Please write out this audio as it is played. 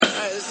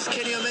This is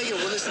Kenny Omega.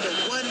 We're listening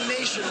to One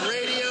Nation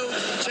Radio.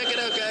 Check it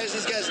out, guys.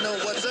 These guys know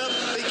what's up.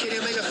 Big Kenny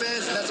Omega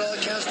fans, and that's all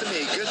that counts to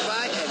me.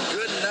 Goodbye and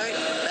good night.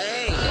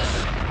 Bang.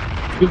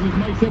 This is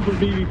Mike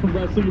Sempervive from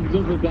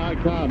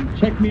WrestlingObserver.com.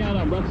 Check me out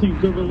on Wrestling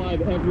Observer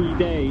Live every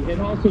day.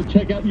 And also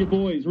check out your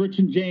boys, Rich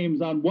and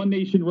James, on One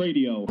Nation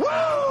Radio.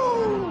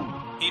 Woo!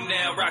 You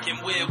now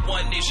rocking with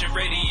One Nation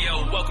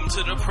Radio. Welcome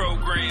to the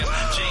program.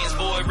 James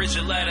Boyd,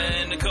 Richard Latta,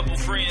 and a couple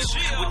friends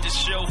with the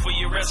show for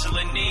your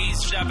wrestling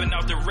needs. Shopping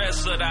out the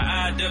rest of the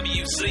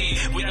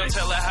IWC. We gon'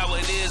 tell her how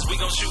it is. We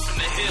gon' shoot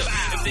from the hip.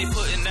 If they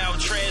putting out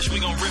trash, we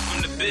gon' rip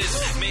from the biz.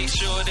 Make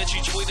sure that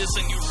you tweet us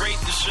and you rate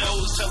the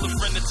shows. Tell a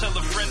friend to tell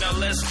a friend. Now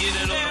let's get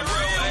it on the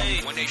road. Hey.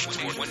 One Nation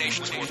Sports. One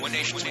Nation Sports. One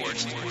Nation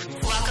Sports.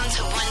 Welcome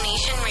to One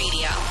Nation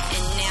Radio.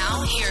 And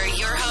now here are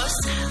your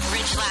hosts,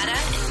 Rich Latta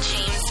and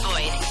James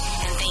Boyd.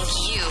 Thank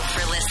you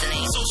for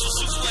listening.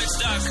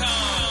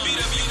 SocialSuplex.com.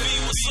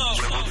 BWB, what's up?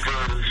 What's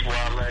good? This is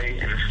Wale,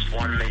 and this is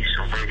One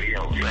Nation Radio.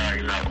 You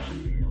already know.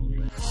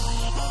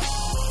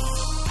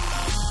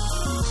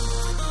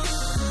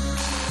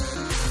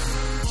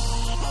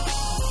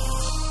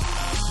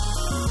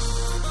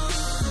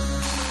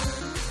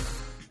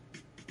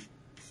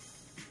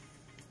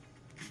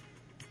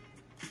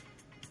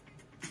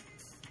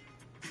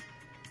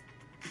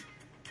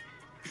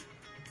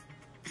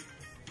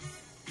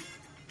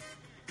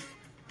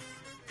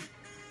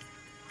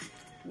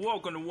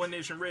 Welcome to One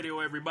Nation Radio,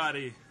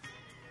 everybody.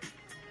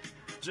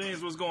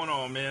 James, what's going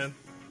on, man?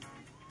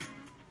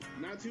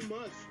 Not too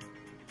much.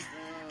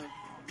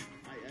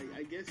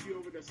 I guess you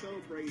over there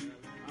celebrating.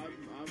 I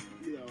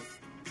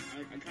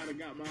kind of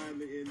got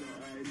mine in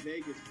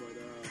Vegas, but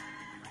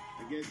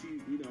I guess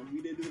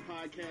we didn't do the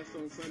podcast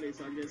on Sunday,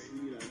 so I guess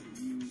you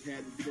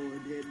had to go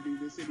ahead and do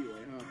this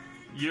anyway, huh?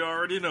 You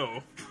already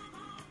know.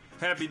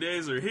 Happy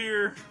days are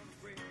here.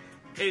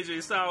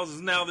 AJ Styles is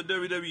now the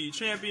WWE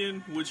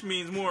Champion, which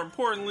means, more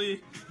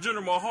importantly,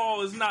 Jinder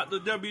Mahal is not the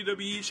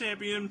WWE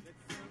Champion.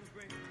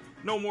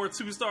 No more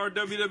 2-star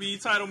WWE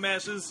title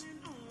matches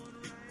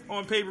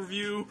on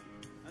pay-per-view.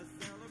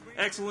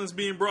 Excellence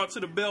being brought to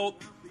the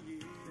belt.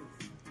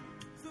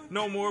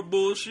 No more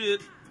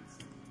bullshit.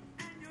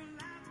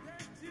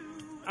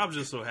 I'm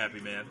just so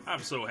happy, man.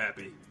 I'm so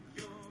happy.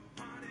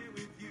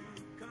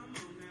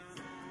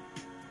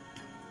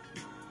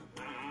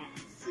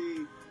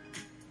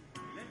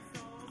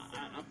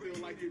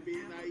 You're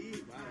being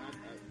naive.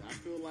 I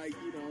feel like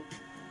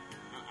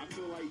I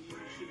feel like you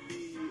should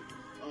be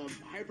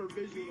hyper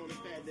vigilant on the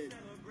fact that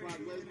Brock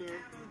Lesnar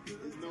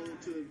is known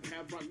to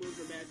have Brock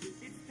Lesnar matches,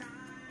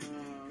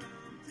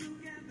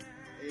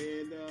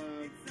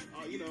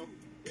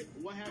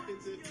 what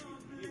happens if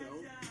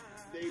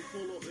they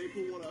pull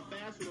one a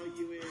fast one on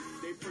you and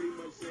they pretty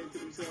much said to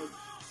themselves,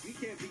 we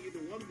can't be either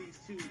one of these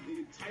two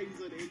titans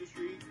of the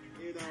industry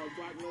in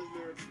Brock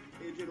Lesnar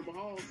and Jinder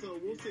Mahal, so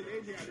we'll send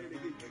AJ out there to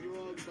get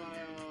drugged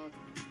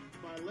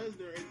by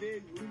Lesnar and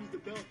then lose the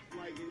belt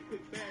like in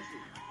quick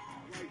fashion.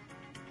 Like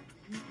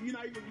you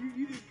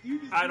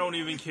just I don't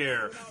even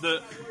care.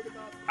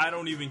 I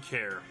don't even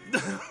care.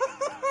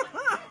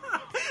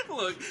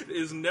 Look,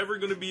 it's never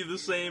going to be the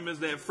same as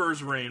that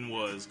first reign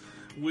was,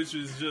 which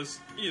is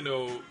just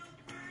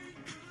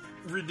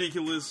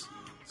ridiculous,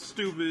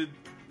 stupid.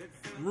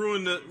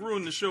 Ruin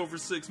the show for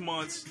 6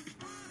 months.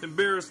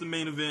 Embarrass the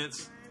main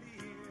events.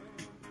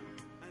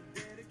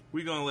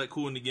 We're going to let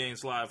Kool and the Gang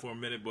slide for a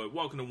minute, but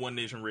welcome to One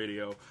Nation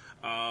Radio.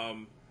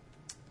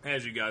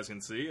 As you guys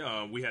can see,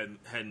 we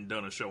hadn't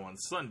done a show on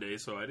Sunday,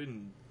 so I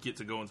didn't get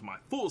to go into my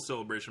full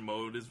celebration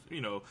mode. It's,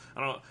 I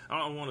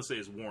don't want to say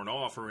it's worn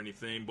off or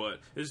anything, but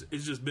it's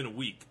just been a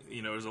week.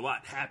 There's a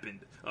lot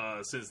happened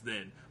since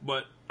then.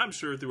 But I'm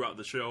sure throughout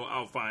the show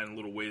I'll find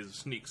little ways to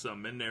sneak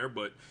something in there.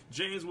 But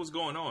James, what's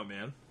going on,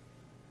 man?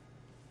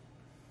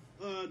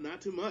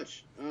 Not too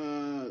much.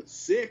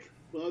 Sick.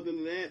 But other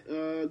than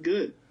that,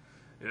 good.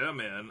 Yeah,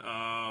 man.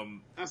 I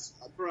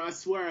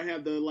swear I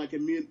have the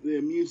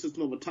immune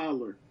system of a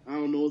toddler. I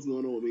don't know what's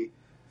going on with me.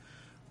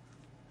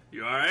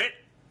 You all right?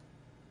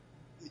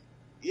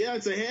 Yeah,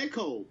 it's a head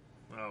cold.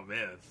 Oh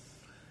man.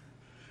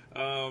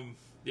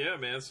 Yeah,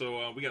 man.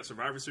 So we got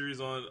Survivor Series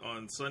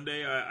on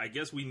Sunday. I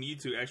guess we need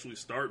to actually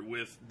start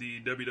with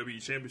the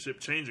WWE Championship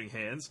changing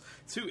hands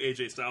to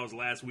AJ Styles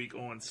last week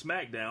on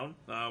SmackDown.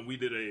 We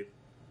did a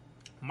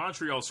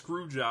Montreal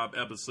Screwjob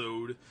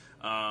episode,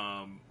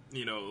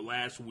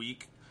 last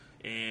week,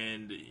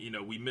 and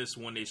we missed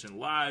One Nation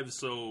Live.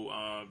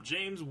 So,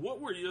 James,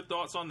 what were your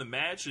thoughts on the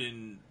match,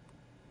 and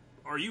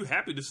are you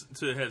happy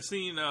to have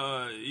seen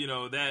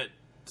that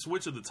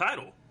switch of the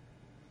title?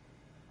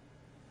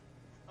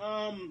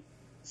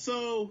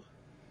 So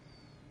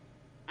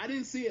I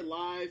didn't see it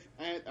live.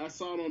 I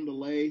saw it on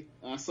delay.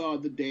 I saw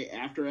it the day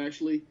after,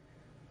 actually.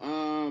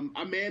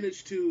 I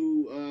managed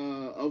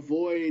to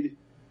avoid.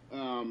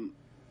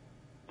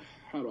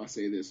 How do I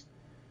say this?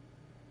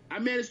 I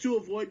managed to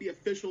avoid the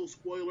official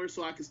spoiler,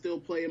 so I could still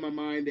play in my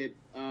mind that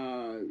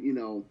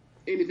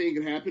anything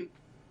could happen.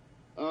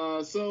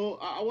 So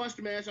I watched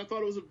the match. I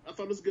thought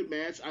it was a good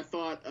match. I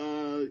thought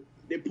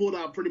they pulled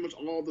out pretty much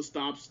all the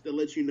stops that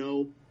let you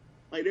know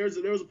Like there was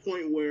a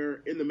point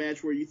where in the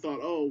match where you thought,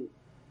 oh,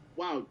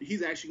 wow,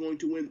 he's actually going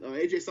to win.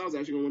 AJ Styles is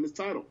actually going to win this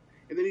title,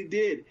 and then he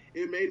did.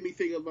 It made me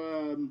think of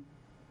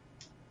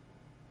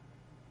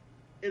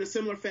in a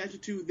similar fashion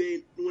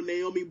to when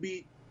Naomi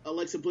beat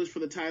Alexa Bliss for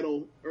the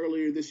title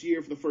earlier this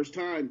year for the first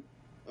time.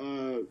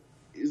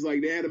 Is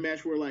like they had a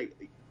match where like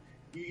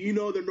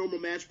their normal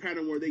match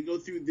pattern where they go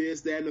through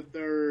this, that, and the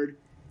third,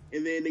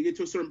 and then they get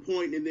to a certain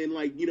point, and then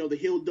like the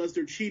heel does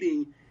their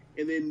cheating,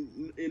 and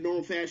then in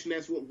normal fashion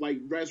that's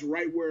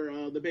right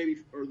where the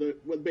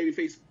baby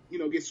face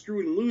gets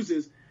screwed and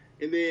loses,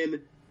 and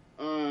then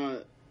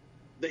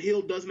the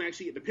heel doesn't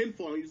actually get the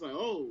pinfall, and you're just like,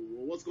 oh,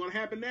 well, what's going to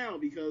happen now?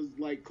 Because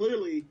like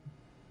clearly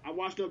I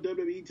watched enough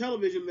WWE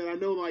television that I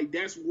know like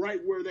that's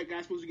right where that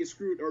guy's supposed to get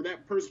screwed, or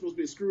that person's supposed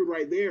to be screwed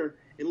right there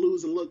and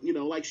lose and look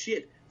like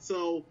shit.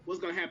 So what's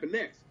going to happen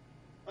next?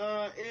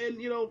 And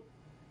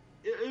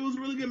it was a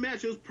really good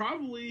match. It was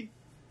probably,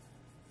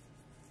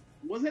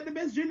 was that the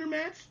best gender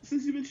match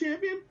since you've been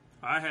champion?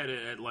 I had it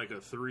at like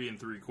a 3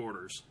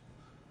 3/4.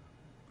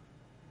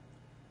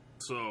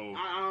 So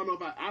I don't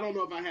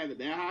know if I had it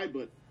that high,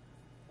 but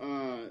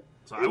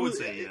so I would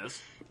say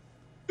yes.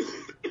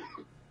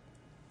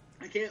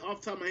 I can't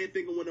off the top of my head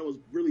think of one that was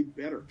really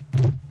better.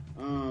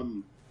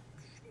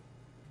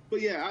 But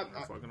yeah,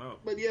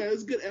 but yeah, it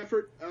was a good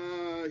effort.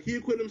 He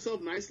acquitted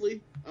himself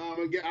nicely. I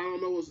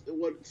don't know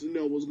what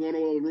was going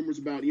on with the rumors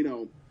about he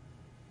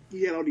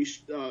had all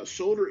these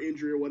shoulder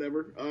injury or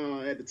whatever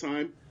at the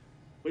time,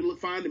 but he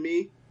looked fine to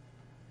me.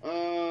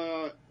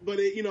 But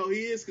he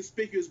is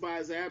conspicuous by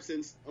his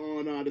absence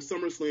on the the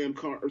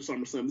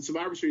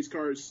Survivor Series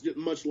cards,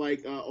 much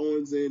like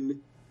Owens and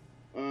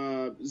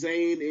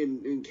Zayn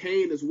and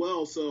Kane as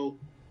well. So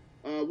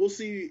we'll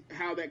see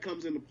how that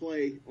comes into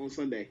play on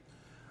Sunday.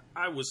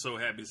 I was so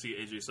happy to see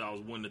AJ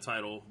Styles win the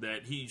title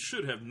that he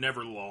should have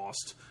never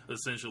lost,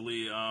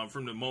 essentially.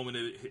 From the moment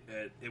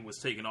it was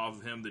taken off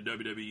of him, the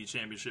WWE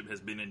Championship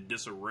has been in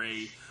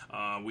disarray.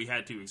 We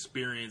had to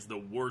experience the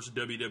worst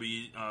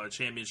WWE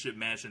Championship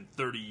match in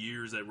 30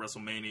 years at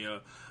WrestleMania.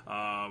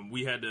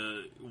 We had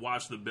to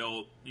watch the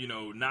belt,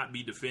 not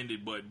be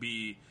defended, but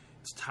be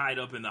tied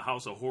up in the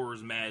House of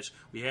Horrors match.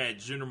 We had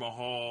Jinder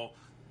Mahal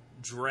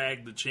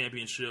drag the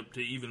championship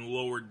to even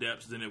lower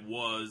depths than it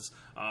was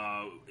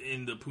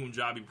in the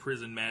Punjabi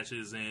prison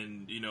matches,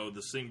 and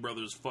the Singh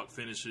brothers fuck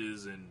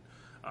finishes and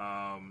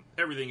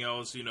everything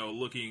else,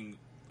 looking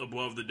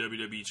above the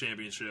WWE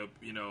Championship,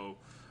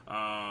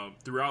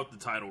 throughout the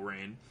title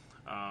reign.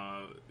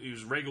 He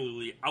was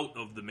regularly out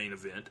of the main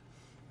event,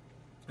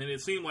 and it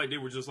seemed like they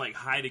were just like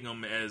hiding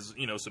him as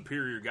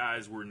superior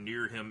guys were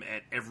near him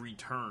at every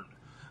turn.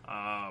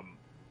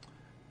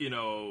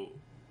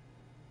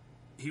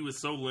 He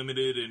was so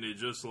limited, and it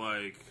just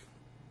like,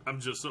 I'm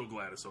just so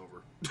glad it's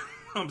over.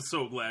 I'm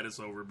so glad it's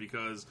over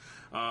because,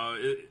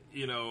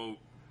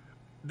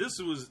 this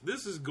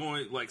is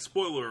going, like,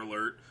 spoiler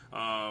alert,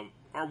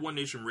 our One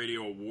Nation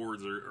Radio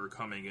Awards are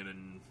coming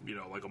in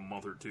like a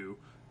month or two.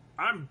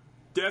 I'm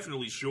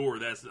definitely sure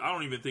I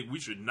don't even think we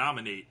should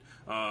nominate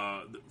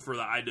for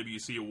the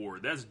IWC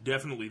Award. That's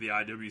definitely the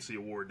IWC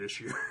Award this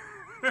year.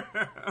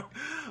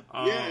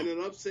 Yeah, and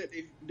an upset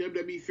if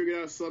WWE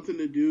figured out something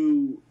to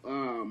do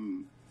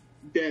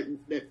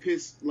that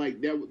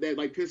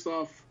pissed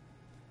off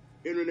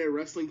internet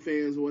wrestling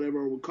fans or whatever,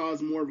 or would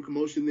cause more of a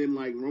commotion than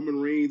like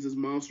Roman Reigns'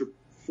 monster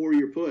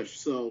 4-year push.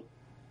 So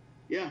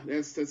yeah,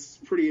 that's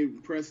pretty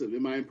impressive.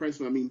 Am I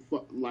impressive? I mean,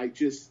 like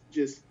just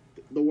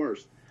the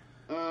worst.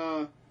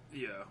 Yeah,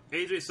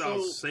 AJ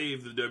Styles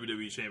saved the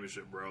WWE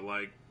Championship, bro.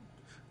 Like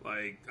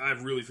I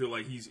really feel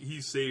like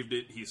he saved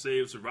it. He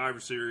saved Survivor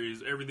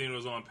Series. Everything that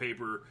was on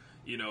paper,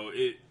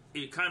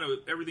 it kind of,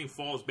 everything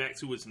falls back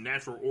to its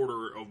natural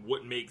order of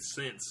what makes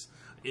sense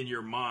in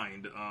your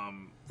mind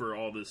for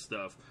all this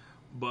stuff.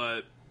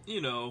 But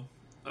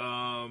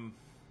I'm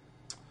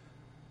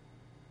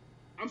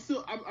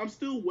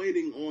still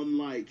waiting on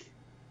like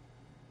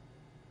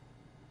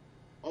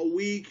a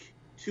week,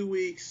 2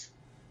 weeks,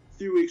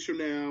 3 weeks from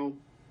now,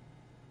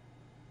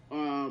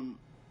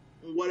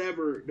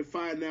 whatever, to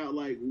find out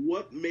like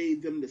what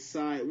made them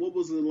decide. What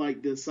was the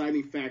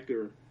deciding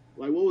factor?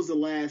 Like, what was the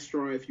last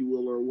straw, if you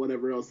will, or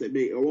whatever else that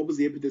made, or what was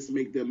the impetus to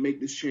make them make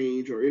this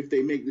change, or if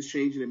they make this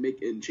change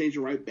and change it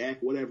right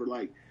back, whatever.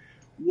 Like,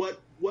 what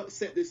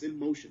set this in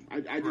motion?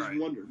 I just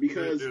wonder,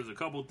 because there's a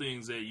couple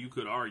things that you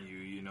could argue.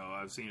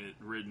 I've seen it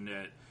written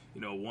that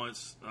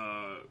once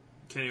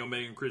Kenny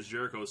Omega and Chris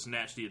Jericho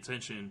snatched the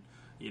attention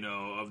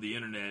of the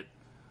internet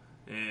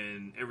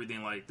and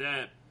everything like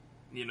that,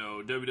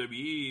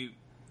 WWE,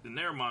 in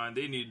their mind,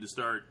 they needed to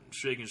start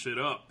shaking shit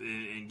up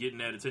and getting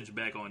that attention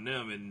back on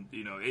them. And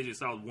AJ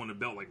Styles won the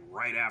belt like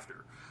right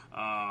after.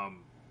 I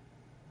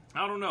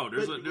don't know.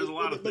 There's a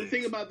lot of things. But the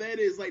thing about that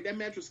is, like, that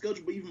match was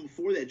scheduled even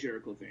before that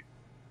Jericho thing.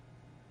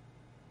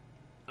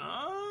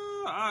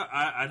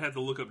 I'd have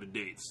to look up the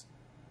dates.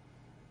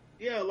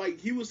 Yeah, like,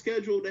 he was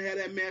scheduled to have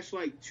that match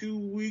like 2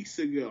 weeks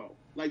ago,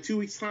 like 2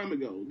 weeks time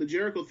ago. The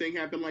Jericho thing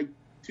happened like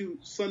 2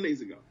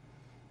 Sundays ago.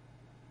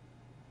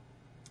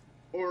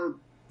 Or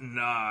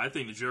nah, I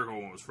think the Jericho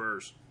one was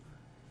first.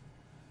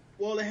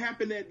 Well, it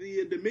happened at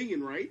the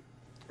Dominion, right?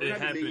 Or It not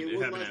happened. Dominion.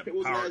 It What happened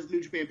was at the last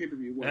New Japan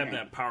pay-per-view? What Having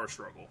happened? that power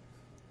struggle.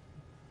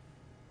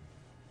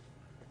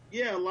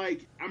 Yeah,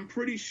 like, I'm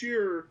pretty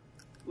sure,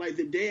 like,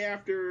 the day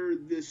after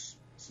this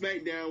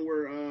SmackDown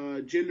where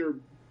Jinder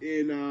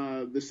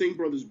and the Singh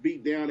brothers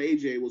beat down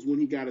AJ was when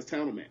he got his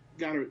title match.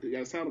 Got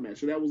his title match.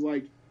 So that was,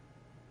 like,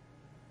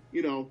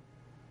 you know,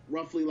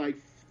 roughly, like,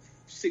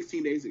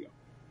 16 days ago.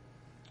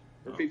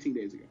 Or 15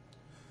 days ago.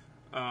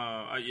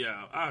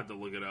 Yeah, I have to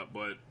look it up,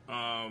 but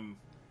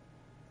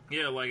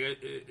yeah, like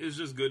it's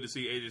just good to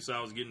see AJ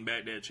Styles getting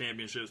back that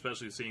championship,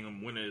 especially seeing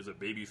him win it as a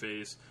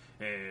babyface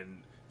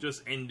and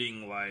just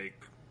ending like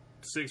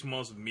 6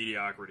 months of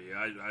mediocrity.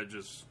 I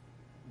just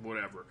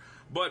whatever.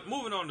 But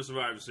moving on to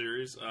Survivor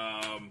Series,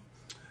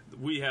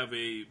 we have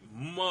a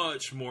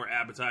much more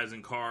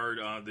appetizing card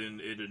than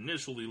it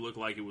initially looked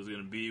like it was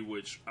going to be,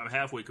 which I'm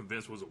halfway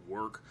convinced was a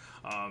work.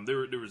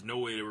 There was no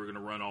way they were going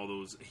to run all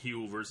those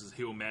heel versus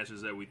heel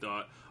matches that we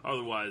thought.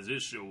 Otherwise,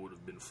 this show would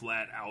have been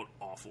flat out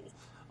awful.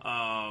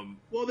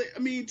 Well,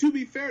 to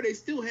be fair, they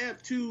still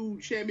have 2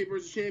 champion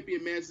versus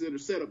champion matches that are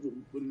set up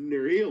with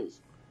their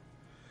heels.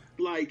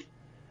 Like,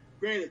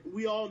 granted,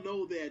 we all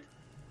know that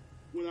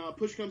when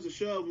push comes to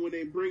shove, when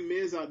they bring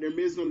Miz out there,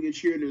 Miz is going to get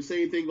cheered, and the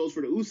same thing goes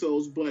for the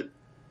Usos, but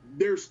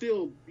they're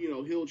still,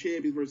 heel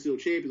champions versus heel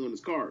champions on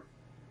this card.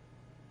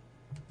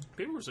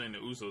 People were saying the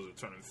Usos are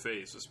turning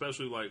face,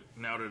 especially like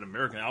now that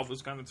American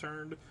Alpha's kind of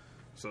turned.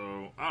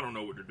 So I don't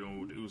know what they're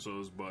doing with the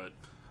Usos, but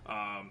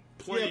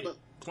plenty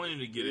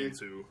to get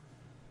into.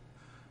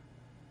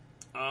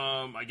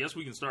 I guess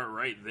we can start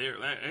right there.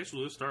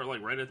 Actually, let's start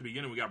like right at the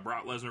beginning. We got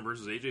Brock Lesnar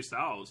versus AJ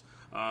Styles.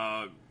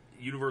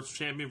 Universal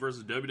Champion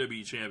versus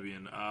WWE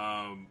Champion.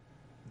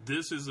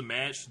 This is a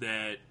match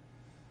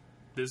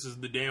this is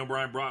the Daniel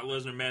Bryan Brock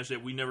Lesnar match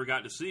that we never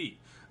got to see,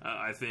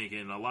 I think,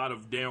 and a lot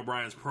of Daniel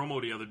Bryan's promo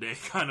the other day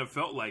kind of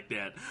felt like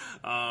that.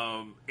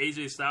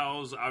 AJ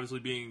Styles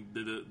obviously being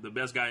the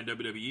best guy in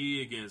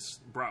WWE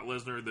against Brock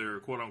Lesnar, their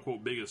quote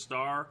unquote biggest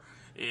star,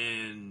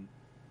 and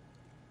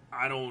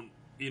I don't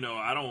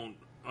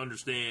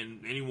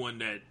understand anyone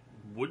that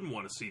wouldn't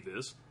want to see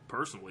this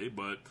personally,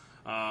 but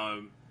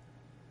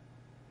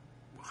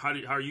how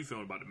are you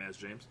feeling about the match,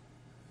 James?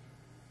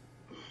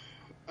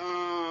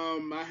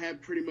 I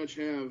pretty much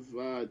have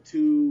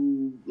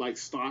 2 like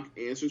stock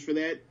answers for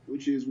that,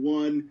 which is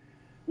one,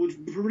 which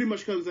pretty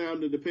much comes down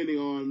to depending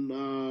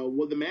on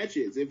what the match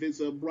is. If it's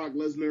a Brock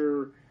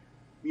Lesnar,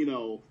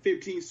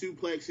 15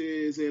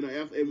 suplexes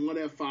and one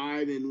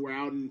F5 and we're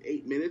out in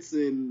 8 minutes,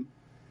 then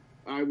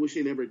I wish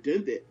they never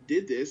did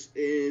this.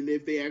 And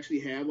if they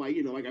actually have like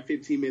a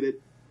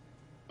 15-minute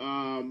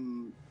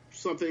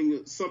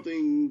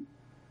something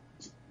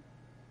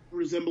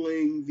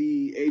resembling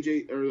the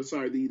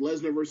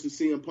Lesnar versus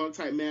CM Punk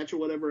type match or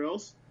whatever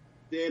else,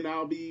 then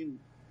I'll be,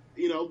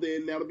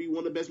 then that'll be one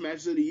of the best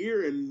matches of the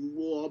year, and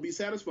we'll all be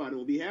satisfied and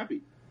we'll be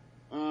happy.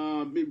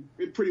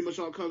 It pretty much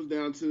all comes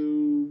down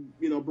to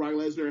Brock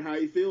Lesnar and how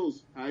he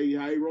feels, how he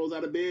rolls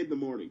out of bed in the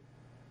morning.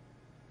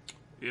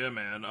 Yeah,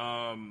 man.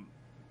 I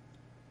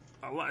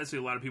see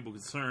a lot of people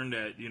concerned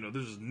that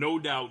this is no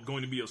doubt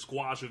going to be a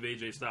squash of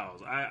AJ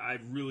Styles. I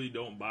really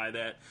don't buy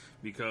that,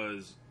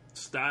 because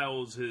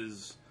Styles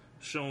has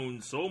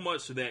shown so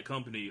much to that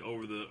company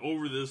over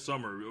this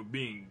summer of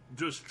being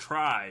just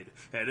tried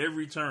at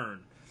every turn.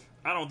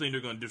 I don't think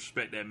they're going to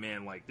disrespect that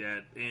man like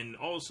that. And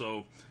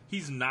also,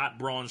 he's not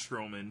Braun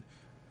Strowman.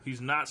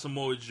 He's not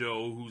Samoa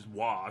Joe, who's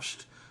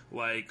washed,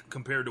 like,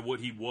 compared to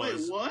what he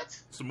was. Wait, what?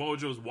 Samoa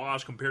Joe's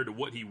washed compared to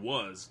what he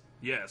was.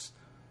 Yes.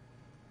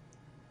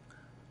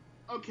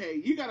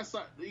 Okay, you gotta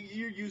start.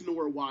 You're using the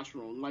word washed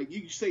wrong. Like,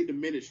 you say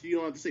diminished. You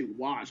don't have to say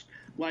washed.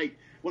 Like,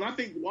 when I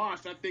think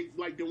washed, I think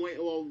like Dwayne.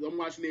 Well, I'm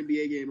watching the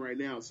NBA game right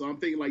now, so I'm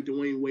thinking like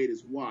Dwayne Wade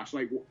is washed.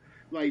 Like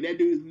that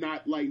dude is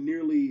not like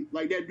nearly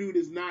like that dude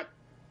is not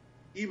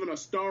even a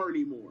star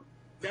anymore.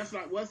 That's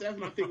what I'm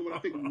thinking when I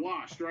think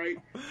washed, right?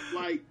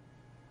 Like,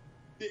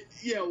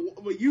 yeah,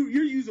 but you're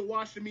using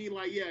washed to mean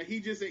like, yeah, he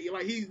just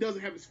like he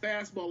doesn't have his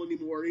fastball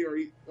anymore,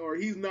 or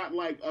he's not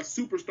like a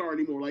superstar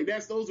anymore. Like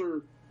those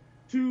are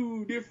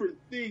 2 different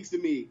things to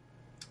me.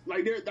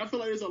 Like I feel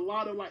like there's a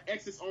lot of like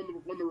excess on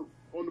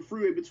the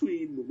freeway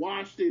between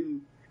washed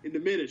and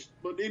diminished.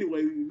 But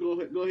anyway,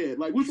 go ahead.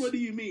 Like, which one do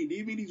you mean? Do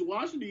you mean he's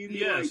washed? Or do you mean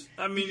yes, like,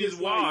 I mean he's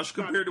washed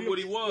compared to what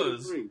he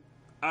was. Ring?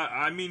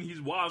 I mean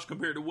he's washed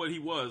compared to what he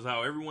was.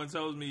 How everyone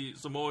tells me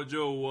Samoa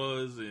Joe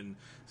was, and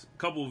a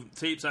couple of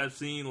tapes I've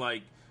seen,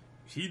 like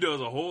he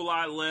does a whole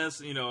lot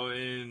less,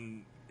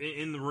 in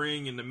the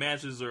ring, and the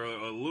matches are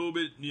a little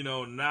bit,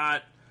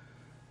 not.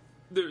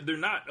 They're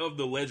not of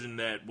the legend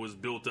that was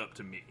built up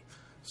to me.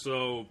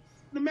 So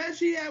the match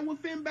he had with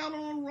Finn Balor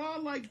on Raw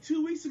like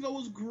 2 weeks ago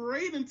was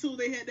great until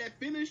they had that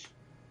finish.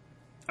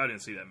 I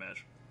didn't see that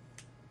match.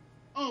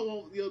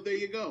 Oh well, there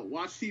you go.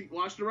 Watch the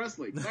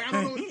wrestling. Like, I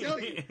don't know what to tell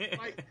you.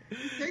 Like,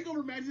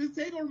 takeover matches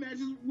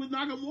with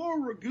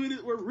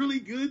Nakamura were really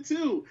good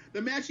too.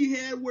 The match he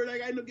had where that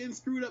guy ended up getting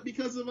screwed up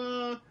because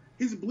of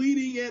his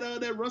bleeding at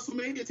that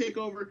WrestleMania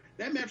takeover.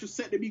 That match was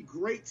set to be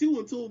great too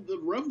until the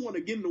ref wanted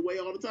to get in the way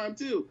all the time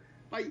too.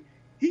 Like,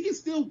 he can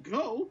still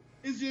go.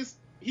 It's just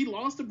he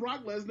lost to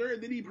Brock Lesnar,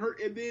 and then he hurt,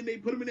 and then they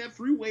put him in that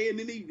three-way, and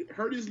then he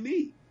hurt his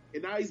knee,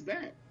 and now he's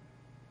back.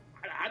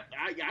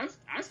 I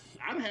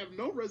have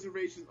no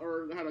reservations,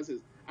 or how do I say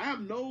this? I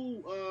have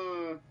no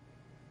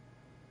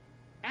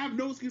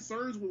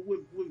concerns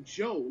with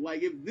Joe.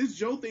 Like, if this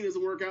Joe thing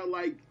doesn't work out,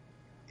 like,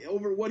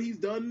 over what he's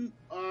done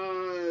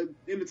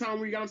in the time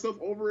where he got himself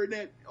over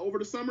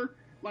the summer,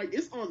 like,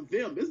 it's on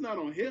them. It's not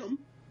on him.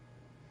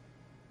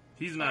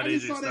 He's not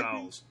AJ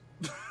Styles.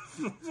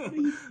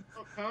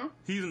 Huh?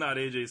 He's not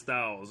AJ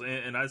Styles,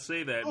 and I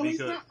say that because he's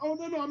not. Oh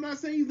no, I'm not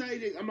saying he's not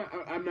AJ.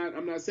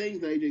 I'm not saying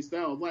he's not AJ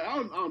Styles. Like, I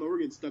don't know. We're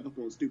getting stuck up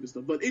on stupid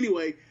stuff, but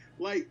anyway,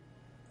 like,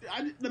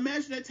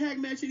 that tag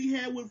match that he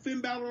had with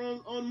Finn Balor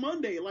on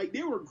Monday, like,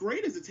 they were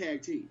great as a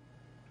tag team.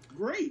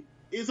 Great.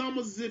 It's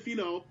almost as if, you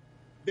know,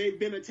 they've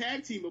been a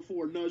tag team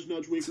before. Nudge,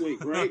 nudge, wink,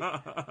 wink. Right.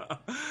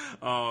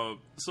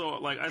 So,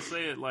 like, I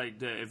say it like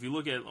that. If you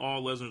look at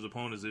all Lesnar's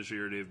opponents this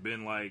year, they've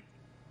been like,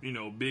 you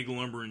know, big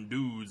lumbering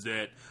dudes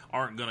that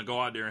aren't going to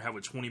go out there and have a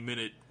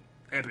 20-minute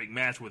epic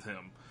match with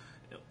him.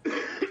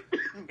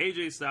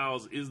 AJ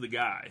Styles is the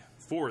guy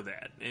for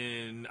that,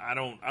 and I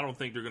don't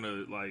think they're going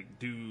to, like,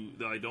 do,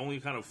 like, the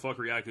only kind of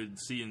fuckery I could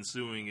see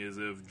ensuing is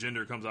if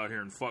Jinder comes out here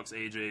and fucks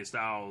AJ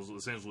Styles,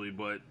 essentially.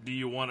 But do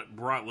you want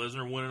Brock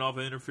Lesnar winning off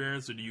of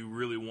interference, or do you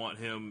really want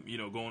him, you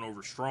know, going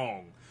over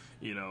strong,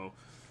 you know?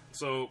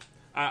 So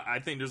I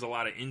think there's a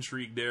lot of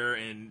intrigue there,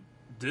 and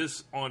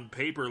this on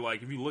paper,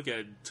 like, if you look at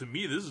it, to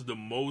me, this is the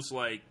most,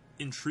 like,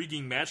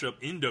 intriguing matchup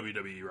in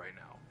WWE right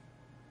now.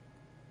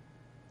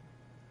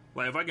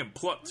 Like, if I can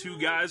pluck two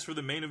guys for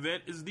the main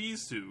event, it's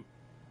these two.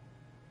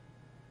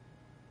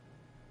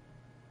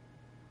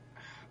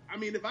 I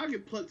mean, if I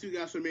could pluck two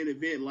guys for the main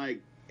event,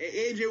 like,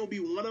 AJ will be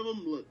one of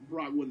them. Look,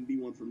 Brock wouldn't be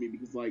one for me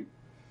because, like,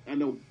 I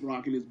know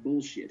Brock and his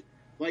bullshit.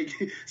 Like,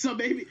 so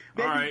maybe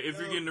all right, if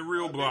you're getting the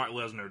real Brock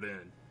Lesnar,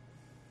 then.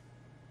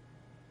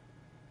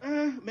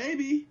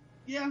 Maybe.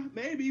 Yeah,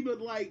 maybe, but,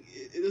 like,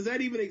 does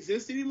that even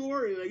exist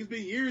anymore? Like, it's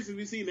been years since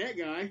we've seen that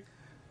guy.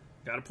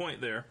 Got a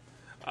point there.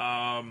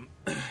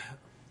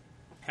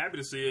 Happy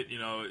to see it. You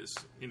know, it's,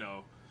 you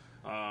know,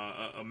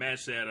 a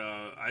match that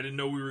I didn't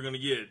know we were going to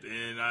get,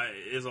 and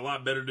is a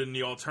lot better than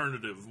the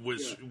alternative,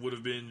 which would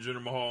have been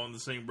Jinder Mahal and the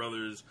Singh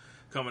brothers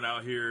coming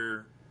out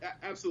here.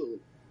 Absolutely.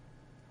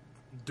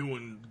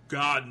 Doing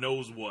God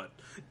knows what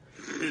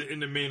in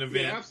the main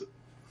event.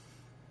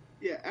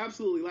 Yeah,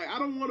 absolutely. Like, I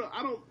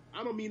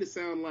don't mean to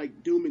sound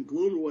like doom and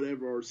gloom or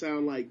whatever, or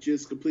sound like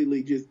just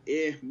completely just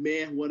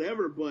man,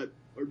 whatever, but,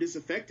 or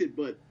disaffected,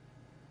 but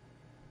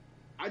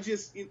I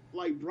just,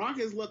 like, Brock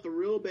has left a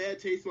real bad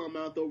taste in my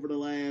mouth over the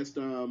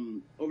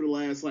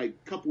last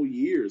like couple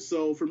years.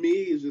 So for me,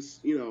 it's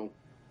just, you know,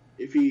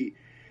 if he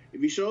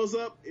shows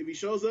up and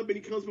he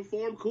comes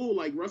perform, cool.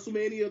 Like,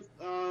 WrestleMania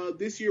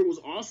this year was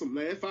awesome.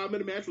 That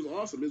 5-minute match was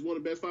awesome. It's one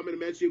of the best 5-minute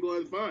matches you'll go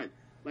ahead and find.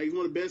 Like, it's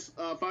one of the best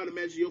 5-minute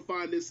matches you'll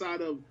find this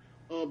side of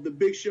the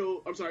Big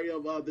Show. I'm sorry,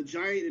 of the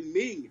Giant and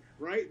Ming,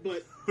 right?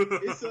 But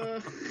it's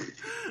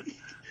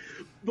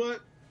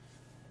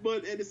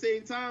but at the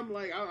same time,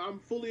 like, I'm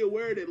fully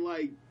aware that,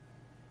 like,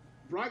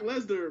 Brock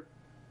Lesnar,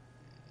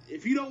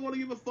 if you don't want to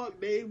give a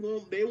fuck, they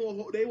won't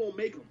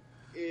make him,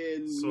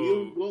 and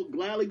he'll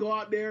gladly go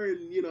out there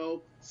and, you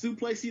know,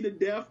 suplex you to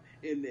death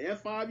and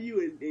F5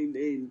 you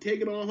and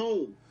take it on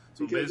home,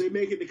 so because they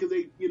make it, because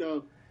they, you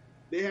know,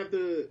 they have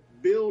to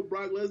build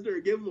Brock Lesnar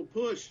and give him a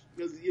push,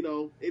 because, you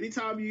know,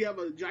 anytime you have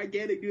a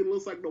gigantic dude that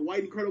looks like the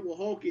White Incredible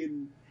Hulk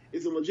and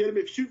is a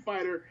legitimate shoot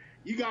fighter,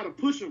 you got to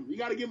push him. You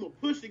got to give him a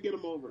push to get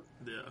him over.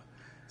 Yeah.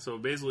 So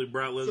basically,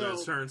 Brock Lesnar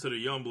has turned to the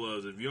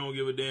Youngbloods. If you don't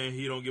give a damn,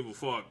 he don't give a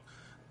fuck,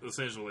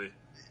 essentially.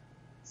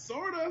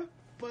 Sorta.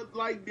 But,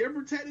 like, they're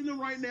protecting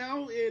him right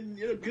now, and,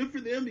 you know, good for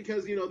them,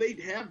 because, you know, they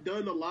have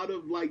done a lot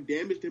of, like,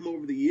 damage to him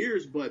over the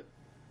years, but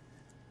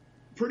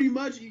pretty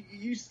much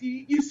you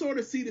sort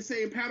of see the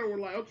same pattern where,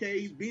 like, okay,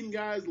 he's beating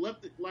guys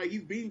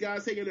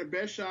taking their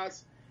best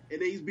shots, and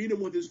then he's beating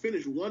them with his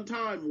finish one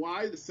time.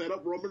 Why? To set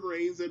up Roman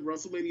Reigns at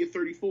WrestleMania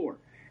 34.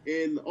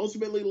 And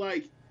ultimately,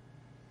 like,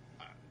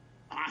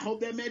 I hope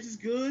that match is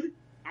good.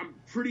 I'm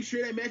pretty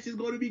sure that match is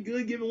going to be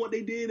good given what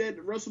they did at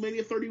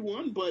WrestleMania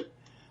 31, but,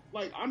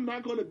 like, I'm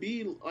not going to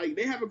be, like,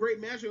 they have a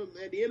great match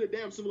at the end of the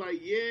day. I'm still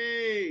like,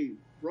 yay,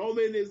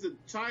 Roman is the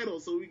title.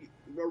 So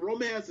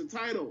Roman has the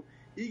title.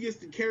 He gets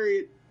to carry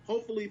it,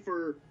 hopefully,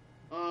 for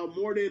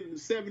more than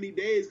 70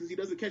 days, because he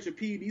doesn't catch a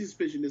PED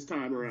suspension this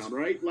time around,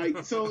 right?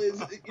 Like, so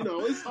it's, you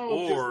know, it's all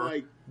or just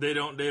like they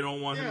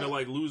don't want him to,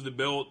 like, lose the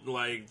belt,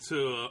 like,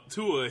 to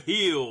a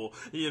heel,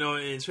 you know,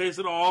 and chase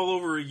it all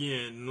over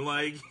again,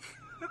 like.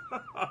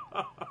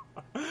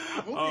 I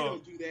hope they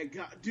don't do that,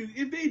 God, dude.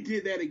 If they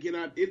did that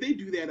again, if they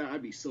do that,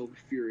 I'd be so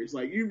furious.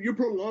 Like, you're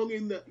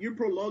prolonging like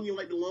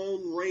the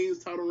long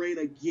Reigns title reign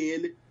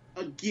again.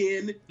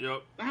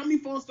 Yep. How many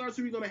false starts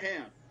are we gonna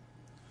have?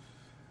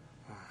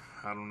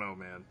 I don't know,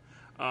 man.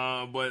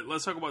 But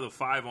let's talk about the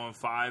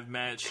 5-on-5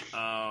 match.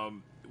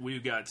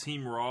 We've got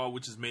Team Raw,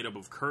 which is made up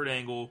of Kurt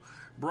Angle,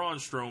 Braun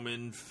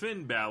Strowman,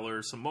 Finn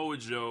Balor, Samoa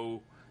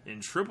Joe,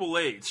 and Triple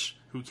H,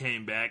 who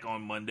came back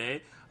on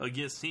Monday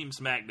against Team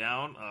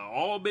SmackDown.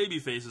 All baby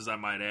faces, I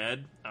might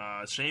add.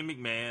 Shane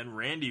McMahon,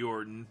 Randy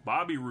Orton,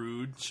 Bobby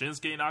Roode,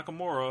 Shinsuke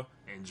Nakamura,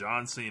 and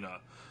John Cena.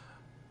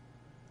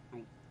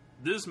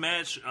 This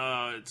match,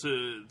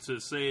 to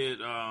say it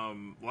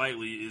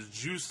lightly, is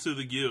juice to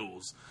the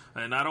gills.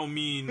 And I don't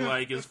mean,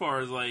 like, as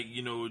far as, like,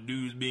 you know,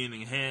 dudes being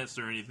enhanced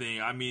or anything.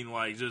 I mean,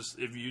 like, just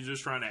if you're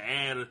just trying to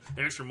add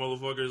extra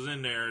motherfuckers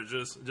in there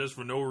just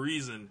for no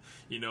reason.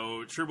 You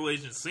know, Triple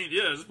H and Cena.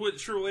 Yeah, just put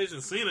Triple H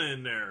and Cena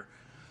in there.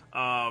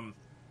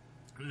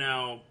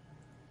 Now,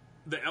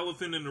 the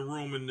elephant in the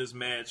room in this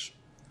match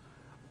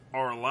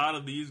are a lot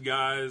of these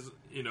guys,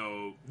 you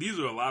know, these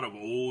are a lot of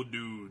old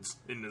dudes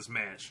in this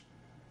match.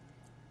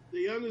 The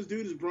youngest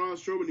dude is Braun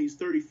Strowman. He's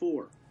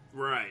 34.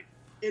 Right.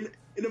 And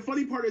the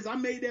funny part is, I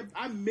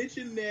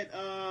mentioned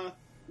that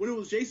when it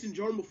was Jason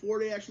Jordan, before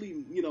they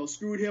actually, you know,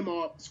 screwed him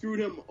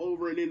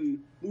over and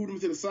then moved him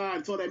to the side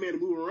and told that man to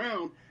move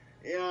around.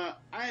 I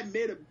had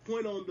made a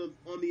point on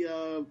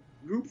the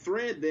group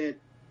thread that,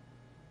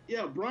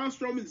 yeah, Braun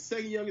Strowman's the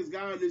second youngest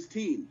guy on this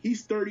team.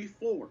 He's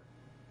 34.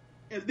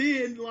 And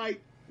then,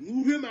 like,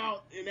 move him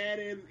out and add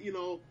in, you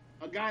know,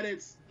 a guy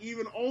that's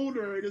even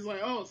older, and it's like,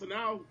 oh, so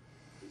now,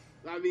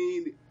 I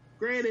mean,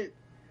 granted,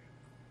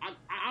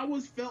 I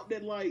always felt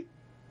that, like,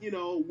 you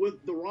know,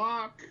 with The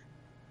Rock,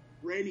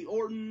 Randy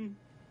Orton,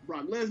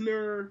 Brock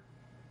Lesnar,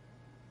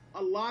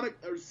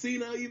 or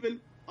Cena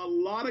even, a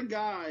lot of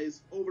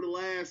guys over the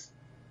last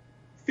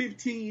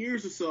 15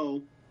 years or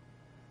so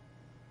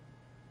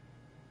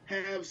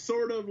have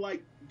sort of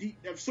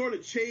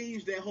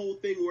changed that whole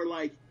thing where,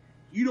 like,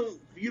 you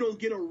don't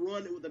get a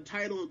run with the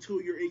title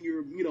until you're in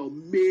your, you know,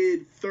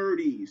 mid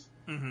 30s.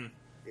 Mm-hmm.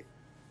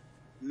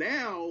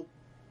 Now,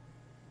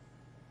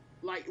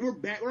 like, we're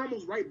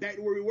almost right back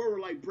to where we were. Where,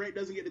 like, Brett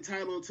doesn't get the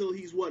title until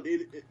he's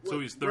so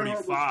he's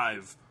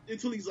 35.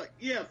 Until he's like,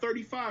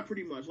 35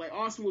 pretty much. Like,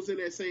 Austin was in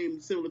that same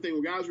similar thing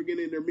where guys were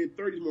getting in their mid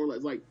 30s more or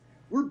less. Like,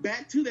 we're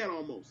back to that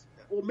almost.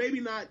 Well, maybe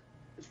not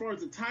as far as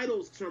the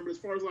title's concerned, but as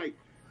far as, like,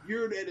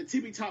 you're at the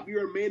tippy top,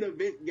 you're a main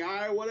event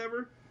guy or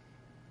whatever.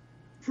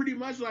 Pretty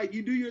much, like,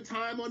 you do your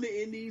time on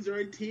the Indies or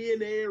in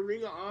TNA or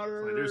Ring of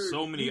Honor. Like, there's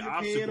so many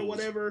obstacles or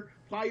whatever.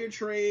 Apply your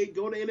trade,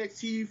 go to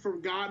NXT for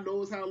God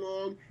knows how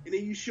long, and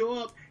then you show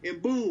up,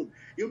 and boom,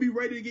 you'll be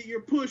ready to get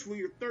your push when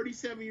you're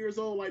 37 years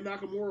old, like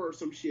Nakamura or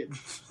some shit.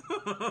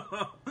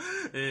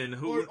 And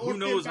who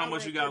knows how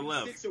much you got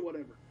left? Or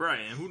whatever.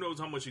 Right, and who knows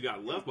how much you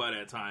got left by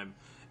that time.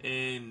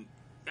 And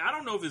I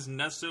don't know if it's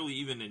necessarily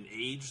even an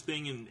age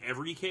thing in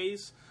every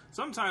case.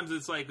 Sometimes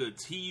it's like a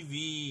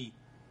TV,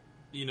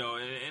 you know,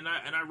 and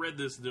I read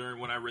this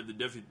when I read the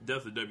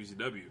death of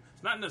WCW.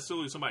 It's not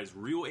necessarily somebody's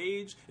real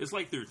age. It's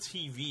like their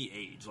TV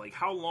age. Like,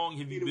 how long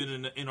have you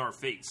been in our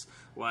face?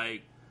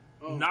 Like,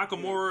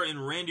 Nakamura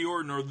and Randy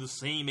Orton are the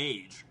same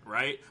age,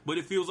 right? But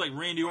it feels like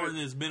Randy Orton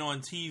has been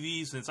on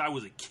TV since I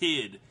was a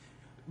kid.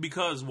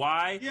 Because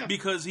why? Yeah.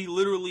 Because he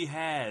literally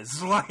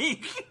has.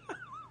 Like,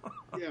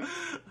 yeah.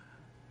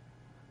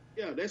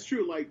 Yeah, that's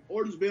true. Like,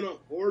 Orton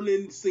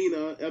and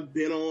Cena have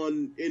been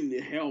on,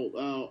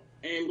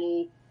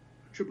 Angle,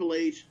 Triple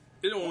H.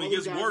 It only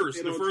gets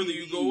worse the further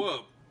you go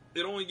up.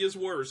 It only gets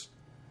worse.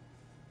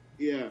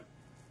 Yeah.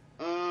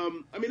 I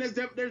mean, there's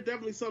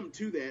definitely something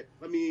to that.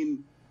 I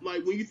mean,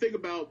 like, when you think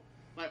about,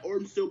 like,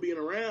 Orton still being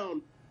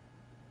around,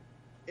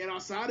 and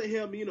outside of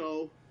him, you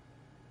know,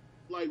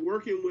 like,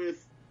 working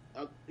with,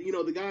 you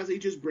know, the guys they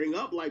just bring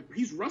up, like,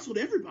 he's wrestled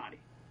everybody,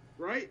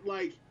 right?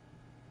 Like,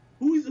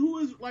 who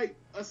is, like,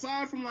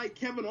 aside from, like,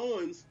 Kevin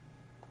Owens,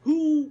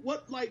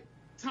 what, like,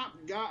 top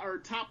guy or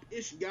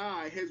top-ish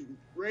guy has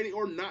Randy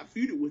Orton not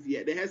feuded with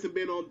yet? That has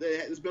been on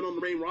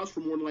the main roster for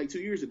more than, like, 2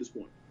 years at this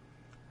point.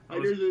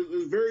 Like,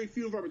 there's very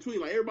few and far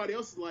between. Like, everybody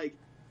else is like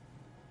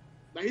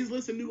he's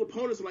listing new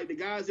opponents, like the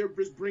guys they're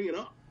just bringing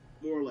up,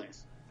 more or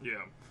less.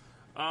 Yeah.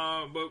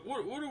 But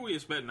what are we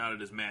expecting out of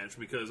this match?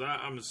 Because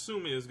I'm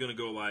assuming it's going to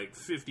go like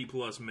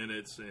 50-plus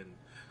minutes, and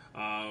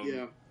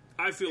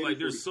I feel like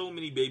there's so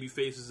many baby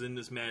faces in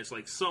this match.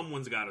 Like,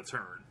 someone's got to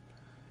turn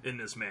in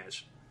this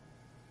match.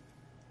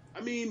 I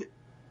mean,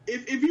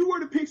 if you were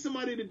to pick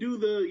somebody to do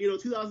the, you know,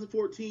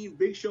 2014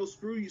 Big Show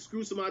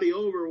screw somebody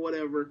over or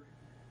whatever,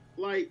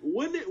 like,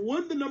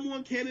 wouldn't the number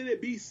one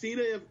candidate be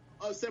Cena,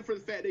 except for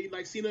the fact that,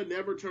 like, Cena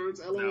never turns,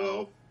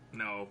 LOL?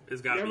 No,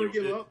 it's got to be. Never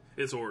give up?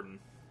 It's Orton.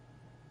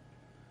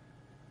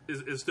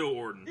 It's still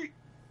Orton.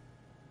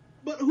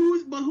 But who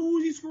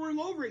is he screwing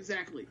over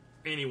exactly?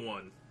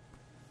 Anyone.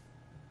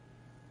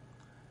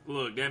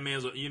 Look, that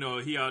man's, you know,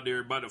 he out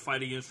there about to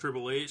fight against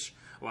Triple H.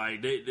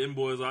 Like, them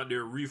boys out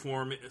there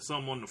reforming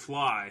something on the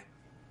fly.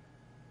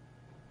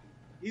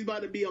 He's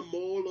about to be a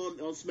mole on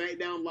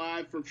SmackDown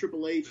Live from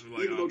Triple H,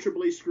 like, though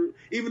Triple H screwed.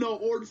 Even though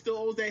Orton still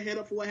owes that head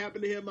up for what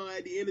happened to him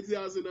at the end of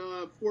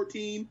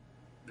 2014.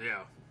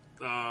 Yeah.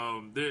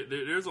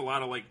 There's a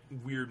lot of, like,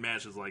 weird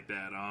matches like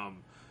that.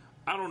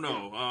 I don't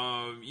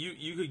know.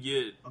 You could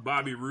get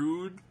Bobby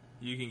Roode.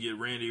 You can get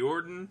Randy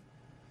Orton.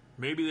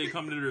 Maybe they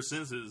come to their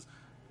senses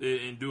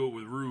and do it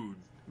with Roode,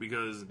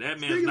 because that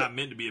man's not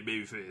meant to be a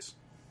babyface.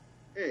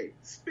 Hey,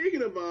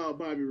 speaking of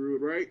Bobby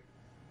Roode, right?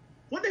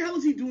 What the hell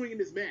is he doing in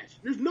this match?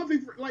 There's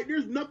nothing.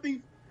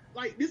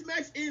 This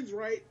match ends,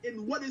 right?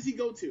 And what does he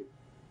go to?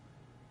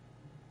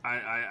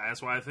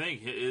 That's why I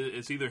think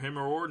it's either him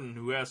or Orton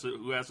who has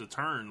to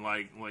turn.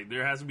 Like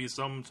there has to be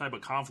some type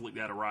of conflict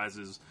that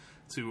arises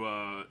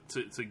to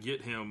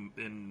get him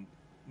in.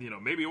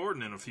 Maybe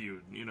Orton in a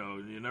feud. You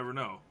never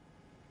know.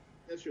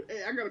 That's true.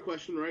 Hey, I got a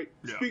question, right?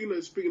 Yeah.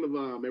 Speaking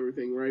of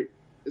everything, right?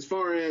 As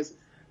far as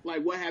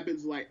like what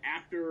happens like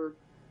after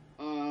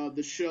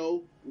the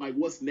show, like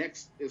what's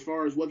next as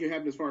far as what can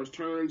happen as far as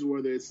turns,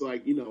 whether it's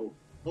like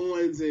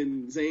Owens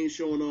and Zayn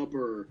showing up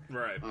or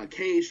right.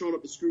 Kane showing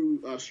up to screw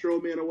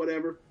Strowman or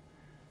whatever,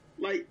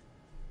 like,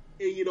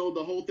 and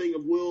the whole thing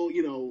of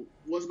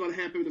what's going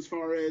to happen as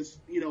far as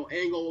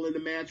Angle in the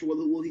match,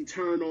 whether will he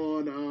turn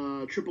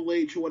on Triple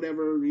H or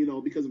whatever,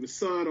 because of his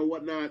son or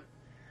whatnot.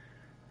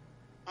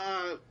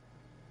 I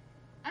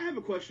have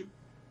a question.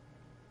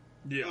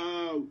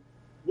 Yeah.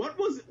 What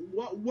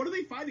are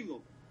they fighting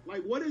over?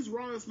 Like, what is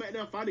Raw and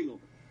SmackDown fighting over?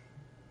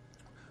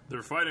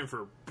 They're fighting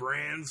for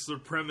brand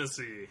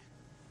supremacy.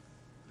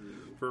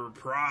 For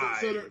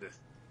pride.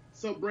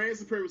 So brand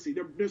supremacy.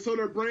 They're brand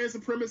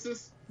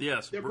supremacists?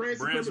 Yes, they're brand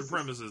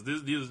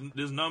supremacists.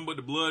 There's none but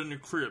the blood and the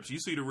Crips. You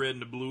see the red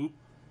and the blue.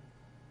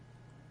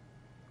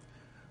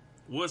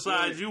 What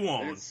side you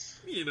on? This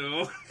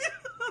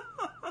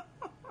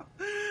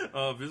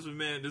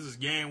is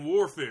gang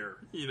warfare.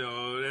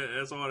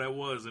 That's all that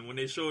was. And when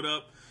they showed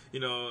up,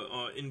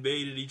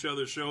 invaded each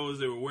other's shows,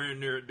 they were wearing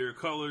their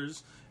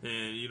colors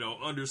and,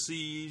 Under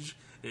Siege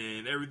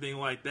and everything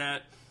like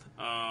that.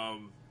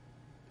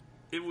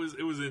 It was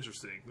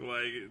interesting,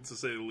 like, to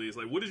say the least.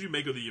 Like, what did you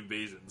make of the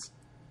invasions?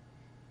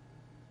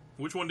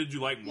 Which one did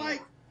you like more?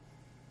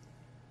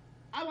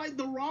 I like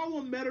the Raw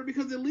one better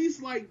because at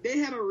least, like, they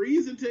had a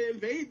reason to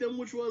invade them,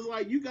 which was,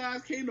 like, you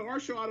guys came to our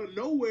show out of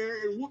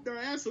nowhere and whooped our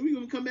ass, so we're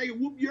going to come back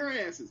and whoop your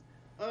asses.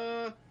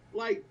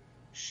 Like,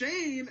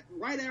 Shane,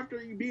 right after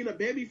being a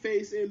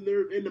babyface in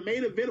the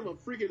main event of a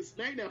freaking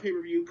SmackDown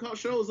pay-per-view,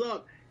 shows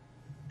up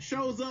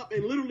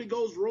and literally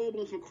goes rogue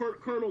on some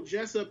Colonel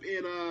Jessup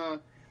and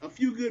a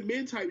few good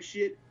men type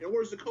shit, and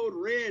orders the Code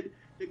Red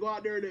to go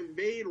out there and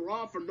invade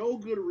Raw for no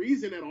good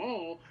reason at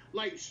all.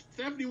 Like,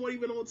 Stephanie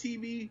wasn't even on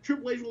TV,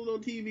 Triple H wasn't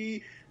on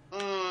TV,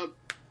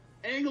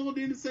 Angle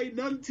didn't say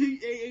nothing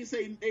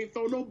ain't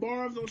throw no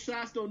bombs, no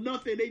shots, no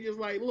nothing. They just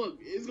like, look,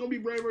 it's gonna be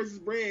brand versus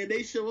brand.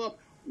 They show up,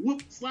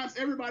 slaps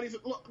everybody.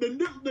 Look, the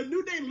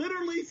New Day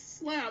literally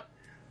slapped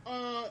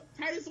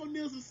Titus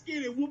O'Neil's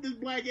skin and whooped his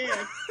black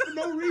ass for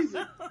no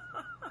reason,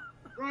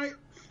 right?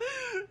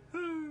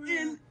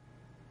 And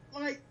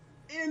like,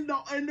 and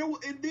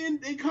then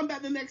they come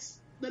back the next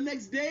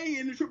day,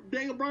 and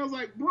Daniel Bryan's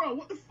like, bro,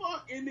 what the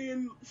fuck? And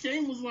then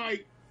Shane was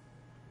like,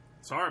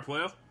 sorry,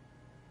 player.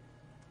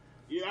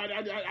 Yeah,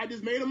 I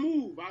just made a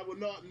move. I would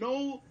not,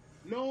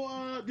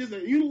 this is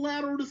a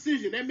unilateral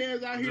decision. That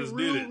man's out here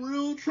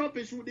real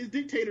Trumpish with his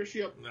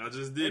dictatorship. I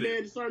just did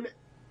it.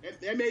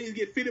 That man is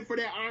get fitted for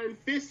that iron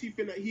fist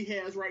he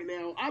has right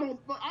now. I don't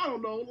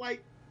know.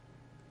 Like,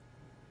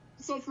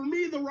 so for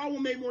me, the Raw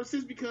one made more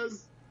sense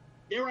because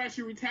they were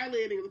actually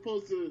retaliating as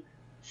opposed to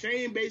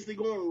Shane basically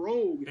going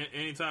rogue.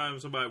 Anytime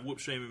somebody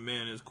whoops Shane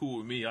McMahon is cool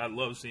with me. I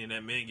love seeing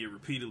that man get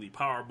repeatedly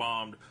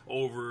powerbombed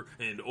over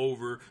and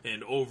over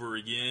and over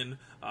again.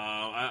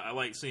 I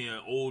like seeing an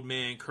old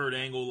man Kurt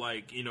Angle,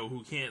 like,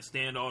 who can't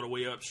stand all the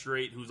way up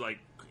straight, who's like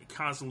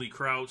constantly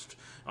crouched,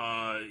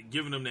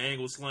 giving him the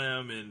angle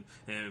slam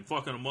and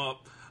fucking him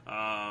up.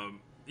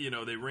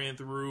 They ran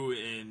through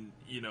and,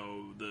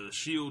 the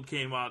Shield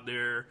came out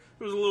there.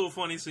 It was a little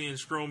funny seeing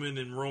Strowman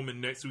and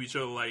Roman next to each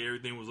other like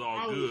everything was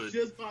all good. I was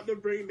just about to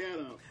bring that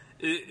up.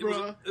 It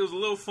was a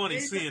little funny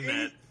seeing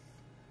that.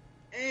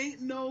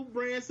 Ain't no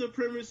brand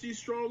supremacy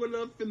strong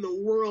enough in the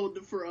world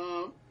for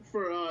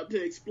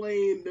to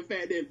explain the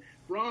fact that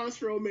Braun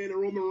Strowman and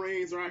Roman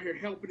Reigns are out here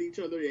helping each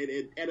other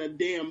at a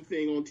damn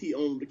thing on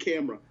the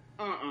camera.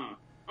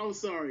 I'm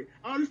sorry.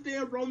 I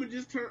understand Strowman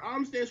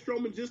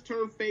just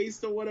turned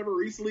face or whatever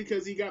recently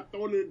because he got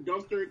thrown in the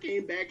dumpster and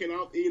came back and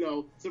out,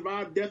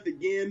 survived death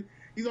again.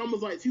 He's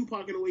almost like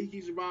Tupac in the way he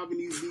keeps surviving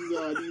these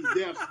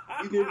deaths,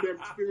 these near-death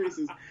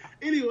experiences.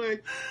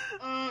 Anyway,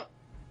 I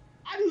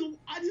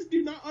just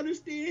do not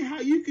understand how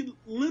you could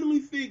literally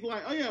think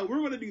like, oh yeah, we're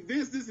going to do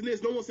this, and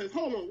this. No one says,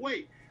 hold on,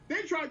 wait.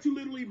 They tried to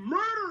literally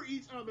murder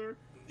each other,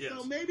 yes.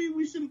 So maybe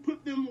we shouldn't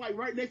put them like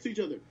right next to each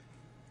other.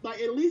 Like,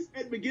 at least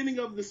at the beginning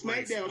of the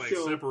SmackDown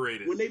show,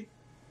 separated. When they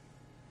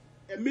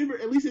remember,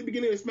 at least at the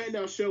beginning of the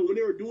SmackDown show, when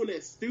they were doing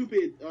that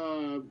stupid,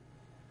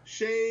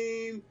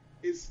 Shane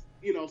is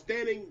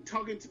standing,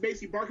 talking to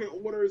basically barking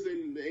orders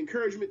and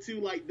encouragement to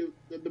like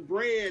the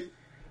brand.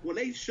 When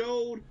they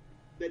showed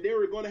that they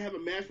were going to have a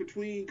match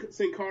between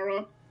Sin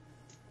Cara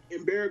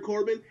and Baron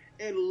Corbin,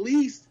 at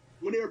least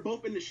when they were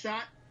both in the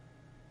shot,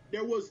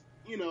 there was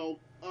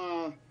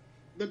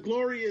the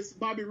glorious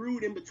Bobby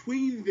Roode in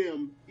between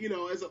them,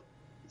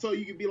 so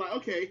you could be like,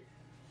 okay,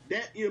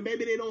 that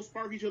maybe they don't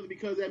spark each other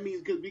because that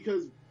means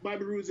because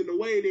Bobby Roode's in the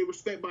way, they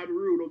respect Bobby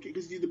Roode, okay,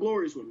 because he's the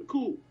glorious one,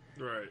 cool,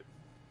 right?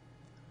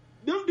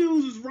 them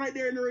dudes was right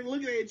there in the ring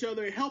looking at each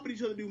other and helping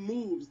each other do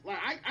moves. Like,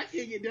 I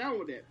can't get down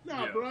with that.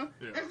 Nah, Yeah, bro.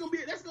 yeah.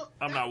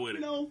 I'm not with it.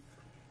 You know,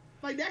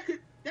 like, that's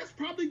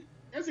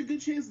a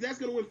good chance that's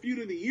going to win Feud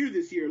of the Year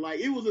this year. Like,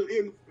 it was,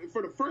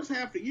 for the first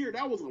half of the year,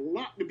 that was a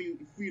lot to be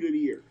Feud of the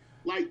Year.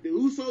 Like, the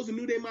Usos and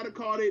New Day might have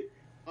caught it.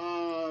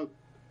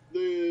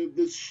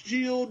 The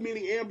Shield,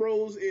 meaning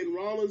Ambrose and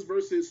Rollins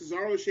versus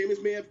Cesaro and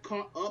Sheamus may have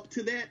caught up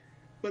to that.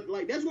 But,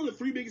 like, that's one of the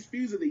 3 biggest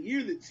feuds of the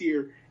year this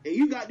year. And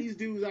you got these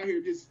dudes out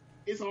here just,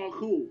 it's all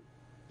cool.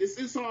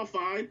 It's all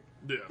fine.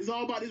 Yeah. It's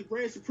all about this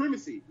brand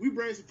supremacy. We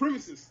brand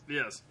supremacists.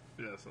 Yes.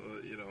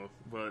 You know,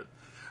 but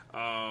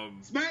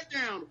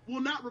SmackDown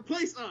will not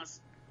replace us.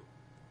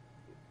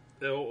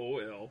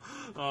 LOL.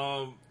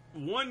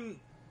 One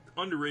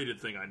underrated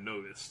thing I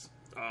noticed.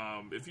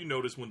 If you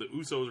notice, when the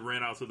Usos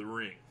ran out to the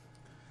ring,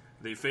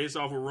 they faced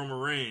off with Roman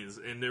Reigns,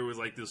 and there was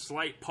like this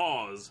slight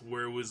pause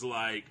where it was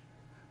like,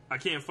 I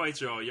can't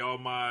fight y'all. Y'all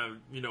my,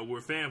 we're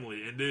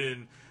family. And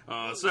then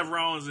Seth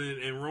Rollins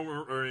and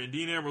Roman and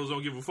Dean Ambrose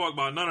don't give a fuck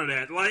about none of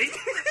that. Like,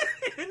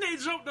 and they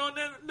jumped on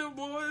them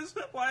boys.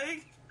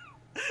 Like,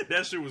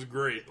 that shit was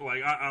great.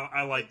 Like,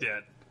 I like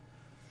that.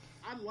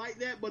 I like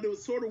that, but it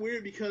was sort of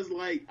weird because,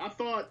 like, I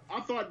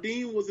thought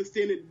Dean was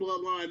extended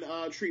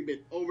bloodline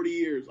treatment over the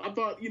years. I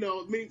thought,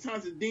 many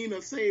times that Dean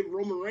has saved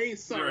Roman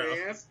Reigns'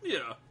 sorry ass.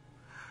 Yeah.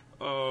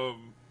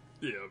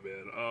 Yeah,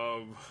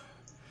 man.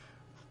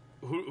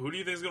 Who do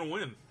you think is gonna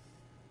win?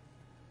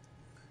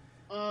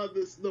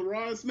 The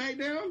Raw and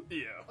SmackDown?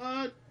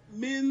 Yeah.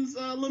 Men's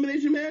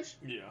elimination match?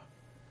 Yeah.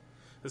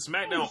 The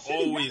SmackDown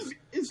always.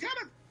 It's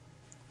gotta.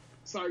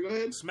 Sorry, go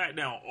ahead.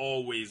 SmackDown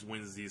always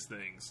wins these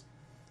things.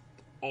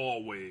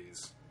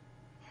 Always.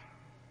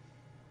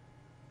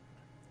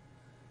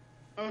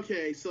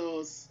 Okay,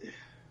 so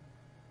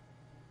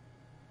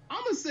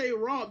I'm gonna say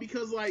Raw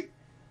because, like,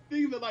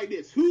 think of it like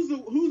this: who's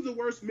the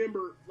worst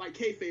member, like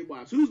kayfabe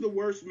wise? Who's the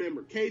worst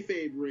member?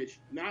 Kayfabe, Rich,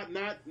 not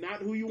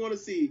who you want to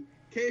see.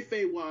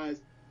 Kayfabe wise,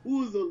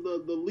 who is the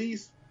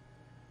least?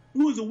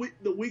 Who is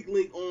the weak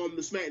link on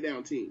the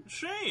SmackDown team?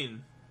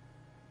 Shane.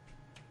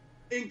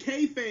 In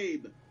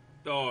kayfabe.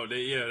 Oh,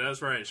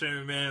 that's right. Shane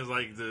McMahon is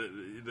like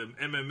the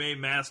MMA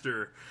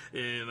master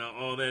and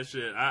all that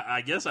shit.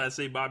 I guess I'd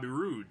say Bobby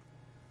Roode.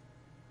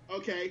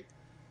 Okay,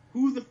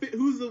 who's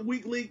the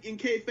weak link in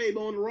kayfabe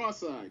on the Raw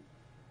side?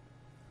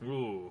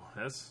 Ooh,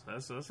 that's a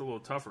little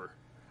tougher.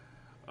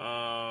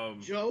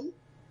 Joe?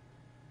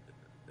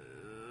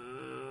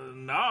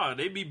 Nah,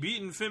 they be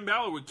beating Finn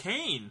Balor with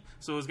Kane,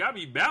 so it's gotta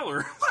be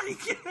Balor.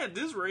 Like, at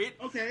this rate,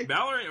 okay,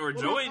 Balor or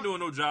Joe ain't doing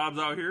no jobs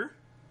out here.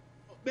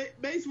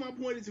 Basically, my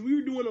point is, we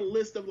were doing a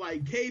list of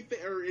like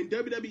kayfabe, or in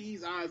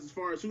WWE's eyes, as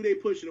far as who they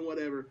pushing and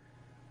whatever.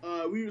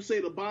 We would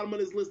say the bottom of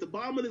this list. The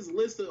bottom of this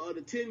list of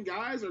the 10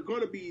 guys are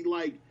going to be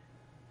like,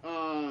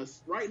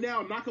 right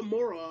now,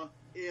 Nakamura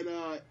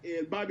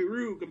and Bobby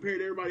Roode compared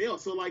to everybody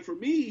else. So, like, for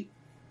me,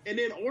 and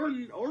then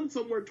Orton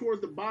somewhere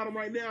towards the bottom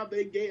right now.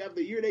 They gave after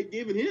the year they've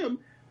given him.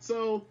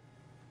 So,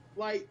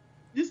 like,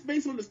 just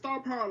based on the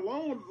star power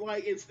alone,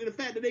 like, and the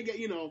fact that they get,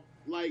 you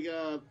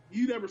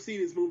never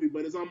seen this movie,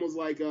 but it's almost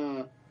like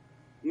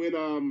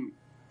when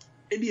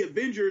in the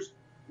Avengers,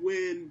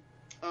 when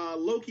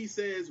Loki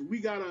says,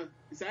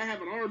 I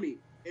have an army,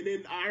 and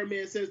then Iron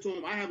Man says to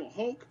him, I have a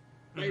Hulk.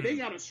 Like, they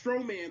got a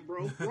Strowman,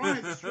 bro. Raw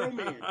has a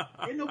Strowman.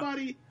 Ain't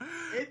nobody.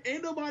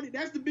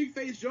 That's the big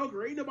face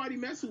Joker. Ain't nobody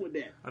messing with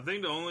that. I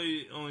think the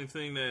only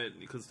thing that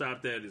could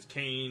stop that is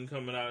Kane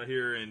coming out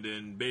here and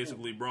then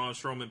basically Braun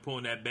Strowman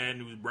pulling that Bad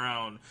News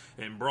Brown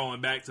and brawling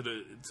back to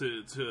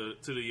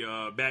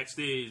the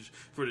backstage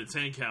for the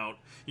 10 count.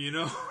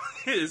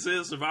 It's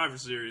a Survivor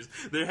Series.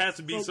 There has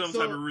to be some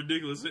type of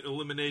ridiculous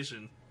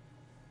elimination.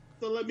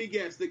 So let me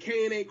guess. The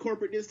Kane ain't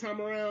corporate this time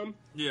around.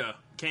 Yeah,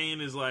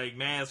 Kane is like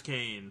Mass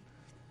Kane.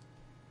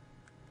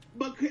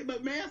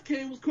 But Mass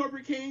Kane was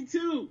corporate Kane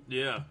too.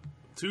 Yeah,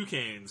 2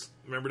 Kanes.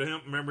 Remember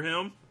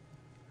him?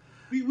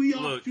 We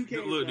all look, 2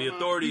 Kanes. Look, the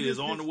authority is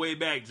on the way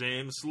back,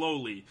 James.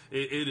 Slowly,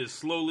 it is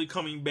slowly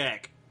coming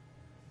back.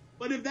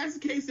 But if that's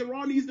the case, then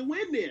Raw needs to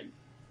win then.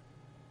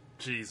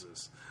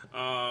 Jesus.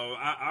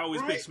 I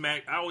always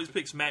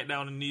pick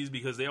SmackDown in these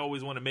because they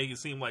always want to make it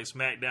seem like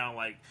SmackDown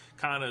like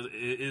kind of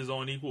is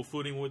on equal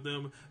footing with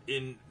them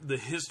in the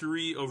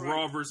history of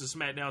Raw versus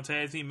SmackDown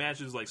tag team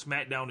matches. Like,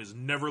 SmackDown has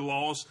never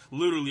lost,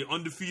 literally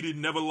undefeated,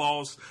 never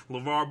lost,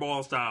 LeVar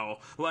Ball style.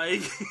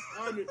 Like,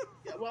 I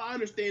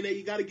understand that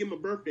you got to give him a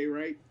birthday,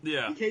 right?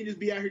 Yeah, you can't just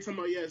be out here talking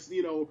about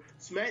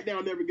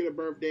SmackDown never get a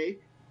birthday.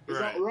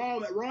 Right.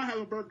 Raw have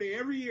a birthday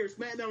every year.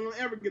 SmackDown won't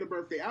ever get a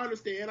birthday. I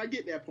understand. I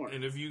get that part.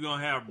 And if you're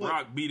going to have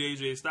Brock beat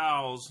AJ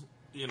Styles,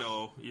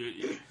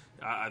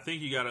 I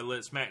think you got to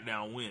let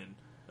SmackDown win.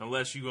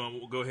 Unless you're going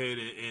to go ahead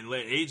and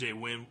let AJ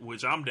win,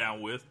 which I'm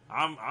down with.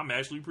 I'm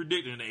actually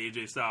predicting that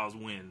AJ Styles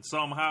win.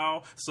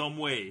 Somehow, some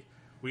way.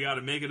 We got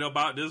to make it up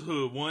out this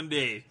hood one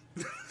day.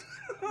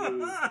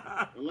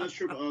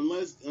 Unless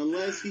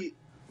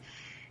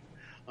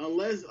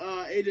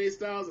AJ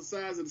Styles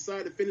decides to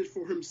decide to finish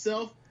for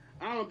himself,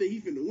 I don't think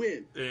he's finna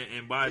win.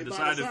 And by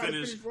decide to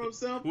finish for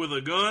himself with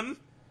a gun,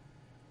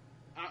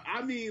 I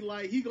I mean,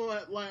 like, he going,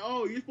 like,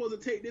 oh, you're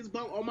supposed to take this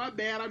bump. Oh, my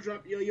bad. I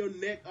dropped you on your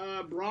neck,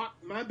 Brock.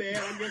 My bad.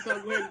 I guess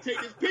I'm going to take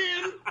this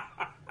pin.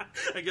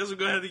 I guess we're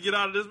going to have to get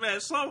out of this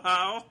match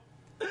somehow.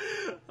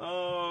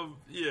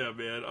 Yeah,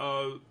 man.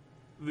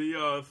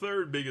 The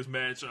third biggest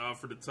match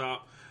for the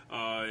top,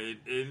 and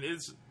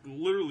it's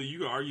literally, you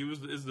can argue,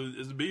 is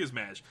the biggest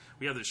match.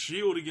 We have the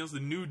Shield against the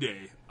New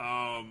Day.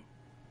 I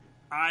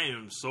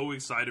am so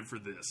excited for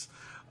this.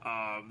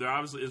 They're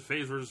obviously, it's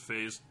face versus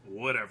face,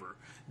 whatever.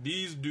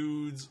 These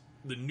dudes,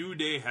 the New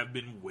Day, have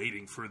been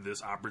waiting for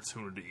this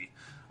opportunity.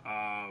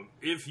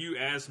 If you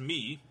ask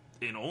me,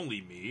 and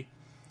only me,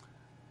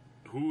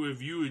 who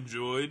have you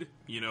enjoyed,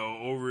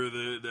 over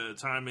the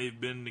time they've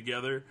been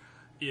together,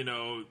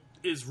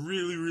 it's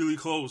really, really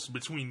close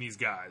between these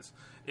guys.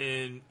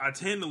 And I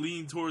tend to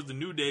lean towards the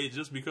New Day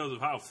just because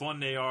of how fun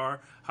they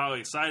are, how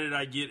excited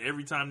I get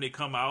every time they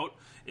come out,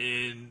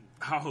 and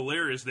how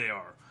hilarious they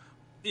are.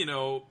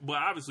 But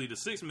obviously the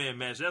 6-man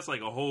match, that's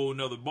like a whole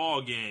nother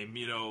ball game,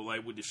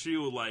 like with the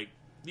Shield, like,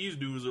 these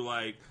dudes are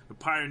like the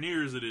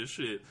pioneers of this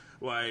shit.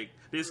 Like,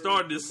 they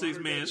started this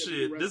 6-man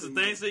shit. This is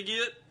the things they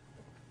get?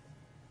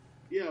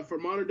 Yeah, for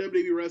modern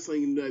WWE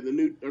wrestling,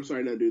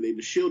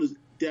 the Shield is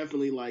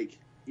definitely like,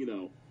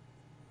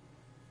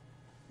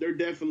 they're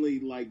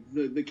definitely like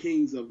the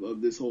kings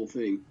of this whole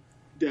thing.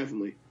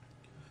 Definitely.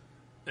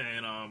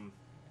 And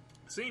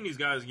seeing these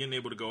guys getting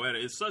able to go at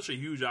it, it's such a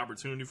huge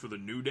opportunity for the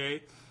New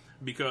Day,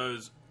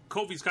 because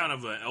Kofi's kind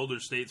of an elder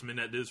statesman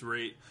at this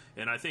rate,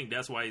 and I think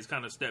that's why he's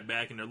kind of stepped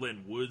back and they're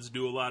letting Woods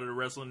do a lot of the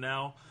wrestling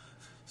now.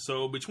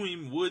 So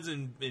between Woods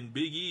and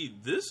Big E,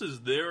 this is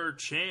their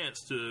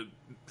chance to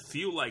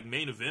feel like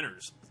main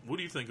eventers. What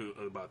do you think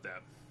about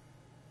that?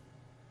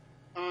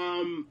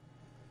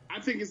 I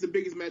think it's the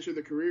biggest match of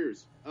their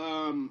careers.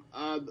 My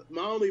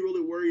only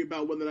really worry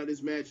about whether or not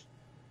this match,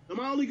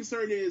 my only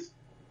concern is,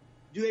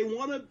 do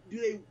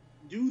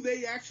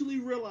they actually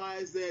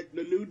realize that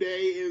the New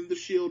Day and the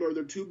Shield are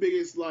their two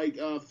biggest, like,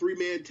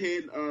 three-man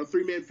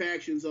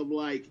factions of,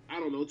 like, I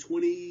don't know,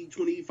 20,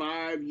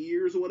 25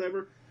 years or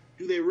whatever?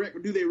 Do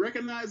they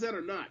recognize that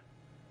or not?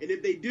 And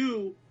if they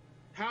do,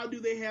 how do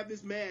they have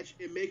this match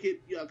and make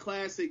it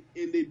classic,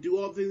 and they do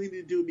all the things they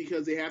need to do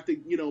because they have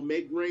to,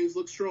 make Reigns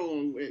look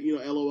strong,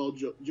 LOL,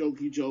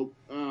 jokey joke,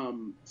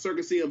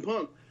 Circus CM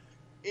Punk,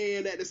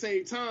 and at the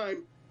same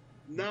time,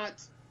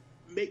 not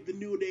make the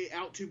New Day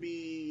out to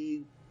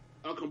be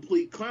a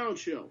complete clown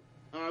show,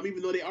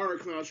 even though they are a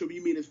clown show.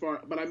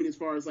 But I mean as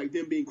far as like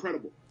them being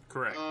credible,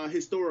 correct,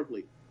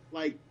 historically.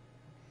 Like,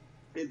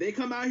 if they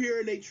come out here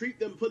and they treat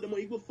them, put them on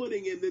equal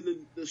footing, and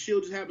then the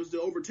Shield just happens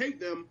to overtake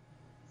them,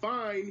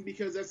 fine,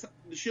 because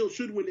the Shield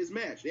should win this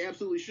match. They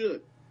absolutely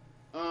should.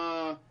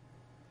 And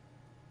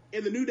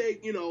the New Day,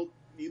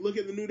 you look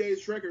at the New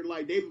Day's record,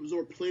 like, they've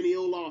absorbed plenty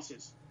of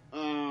losses,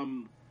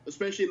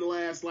 especially in the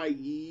last like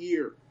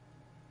year.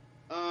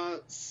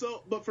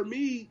 But for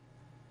me,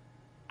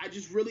 I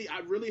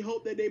really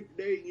hope that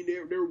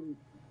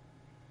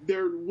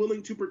they're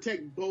willing to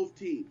protect both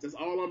teams. That's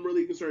all I'm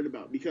really concerned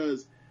about,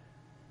 because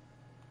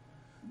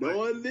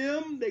knowing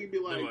them, they can be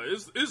like,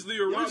 it's the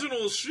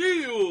original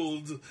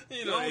Shield,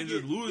 and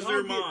just lose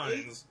their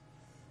minds.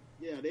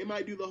 They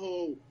might do the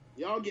whole,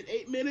 y'all get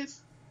 8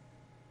 minutes.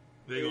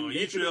 They're gonna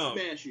eat you up.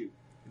 Smash you.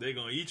 They're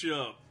gonna eat you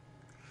up.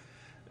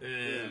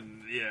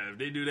 And if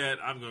they do that,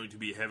 I'm going to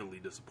be heavily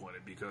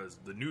disappointed, because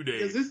the New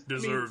Day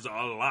deserves a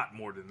lot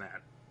more than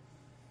that.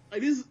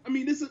 Like it's a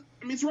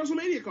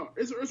WrestleMania card.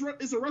 It's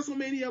a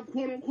WrestleMania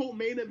quote unquote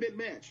main event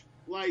match.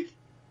 Like,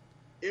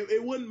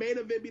 it wouldn't main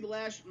event be the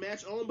last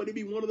match on, but it'd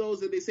be one of those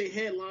that they say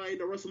headline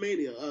to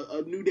WrestleMania,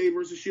 a New Day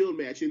versus Shield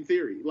match in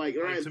theory. Like,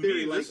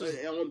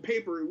 on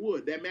paper it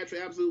would. That match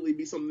would absolutely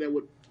be something that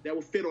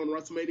would fit on a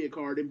WrestleMania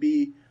card and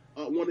be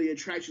one of the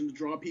attractions to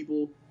draw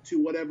people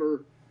to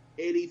whatever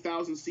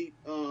 80,000 seat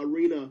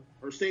arena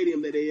or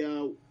stadium that they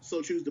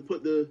so choose to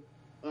put the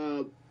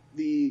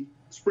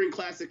Spring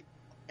Classic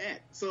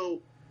at.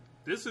 So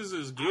this is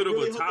as good of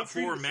a top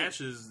 4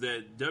 matches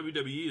that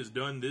WWE has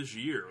done this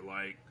year.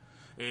 Like,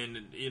 and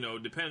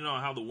depending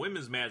on how the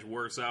women's match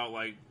works out,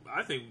 like,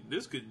 I think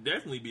this could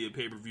definitely be a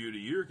pay-per-view of the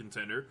year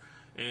contender.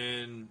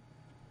 And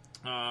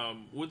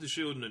with the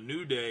Shield and the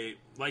New Day,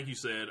 like you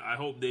said, I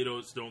hope they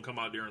don't come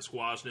out there and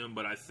squash them,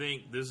 but I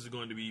think this is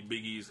going to be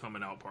Big E's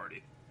coming out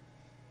party.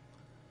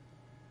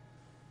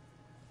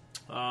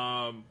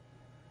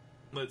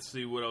 Let's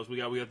see what else we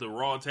got. We got the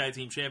Raw Tag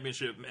Team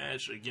Championship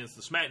match against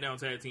the SmackDown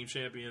Tag Team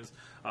Champions.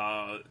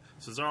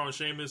 Cesaro and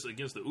Sheamus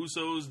against the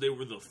Usos. They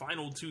were the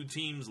final 2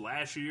 teams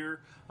last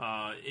year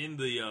in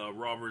the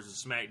Raw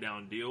versus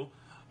SmackDown deal.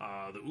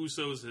 The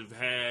Usos have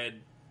had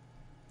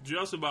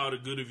just about as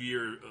good a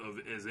year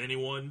as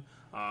anyone.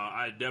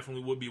 I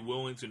definitely would be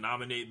willing to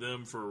nominate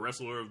them for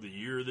Wrestler of the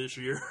Year this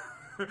year.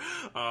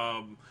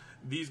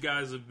 These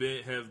guys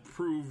have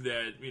proved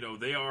that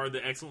they are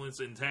the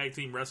excellence in tag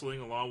team wrestling,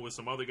 along with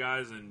some other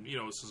guys, and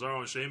Cesaro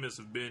and Sheamus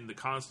have been the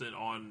constant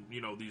on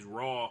these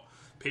Raw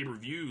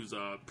pay-per-views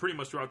pretty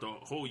much throughout the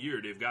whole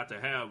year. They've got to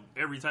have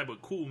every type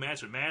of cool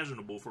match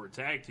imaginable for a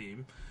tag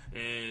team,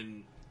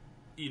 and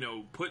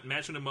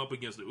matching them up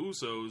against the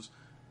Usos,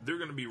 they're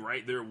going to be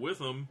right there with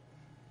them.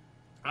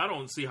 I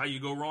don't see how you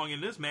go wrong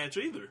in this match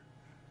either.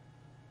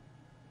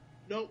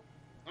 Nope.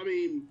 I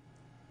mean,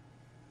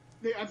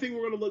 I think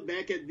we're going to look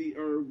back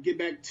get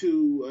back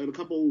to in a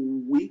couple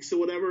weeks or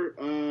whatever,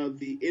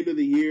 the end of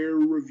the year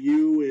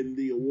review and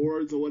the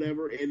awards or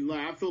whatever, and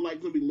I feel like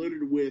it's going to be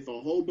littered with a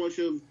whole bunch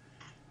of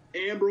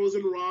Ambrose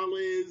and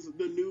Rollins,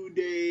 The New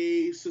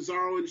Day,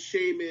 Cesaro and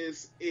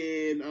Sheamus,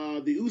 and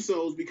the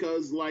Usos,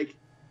 because like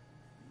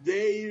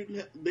they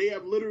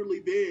have literally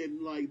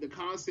been like the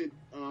constant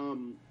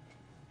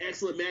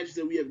excellent matches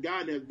that we have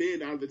gotten have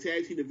been out of the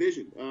tag team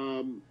division.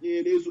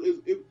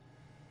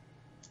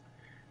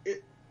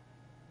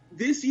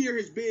 This year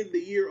has been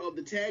the year of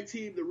the tag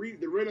team,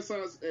 the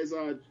renaissance, as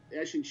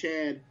actually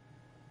Chad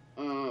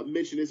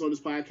mentioned this on this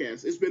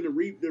podcast. It's been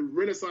the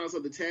renaissance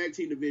of the tag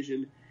team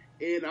division,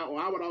 and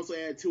I would also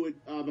add to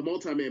it the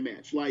multi-man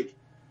match. Like,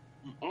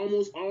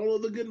 almost all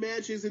of the good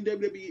matches in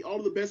WWE, all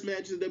of the best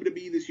matches in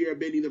WWE this year have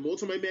been either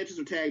multi-man matches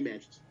or tag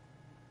matches.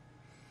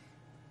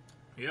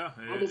 Yeah,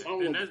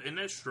 and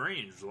that's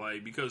strange,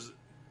 like, because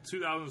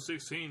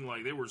 2016,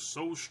 like, they were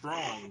so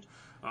strong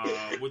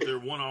with their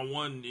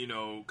one-on-one,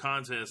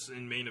 contests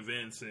in main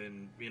events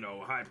and,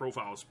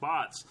 high-profile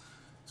spots.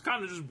 It's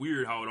kind of just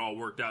weird how it all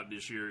worked out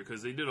this year,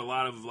 because they did a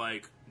lot of,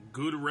 like,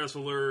 good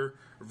wrestler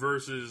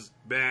versus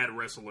bad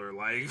wrestler,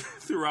 like,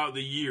 throughout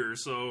the year.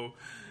 So,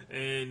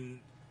 and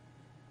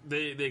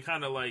they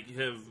kind of, like,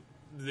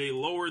 they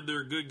lowered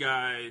their good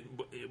guy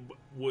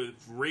with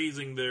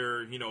raising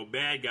their,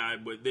 bad guy,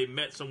 but they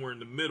met somewhere in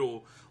the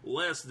middle,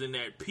 less than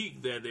that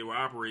peak that they were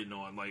operating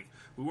on. Like,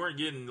 we weren't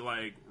getting,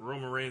 like,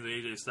 Roman Reigns and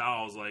AJ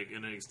Styles, like,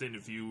 in an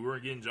extended feud. We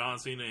weren't getting John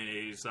Cena and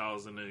AJ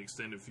Styles in an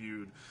extended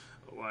feud.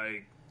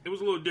 Like, it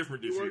was a little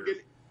different this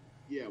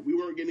year. We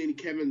weren't getting any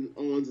Kevin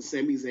Owens and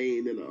Sami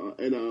Zayn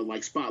in a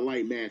like,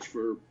 spotlight match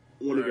for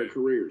one of their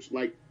careers,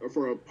 like, or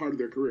for a part of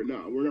their career.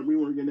 No, we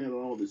weren't getting that at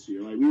all this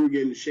year. Like, we were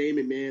getting Shane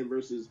McMahon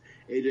versus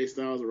AJ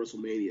Styles at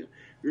WrestleMania.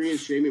 We were getting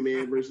Shane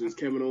McMahon versus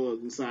Kevin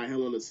Owens inside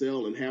Hell in a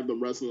Cell and have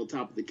them wrestle on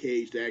top of the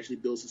cage to actually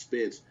build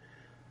suspense.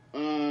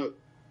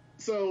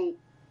 So,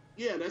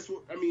 yeah, that's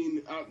what, I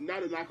mean,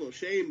 not a knock on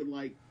Shane, but,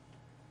 like,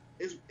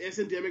 it's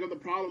endemic of the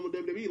problem with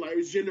WWE. Like,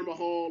 it's Jinder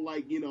Mahal,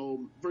 like,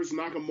 versus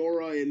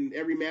Nakamura, and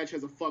every match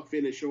has a fuck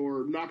finish,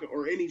 or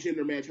any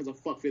Jinder match has a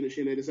fuck finish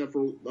in it, except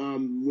for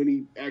when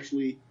he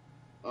actually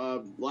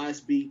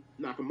last beat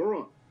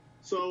Nakamura.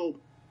 So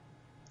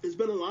there's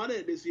been a lot of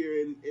it this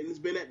year, and it's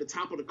been at the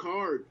top of the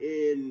card,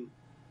 and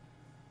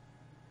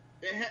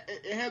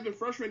it has been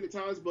frustrating at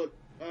times, but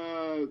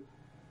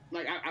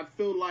like I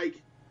feel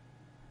like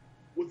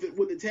with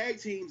the tag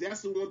teams,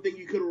 that's the one thing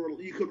you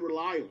could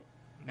rely on.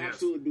 Yes.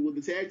 Absolutely, with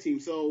the tag team.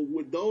 So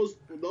with those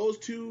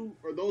two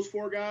or those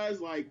four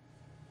guys, like,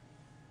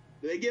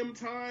 they give them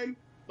time.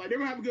 Like, they're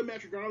gonna have a good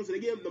match regardless.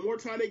 And the more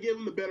time they give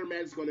them, the better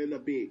match is gonna end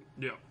up being.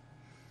 Yeah.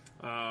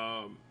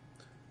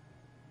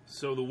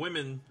 So the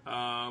women,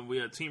 we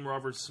have Team Raw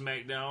versus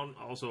SmackDown,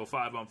 also a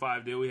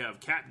 5-on-5 deal. We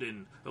have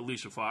Captain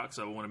Alicia Fox.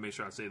 I want to make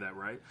sure I say that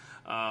right.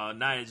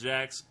 Nia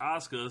Jax,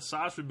 Asuka,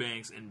 Sasha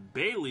Banks, and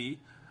Bayley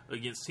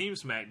against Team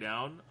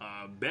SmackDown,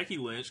 Becky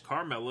Lynch,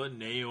 Carmella,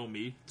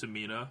 Naomi,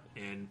 Tamina,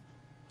 and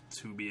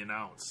to be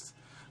announced.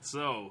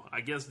 So,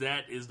 I guess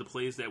that is the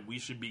place that we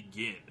should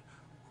begin.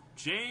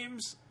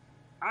 James,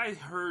 I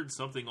heard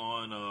something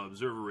on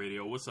Observer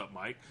Radio, what's up,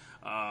 Mike,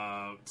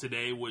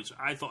 today, which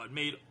I thought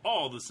made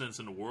all the sense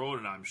in the world,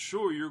 and I'm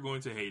sure you're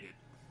going to hate it.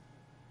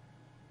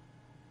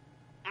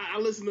 I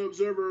listened to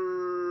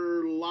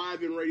Observer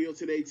Live and radio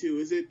today too.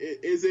 Is it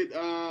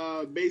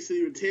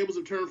basically the tables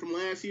have turned from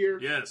last year?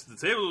 Yes, the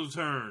tables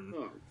have turned.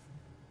 Oh.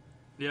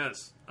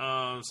 Yes.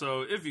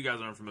 So if you guys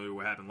aren't familiar with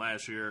what happened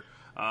last year,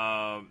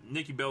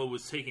 Nikki Bella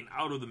was taken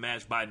out of the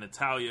match by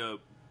Natalya.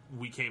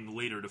 We came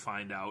later to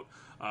find out.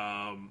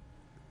 And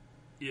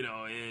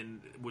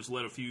which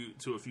led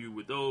to a feud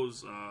with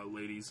those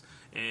ladies.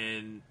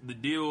 And the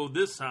deal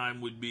this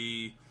time would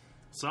be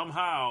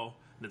somehow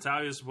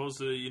Natalya is supposed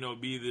to,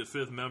 be the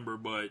fifth member,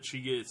 but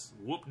she gets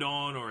whooped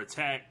on or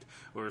attacked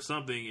or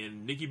something,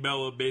 and Nikki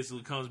Bella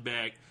basically comes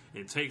back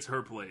and takes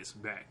her place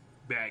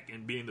back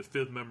and being the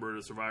fifth member of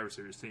the Survivor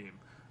Series team.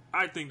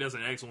 I think that's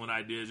an excellent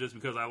idea, just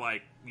because I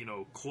like,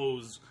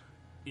 close,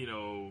 you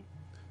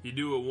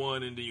do it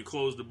one and then you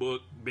close the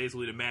book,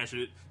 basically to match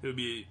it. It would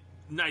be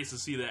nice to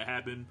see that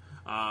happen.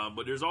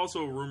 But there's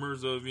also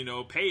rumors of,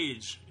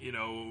 Paige,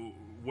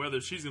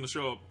 whether she's going to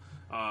show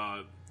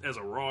up as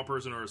a Raw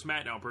person or a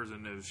SmackDown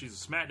person. If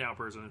she's a SmackDown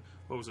person,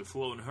 what was it,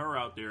 floating her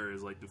out there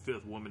as like the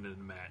fifth woman in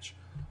the match?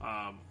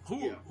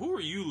 Who are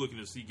you looking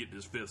to see get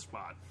this fifth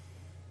spot?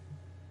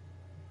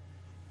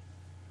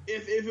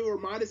 If it were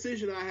my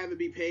decision, I'd have it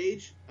be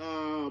Paige.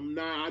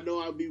 Now I know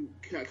I'd be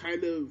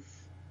kind of,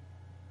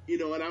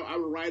 and I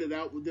would ride it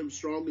out with them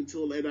strong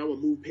and I would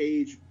move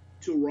Paige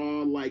to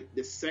Raw like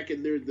the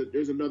second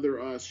there's another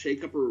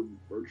shakeup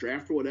or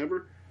draft or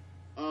whatever,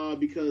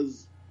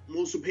 because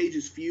most of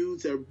Paige's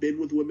feuds have been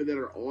with women that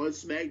are on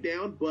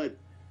SmackDown, but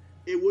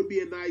it would be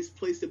a nice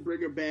place to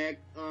bring her back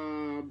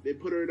and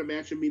put her in a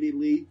match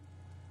immediately.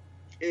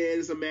 And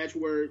it's a match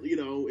where, you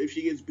know, if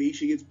she gets beat,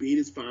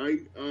 it's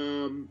fine.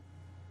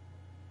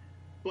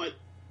 But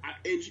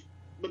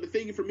the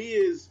thing for me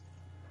is,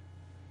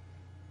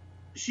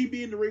 she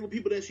be in the ring with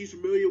people that she's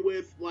familiar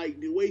with.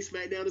 Like, the way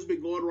SmackDown has been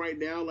going right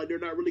now, like, they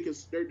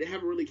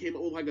haven't really came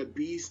up with, like, a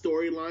B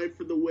storyline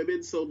for the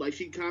women. So, like,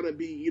 she kind of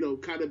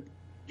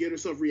get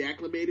herself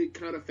reacclimated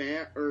kind of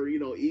fast, or, you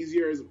know,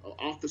 easier as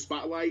off the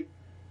spotlight,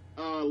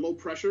 low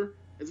pressure,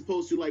 as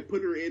opposed to, like,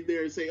 putting her in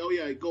there and say, oh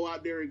yeah, go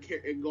out there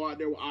and go out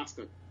there with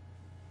Asuka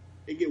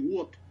and get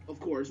whooped, of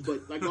course,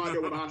 but like, go out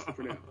there with Asuka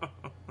for now.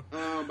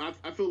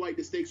 I feel like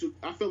I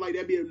feel like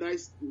that'd be a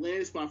nice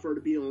landing spot for her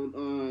to be on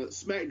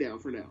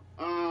SmackDown for now.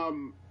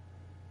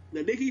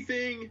 The Nikki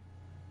thing,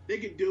 they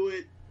could do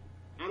it.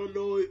 I don't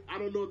know if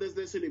that's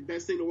necessarily the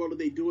best thing in the world, that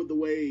they do it the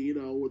way, you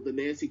know, with the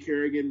Nancy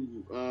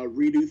Kerrigan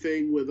redo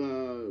thing with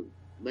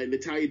like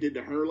Natalya did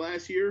to her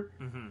last year,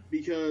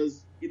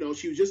 because, you know,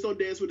 she was just on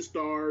Dance with the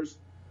Stars.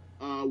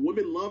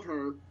 Women love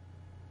her.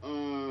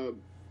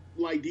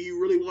 Like, do you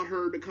really want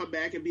her to come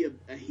back and be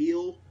a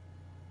heel?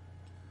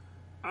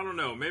 I don't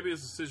know. Maybe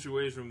it's a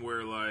situation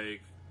where,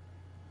 like,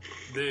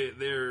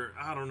 they're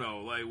I don't know,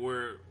 like,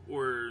 where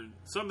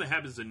something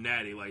happens to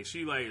Natty, like,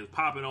 she, like, is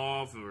popping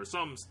off, or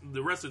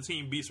the rest of the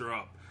team beats her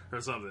up or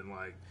something,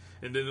 like,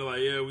 and then they're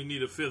like, yeah, we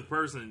need a fifth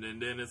person,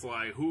 and then it's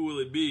like, who will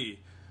it be?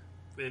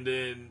 And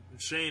then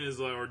Shane is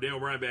like, or Daniel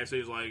Bryan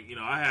backstage is like, you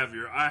know, I happen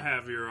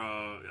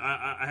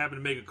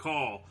to make a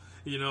call,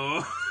 you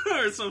know,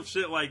 or some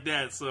shit like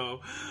that. So,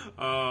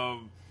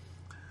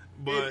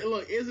 but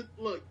and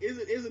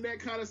isn't that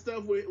kind of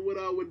stuff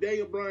with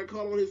Daniel Bryan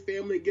calling on his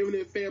family, giving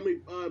his family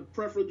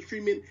preferential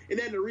treatment, and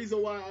then the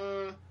reason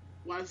why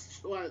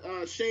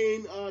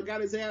Shane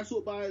got his ass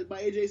whooped by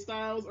AJ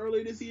Styles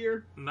earlier this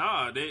year?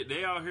 Nah,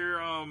 they out here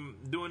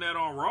doing that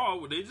on Raw.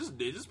 They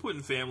just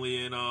putting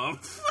family in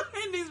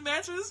in these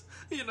matches.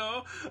 You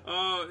know,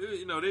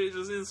 they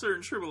just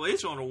inserting Triple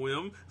H on a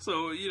whim.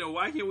 So, you know,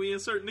 why can't we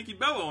insert Nikki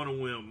Bella on a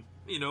whim?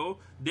 You know,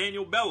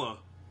 Daniel Bella,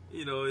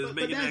 you know, is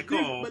making that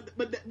call.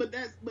 But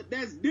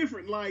that's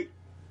different. Like,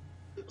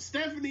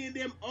 Stephanie and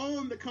them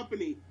own the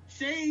company.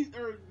 Shane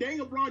or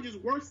Daniel Bryan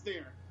just works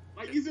there.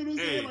 Like, you see what I'm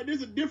saying? Like,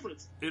 there's a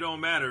difference. It don't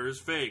matter. It's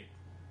fake.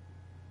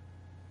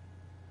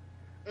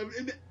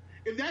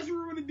 If that's what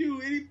we're gonna do,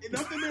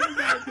 nothing ever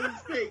matters because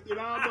it's fake. Then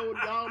I don't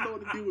know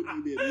what to do with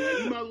you. Then,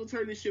 man. You might as well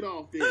turn this shit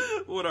off. Then.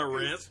 What a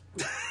rant.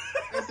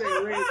 That's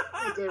a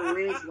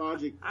rant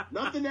logic.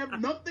 Nothing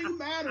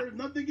matters.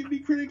 Nothing can be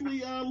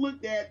critically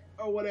looked at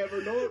or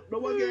whatever. No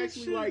one can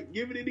actually like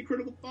give it any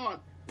critical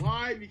thought.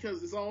 Why?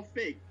 Because it's all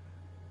fake.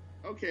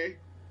 Okay.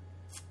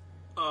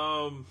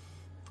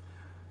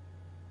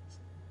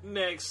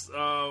 Next,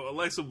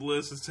 Alexa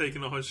Bliss is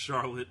taking on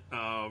Charlotte.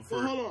 Well,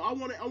 hold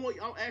on. I want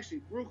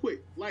actually real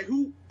quick. Like,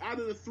 who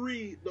out of the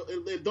three?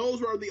 If those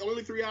were the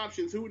only three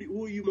options, who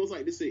are you most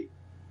like to see?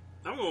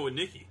 I'm going with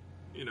Nikki.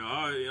 You know,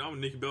 I'm a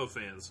Nikki Bella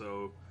fan,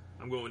 so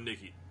I'm going with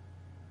Nikki.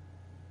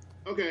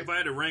 Okay. If I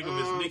had to rank them,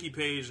 it's Nikki,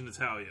 Paige, and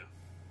Natalya.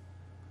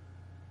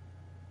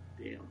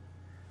 Damn.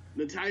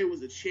 Natalya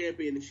was a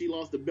champion, and she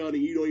lost the belt,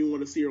 and you don't even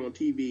want to see her on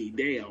TV.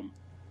 Damn.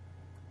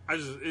 I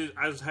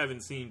just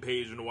haven't seen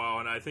Paige in a while,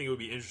 and I think it would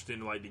be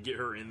interesting to get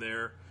her in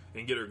there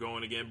and get her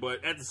going again.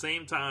 But at the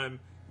same time,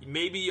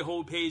 maybe you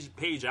hold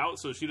Paige out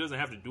so she doesn't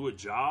have to do a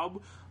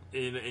job,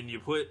 and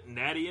you put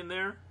Natty in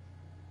there.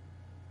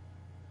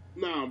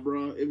 Nah,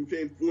 bro.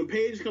 When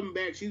Paige coming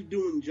back, she's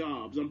doing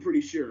jobs. I'm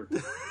pretty sure.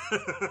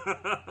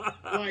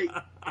 Like,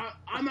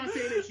 I'm not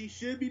saying that she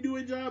should be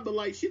doing jobs, but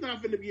like, she's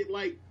not finna be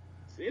like.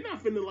 They're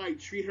not finna like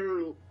treat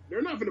her.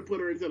 They're not finna put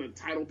her into the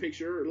title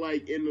picture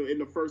like in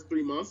the first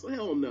 3 months.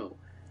 Hell no.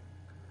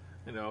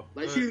 You know,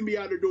 like she's gonna be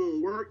out there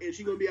doing work, and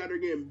she's gonna be out there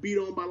getting beat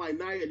on by like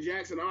Nia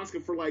Jax and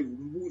Asuka for like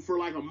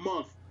a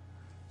month.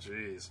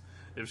 Jeez,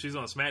 if she's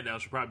on SmackDown,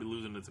 she'll probably be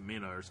losing to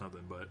Tamina or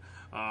something, but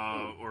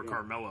or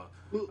Carmella.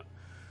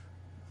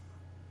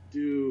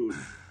 Dude,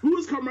 who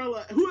is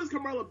Carmella? Who is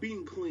Carmella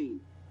being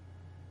clean?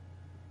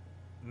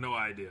 No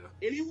idea.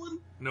 Anyone?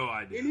 No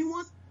idea.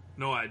 Anyone?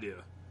 No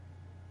idea.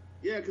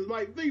 Yeah, because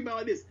like think about it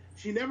like this: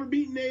 she never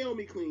beat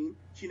Naomi clean.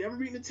 She never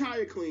beat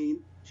Natalya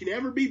clean. She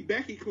never beat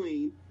Becky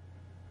clean.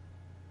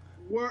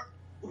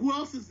 Who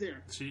else is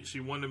there?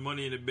 She won the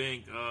Money in the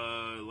Bank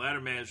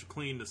ladder match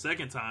clean the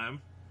second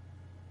time.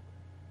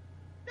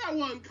 That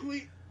wasn't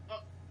clean.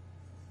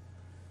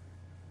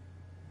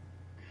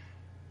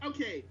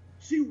 Okay,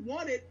 she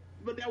won it,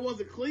 but that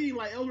wasn't clean.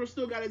 Like Ellsworth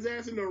still got his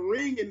ass in the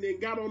ring and then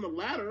got on the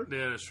ladder.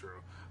 Yeah, that's true.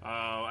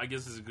 I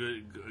guess it's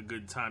a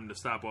good time to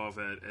stop off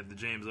at the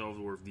James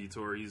Ellsworth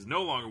detour. He's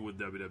no longer with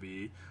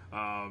WWE.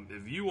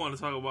 If you want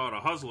to talk about a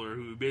hustler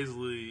who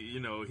basically, you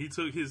know, he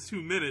took his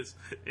 2 minutes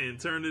and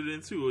turned it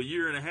into a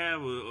year and a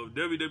half of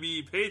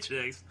WWE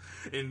paychecks,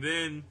 and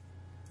then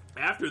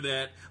after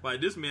that,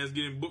 like, this man's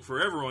getting booked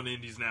forever on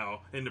Indies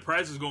now, and the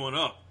price is going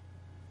up.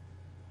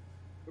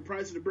 The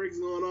price of the brick is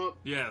going up?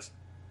 Yes.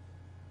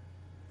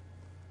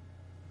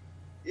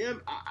 Yeah,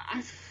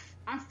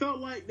 I felt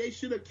like they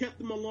should have kept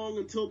him along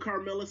until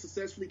Carmella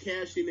successfully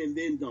cashed in and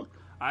then dumped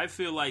him. I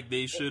feel like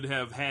they should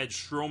have had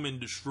Strowman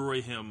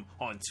destroy him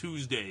on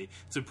Tuesday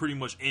to pretty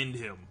much end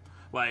him.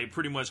 Like,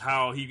 pretty much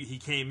how he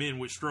came in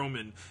with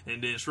Strowman,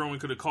 and then Strowman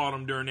could have caught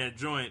him during that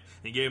joint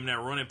and gave him that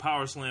running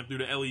power slam through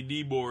the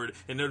LED board,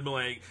 and they'd be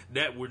like,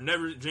 that would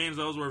never, James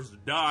Ellsworth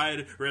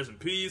died, rest in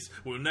peace,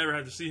 we'll never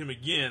have to see him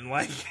again.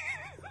 Like,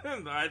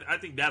 I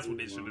think that's what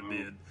they should have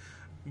did.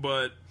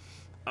 But,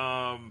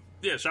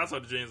 yeah, shouts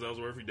out to James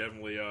Ellsworth. He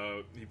definitely,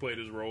 he played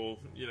his role,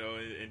 you know,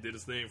 and did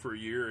his thing for a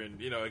year, and,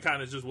 you know, it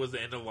kind of just was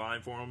the end of the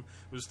line for him.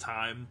 It was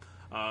time.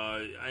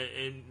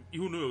 And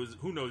who knows,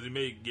 he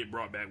may get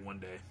brought back one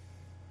day.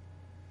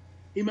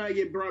 He might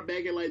get brought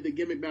back at like the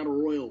gimmick battle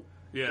royal.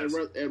 Yes.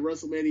 At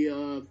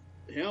WrestleMania.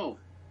 Hell,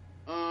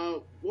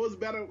 what was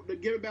the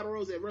gimmick battle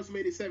royals at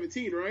WrestleMania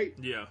 17, right?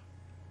 Yeah.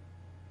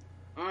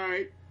 All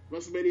right,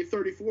 WrestleMania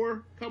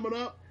 34 coming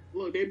up.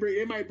 Look,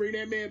 they might bring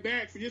that man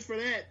back for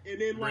that,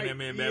 and then bring that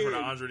man back for the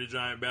Andre the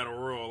Giant Battle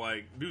Royal.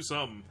 Like, do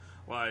something.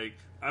 Like,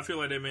 I feel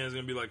like that man's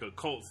gonna be like a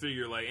cult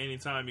figure. Like,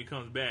 anytime he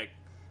comes back.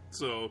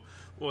 So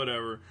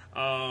whatever.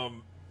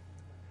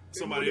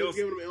 Somebody else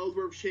giving him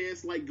Ellsworth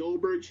chance, like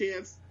Goldberg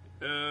chance.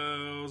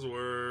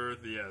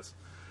 Ellsworth, yes.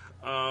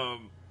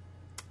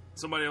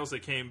 Somebody else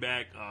that came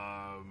back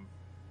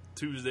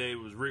Tuesday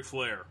was Ric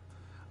Flair.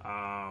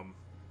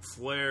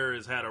 Flair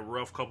has had a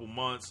rough couple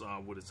months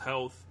with his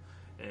health,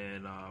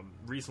 and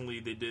recently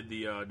they did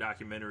the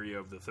documentary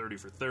of the 30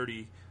 for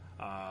 30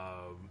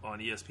 on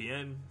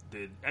ESPN.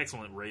 Did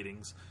excellent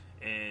ratings,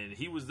 and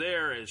he was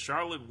there as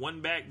Charlotte won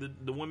back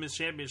the women's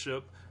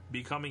championship,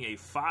 becoming a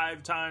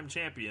 5-time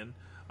champion.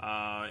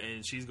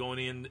 And she's going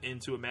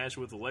into a match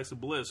with Alexa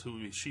Bliss,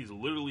 who she's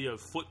literally a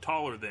foot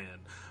taller than.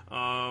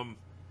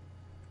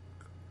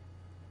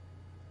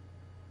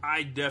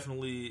 I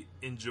definitely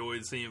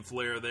enjoyed seeing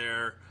Flair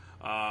there.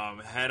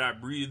 Had I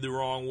breathed the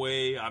wrong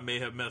way, I may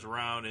have messed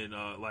around and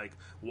like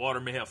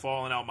water may have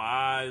fallen out my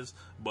eyes.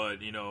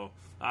 But you know,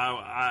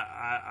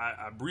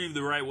 I breathed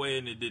the right way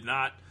and it did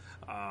not.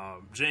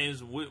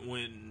 James,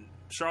 when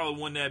Charlotte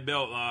won that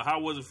belt,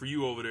 how was it for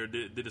you over there?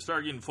 Did it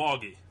start getting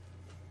foggy?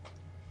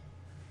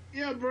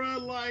 Yeah, bro,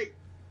 like,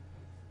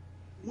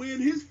 when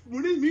his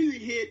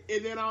music hit,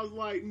 and then I was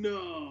like,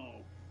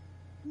 no.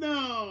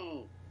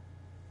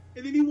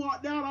 And then he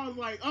walked out, I was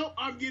like, oh,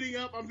 I'm getting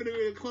up, I'm finna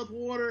get a cup of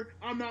water,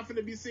 I'm not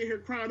finna be sitting here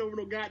crying over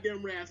no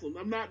goddamn wrestling.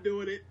 I'm not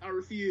doing it, I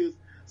refuse.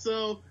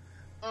 So,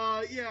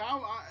 yeah,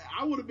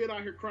 I would have been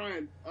out here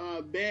crying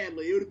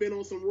badly. It would have been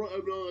on some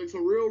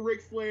real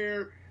Ric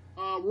Flair,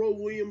 Roy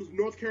Williams,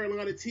 North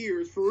Carolina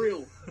tears, for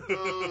real.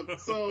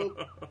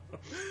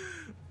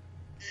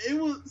 It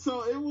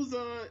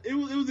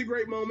was a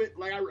great moment.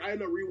 Like, I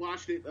ended up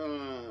rewatching it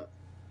on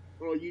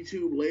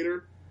YouTube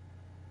later.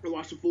 I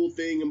watched the full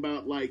thing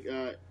about like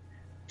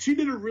she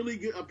did a really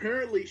good.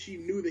 Apparently, she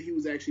knew that he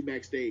was actually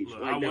backstage.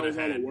 Look, like, I would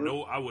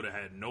have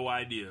had no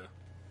idea.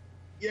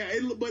 Yeah,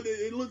 but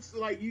it looks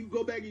like you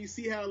go back and you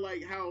see how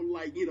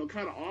you know,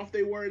 kind of off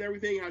they were and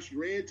everything. How she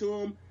ran to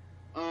him,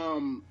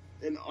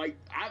 and like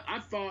I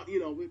thought, you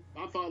know,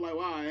 like,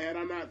 wow, had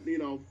I not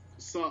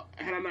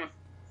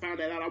found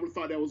that out, I would have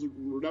thought that was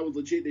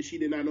legit, that she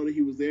did not know that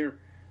he was there.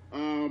 I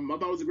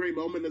thought it was a great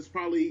moment. That's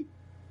probably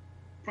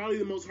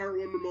the most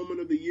heartwarming moment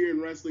of the year in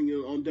wrestling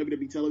on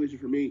WWE television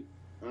for me.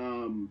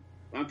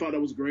 I thought that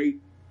was great.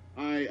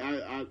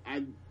 I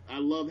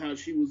love how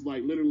she was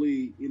like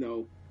literally, you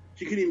know,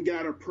 she couldn't even get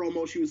out her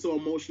promo. She was so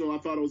emotional. I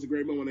thought it was a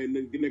great moment, and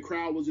the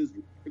crowd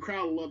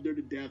loved her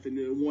to death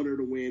and wanted her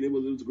to win. It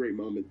was a great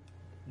moment.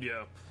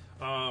 Yeah.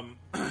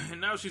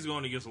 And now she's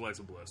going against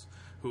Alexa Bliss,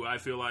 who I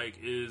feel like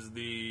is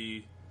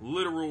the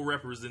literal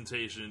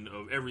representation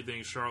of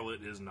everything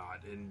Charlotte is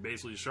not, and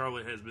basically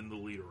Charlotte has been the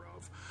leader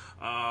of.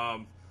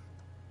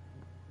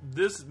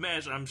 This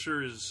match, I'm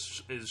sure,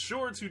 is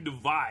sure to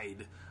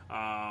divide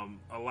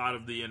a lot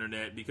of the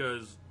internet,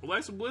 because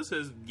Alexa Bliss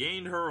has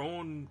gained her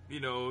own, you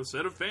know,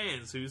 set of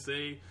fans who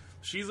say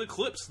she's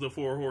eclipsed the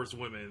 4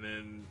 horsewomen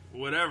and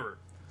whatever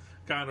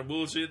kind of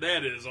bullshit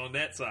that is on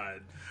that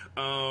side.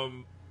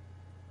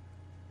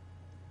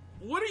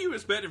 What are you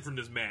expecting from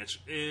this match,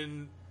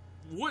 and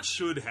what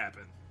should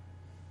happen?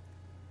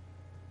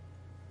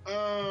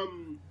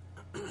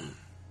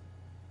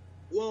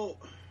 Well,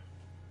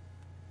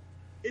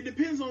 it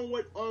depends on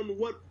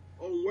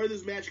where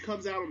this match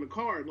comes out on the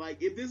card.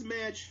 Like, if this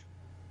match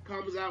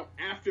comes out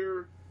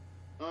after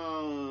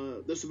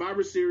the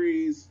Survivor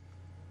Series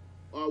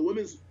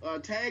women's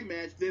tag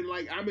match, then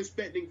like I'm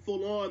expecting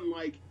full on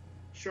like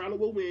Charlotte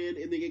will win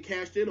and they get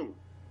cashed in on.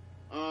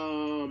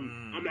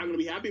 I'm not gonna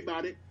be happy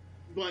about it,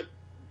 but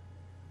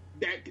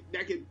that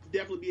could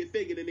definitely be a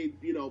thing. And then they,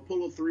 you know,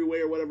 pull a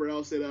 3-way or whatever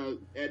else at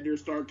their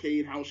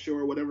Starrcade house show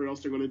or whatever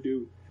else they're gonna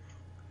do.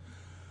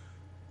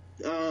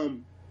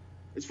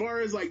 As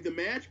far as like the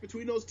match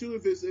between those two,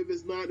 if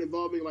it's not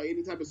involving like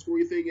any type of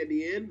scoring thing at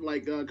the end,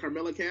 like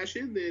Carmella cash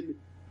in, then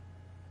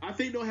I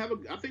think they'll have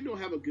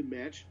a good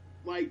match.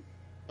 Like,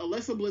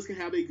 Alexa Bliss can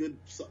have a good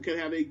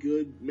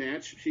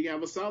match. She can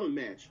have a solid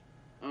match.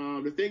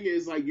 The thing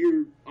is, like,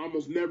 you're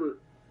almost never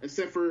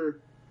except for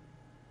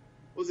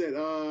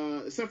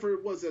Survivor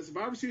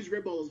Series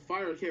Great Balls of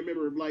Fire. I can't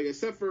remember. Like,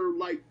 except for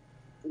like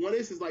one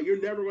instance, like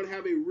you're never going to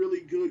have a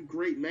really good,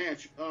 great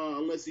match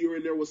unless you're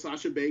in there with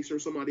Sasha Banks or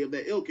somebody of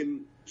that ilk,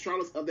 and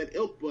Charlotte's of that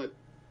ilk. But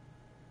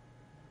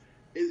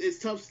it's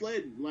tough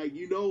sledding. Like,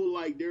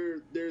 like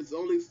there's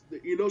only,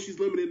 she's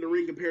limited in the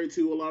ring compared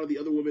to a lot of the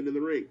other women in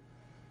the ring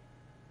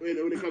when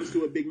it comes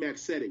to a big match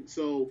setting.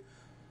 So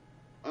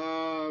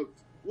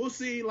we'll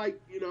see.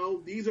 Like,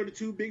 these are the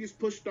two biggest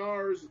push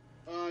stars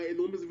in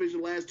the women's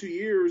division the last 2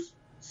 years.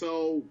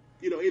 So,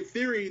 in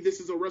theory, this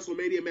is a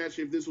WrestleMania match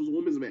if this was a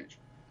women's match.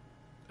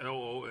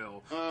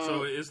 LOL.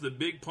 So it's the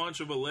big punch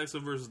of Alexa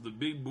versus the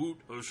big boot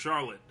of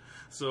Charlotte.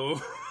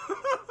 So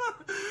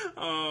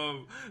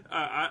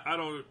I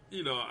don't,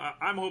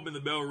 I'm hoping the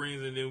bell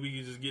rings and then we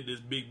can just get this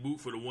big boot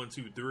for the 1,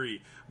 2,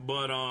 3.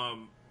 But I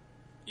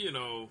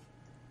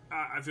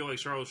feel like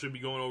Charlotte should be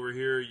going over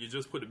here. You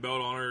just put the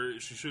belt on her.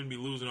 She shouldn't be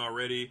losing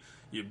already.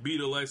 You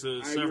beat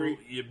Alexa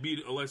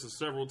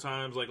several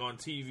times, like on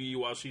TV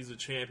while she's a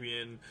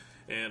champion,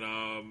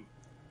 and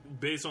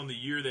based on the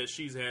year that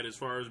she's had as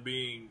far as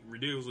being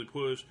ridiculously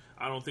pushed,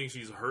 I don't think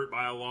she's hurt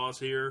by a loss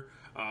here.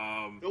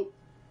 Nope.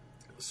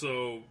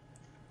 So,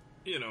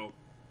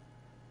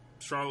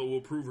 Charlotte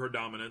will prove her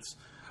dominance.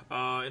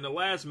 And the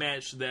last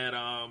match that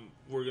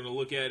we're going to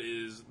look at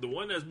is the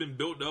one that's been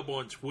built up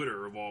on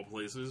Twitter, of all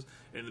places.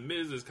 And The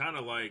Miz is kind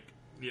of like,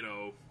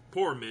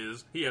 poor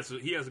Miz. He has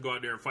to go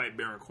out there and fight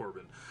Baron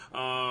Corbin.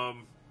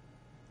 I'm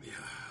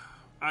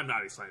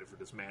not excited for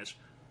this match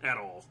at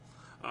all.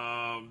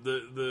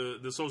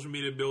 The social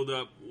media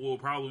build-up will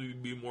probably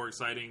be more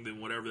exciting than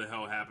whatever the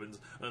hell happens,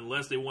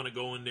 unless they want to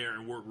go in there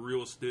and work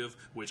real stiff,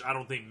 which I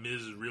don't think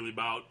Miz is really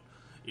about.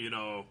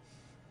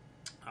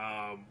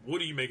 What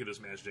do you make of this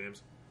match,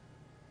 James?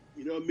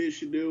 You know what Miz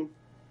should do?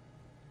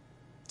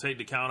 Take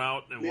the count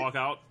out and walk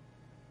out.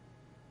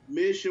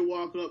 Miz should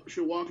walk up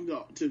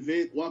to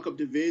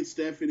Vince,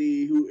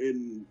 Stephanie,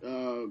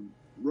 the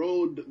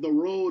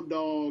Road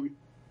Dogg,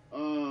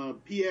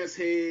 P.S.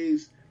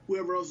 Hayes,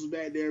 whoever else is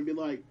back there, and be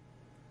like,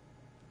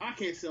 I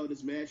can't sell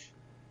this match.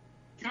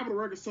 Capitol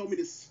Records told me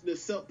to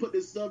put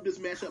this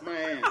match up my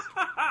ass.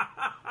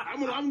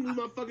 I'm gonna lose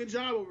my fucking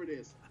job over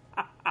this.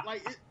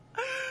 Like,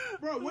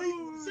 bro,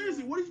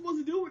 seriously, what are you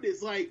supposed to do with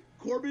this? Like,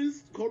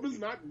 Corbin's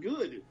not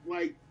good.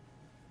 Like,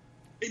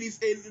 and the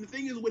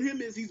thing is with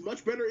him is he's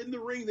much better in the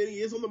ring than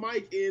he is on the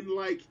mic.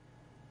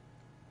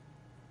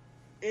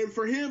 And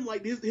for him,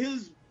 like,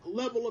 his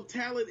level of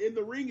talent in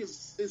the ring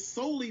is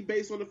solely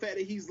based on the fact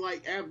that he's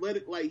like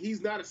athletic. Like,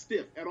 he's not a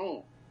stiff at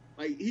all.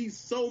 Like, he's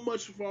so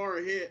much far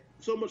ahead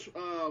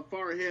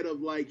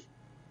of like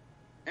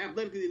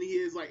athletically than he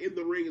is like in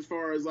the ring as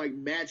far as like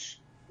match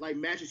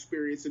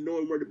experience and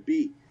knowing where to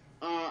be.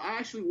 I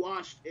actually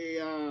watched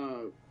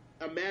a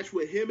match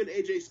with him and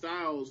AJ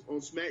Styles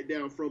on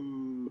SmackDown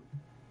from,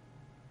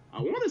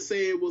 I want to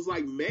say it was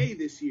like May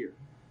this year,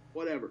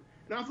 whatever.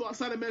 And I thought,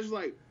 outside the match, was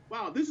like,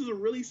 wow, this is a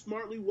really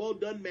smartly well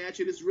done match,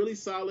 and it's really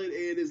solid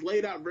and is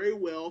laid out very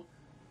well.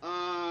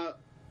 How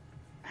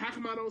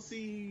come I don't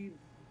see,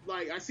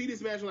 like, I see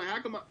this match, like,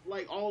 how come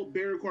all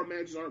Baron Corbin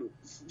matches aren't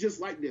just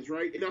like this,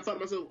 right? And I thought to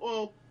myself,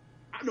 oh,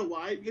 I know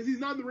why, because he's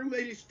not in the ring with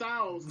AJ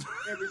Styles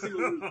every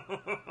single week.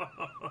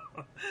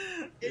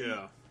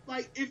 Yeah.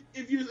 Like,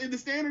 if you, and the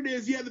standard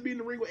is you have to be in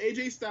the ring with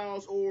AJ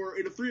Styles, or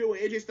in a trio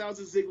with AJ Styles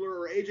and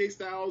Ziggler, or AJ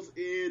Styles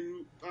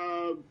in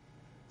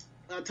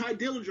Ty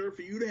Dillinger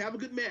for you to have a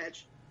good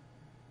match,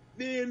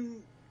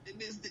 then,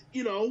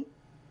 you're going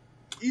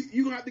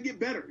to have to get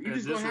better. You're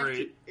just going to have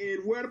to.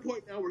 And we're at a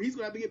point now where he's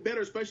going to have to get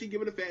better, especially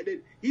given the fact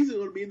that he's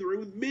going to be in the ring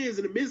with Miz,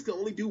 and the Miz can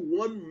only do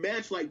one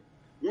match, like,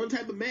 one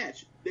type of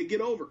match they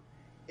get over.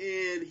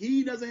 And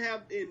he doesn't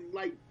have, and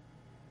like,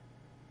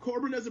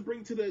 Corbin doesn't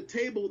bring to the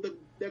table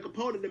the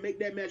component to make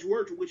that match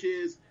work, which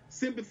is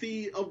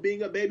sympathy of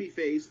being a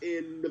babyface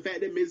and the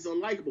fact that Miz is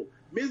unlikable.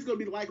 Miz is going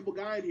to be the likable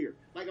guy in here.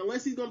 Like,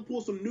 unless he's going to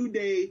pull some New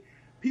Day,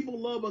 people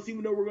love us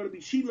even though we're going to be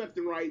cheating left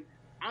and right,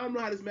 I don't know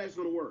how this match is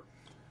going to work.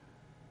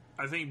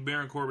 I think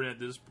Baron Corbin at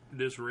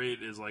this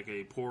rate is like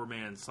a poor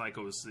man's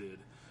Psycho Sid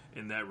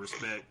in that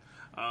respect,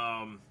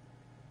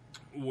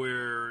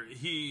 where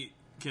he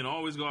can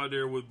always go out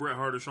there with Bret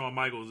Hart or Shawn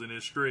Michaels and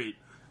it's straight,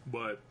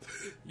 but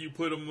you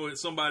put him with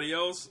somebody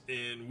else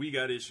and we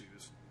got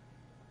issues.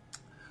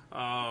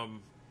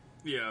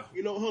 Yeah.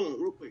 Hold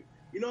on real quick.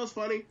 What's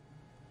funny?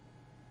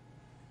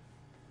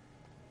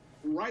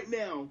 Right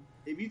now,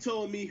 if you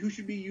told me who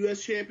should be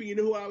U.S. champion, you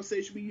know who I would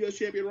say should be U.S.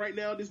 champion right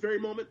now at this very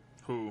moment?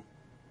 Who?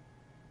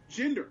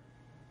 Jinder.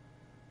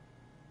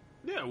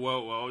 Yeah,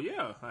 well,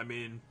 yeah. I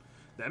mean,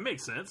 that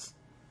makes sense.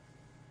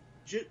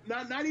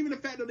 Not even the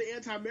fact of the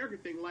anti-American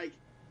thing. Like,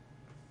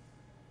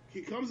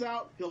 he comes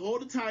out, he'll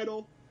hold the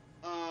title,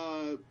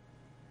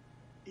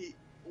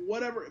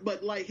 whatever.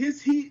 But like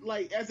as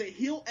a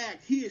heel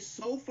act, he is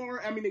so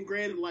far. I mean, and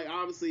granted, like,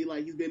 obviously,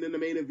 like, he's been in the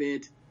main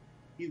event,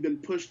 he's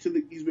been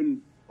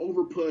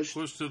over-pushed,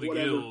 pushed to the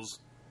whatever. gills.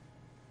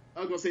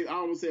 I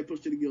almost said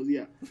pushed to the gills.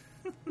 Yeah,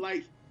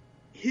 like,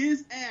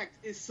 his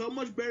act is so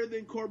much better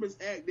than Corbin's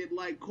act that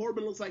like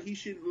Corbin looks like he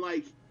shouldn't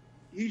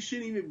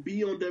even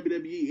be on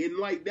WWE. And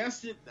like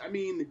that's just, I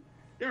mean,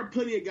 there are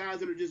plenty of guys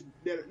that are just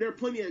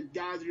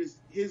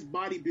his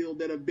body build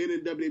that have been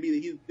in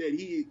WWE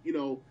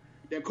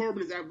that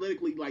Corbin is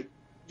athletically like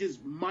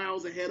just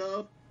miles ahead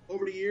of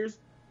over the years.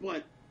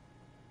 But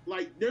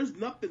like there's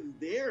nothing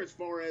there as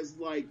far as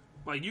like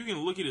you can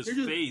look at his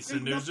face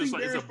and there's just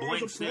like it's a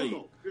blank slate.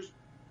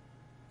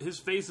 His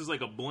face is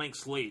like a blank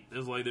slate.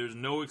 There's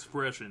no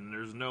expression.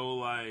 There's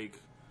no I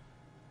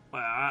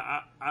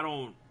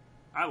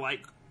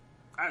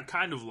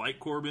kind of like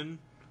Corbin,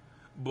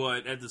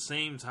 but at the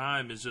same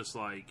time it's just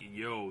like,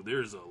 yo,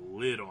 there's a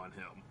lid on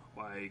him.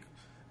 Like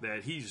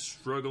that he's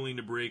struggling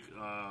to break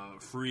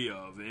free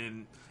of,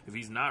 and if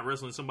he's not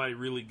wrestling somebody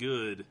really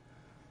good,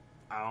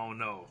 I don't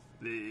know.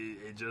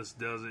 It just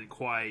doesn't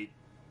quite,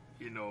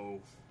 it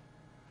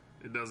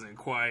doesn't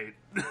quite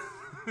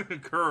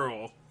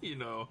curl,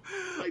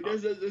 Like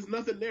there's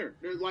nothing there.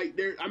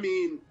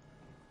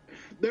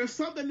 There's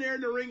something there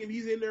in the ring if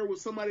he's in there with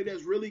somebody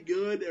that's really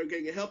good or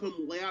can help him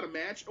lay out a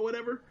match or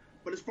whatever.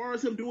 But as far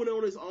as him doing it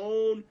on his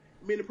own,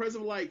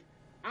 impressive. Like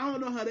I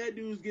don't know how that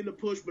dude's getting a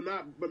push, but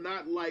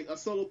not like a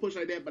solo push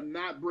like that, but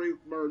not Bray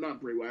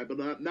Wyatt,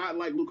 but not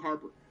like Luke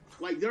Harper.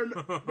 Like they're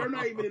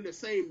not even in the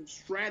same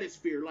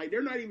stratosphere. Like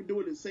they're not even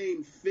doing the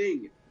same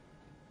thing.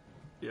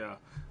 Yeah.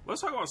 Let's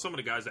talk about some of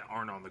the guys that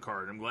aren't on the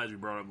card. I'm glad you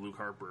brought up Luke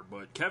Harper,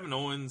 but Kevin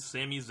Owens,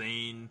 Sami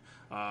Zayn,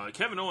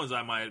 Kevin Owens,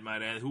 I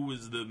might add, who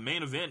was the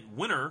main event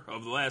winner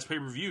of the last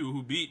pay-per-view,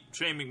 who beat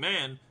Shane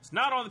McMahon, is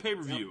not on the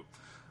pay-per-view. Yep.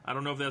 I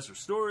don't know if that's for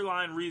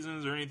storyline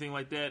reasons or anything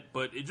like that,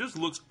 but it just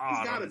looks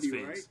odd on his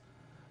face. Right?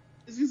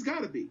 It's just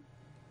gotta be.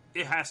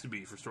 It has to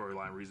be for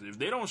storyline reasons. If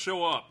they don't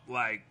show up,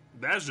 like,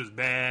 that's just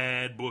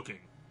bad booking.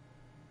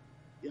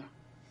 Yeah.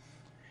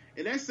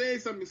 And that's saying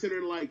something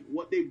considering, like,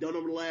 what they've done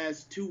over the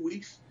last 2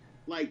 weeks.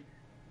 Like,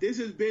 this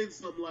has been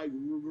some, like,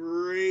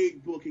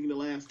 great booking the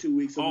last 2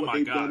 weeks of what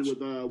they've done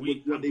with I'm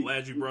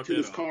glad you brought that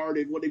this up. card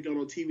and what they've done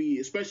on TV,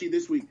 especially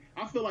this week.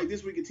 I feel like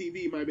this week of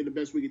TV might have been the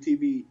best week of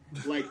TV,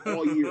 like,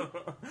 all year.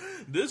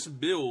 This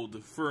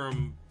build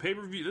from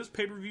pay-per-view, this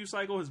pay-per-view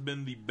cycle has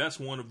been the best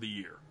one of the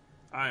year.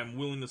 I am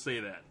willing to say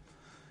that.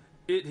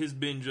 It has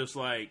been just,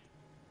 like,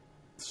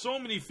 so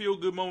many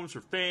feel-good moments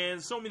for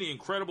fans, so many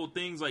incredible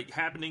things, like,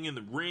 happening in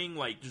the ring,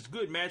 like, just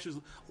good matches,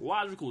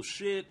 logical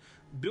shit,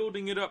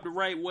 building it up the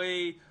right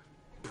way,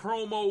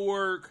 promo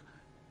work,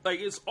 like,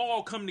 it's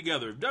all come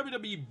together. If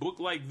WWE booked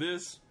like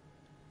this,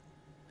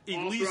 at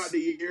least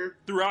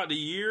throughout the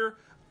year,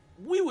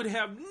 we would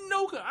have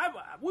no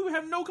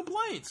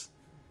complaints.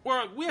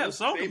 Well, we have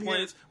some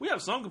complaints. We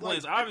have some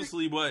complaints,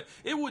 obviously, but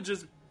it would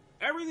just,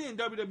 everything in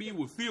WWE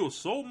would feel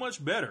so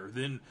much better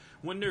than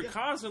when they're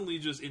constantly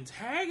just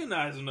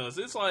antagonizing us.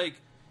 It's like,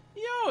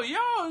 yo,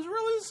 y'all is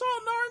really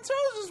insulting our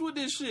intelligence with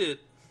this shit.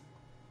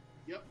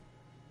 Yep.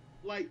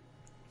 Like,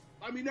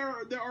 I mean, there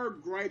are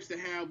gripes to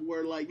have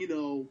where, like,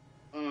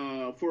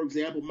 for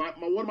example,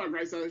 one of my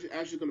gripes I was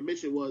actually going to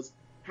mention was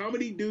how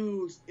many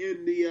dudes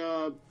in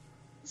the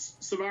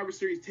Survivor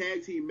Series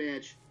tag team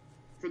match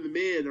for the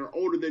men are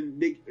older than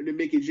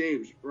Mickie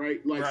James,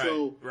 right? Like,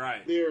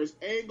 right. There's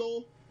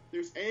Angle,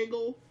 there's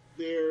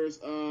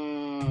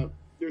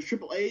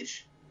Triple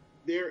H,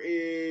 there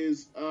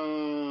is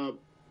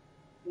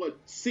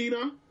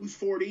Cena, who's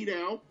 40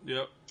 now.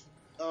 Yep.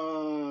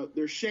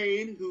 There's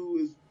Shane, who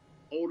is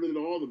older than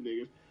all them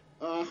niggas.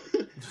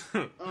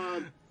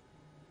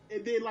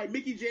 And then, like,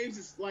 Mickie James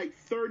is, like,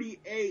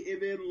 38,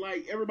 and then,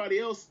 like, everybody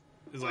else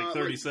is, like,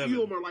 37. Like,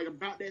 few of them are, like,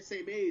 about that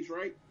same age,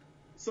 right?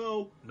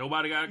 So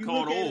nobody got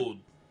called old.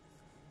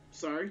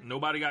 Sorry?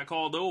 Nobody got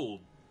called old.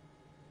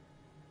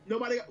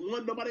 Nobody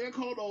got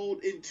called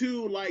old, and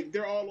two, like,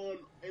 they're all on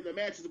in the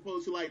match as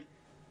opposed to, like,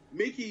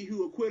 Mickie,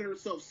 who acquitted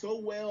herself so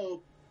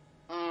well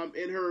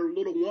in her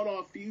little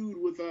one-off feud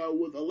with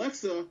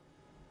Alexa.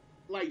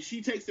 Like,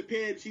 she takes the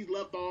pin, she's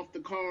left off the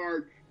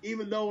card,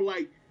 even though,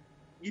 like,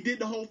 you did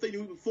the whole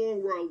thing before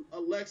where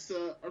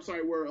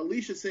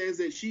Alicia says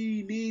that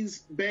she needs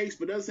Banks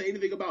but doesn't say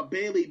anything about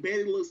Bayley.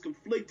 Bayley looks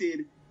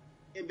conflicted,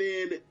 and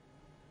then,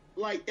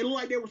 like, it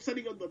looked like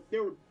they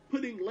were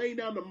laying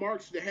down the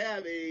marks to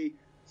have a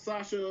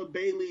Sasha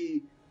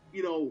Bayley,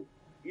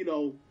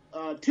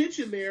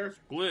 tension there.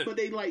 Split. But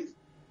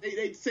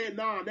they said,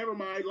 nah, never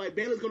mind. Like,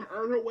 Bayley's gonna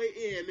earn her way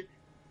in.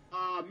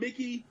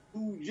 Mickie,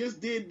 who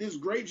just did this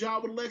great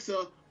job with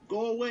Alexa,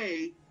 go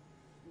away.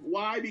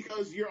 Why?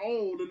 Because you're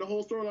old, and the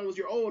whole storyline was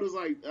you're old. It's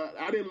like,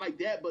 I didn't like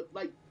that, but,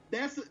 like,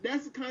 that's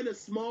the kind of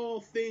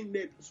small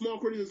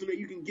criticism that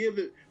you can give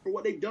it for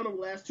what they've done over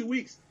the last 2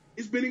 weeks.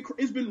 It's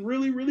been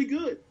really, really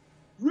good.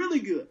 Really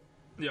good.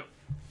 Yep.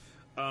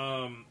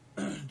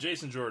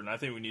 Jason Jordan, I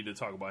think we need to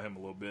talk about him a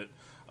little bit.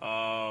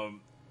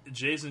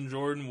 Jason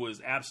Jordan was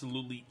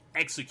absolutely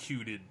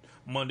executed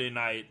Monday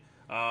night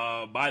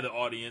by the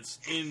audience,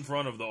 in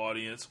front of the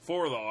audience,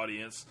 for the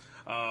audience.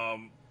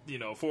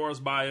 for us,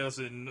 by us,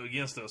 and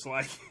against us.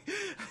 Like,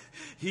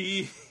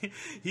 he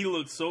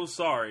looked so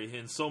sorry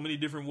in so many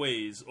different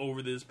ways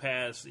over this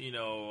past,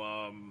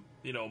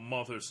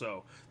 month or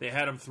so. They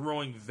had him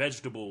throwing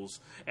vegetables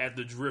at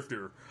the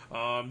Drifter.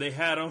 They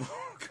had him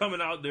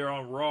coming out there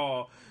on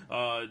Raw,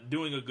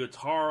 doing a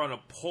guitar on a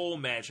pole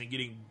match and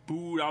getting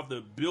booed out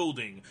the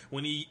building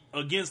when he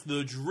against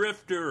the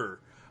Drifter.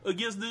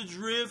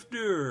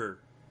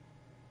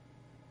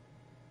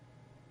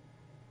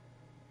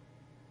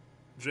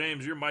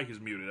 James, your mic is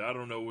muted. I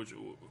don't know what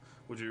you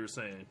were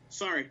saying.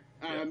 Sorry,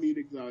 I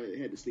muted because I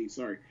had to sneeze.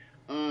 Sorry.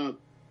 I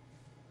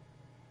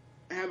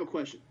have a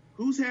question.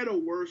 Who's had a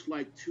worse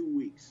 2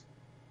 weeks?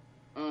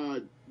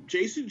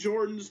 Jason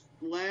Jordan's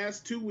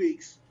last 2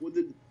 weeks with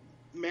the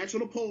match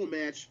on a pole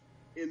match,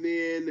 and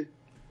then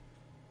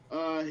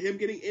him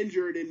getting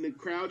injured and the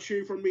crowd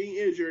cheering for him being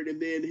injured, and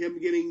then him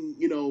getting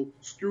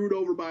screwed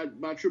over by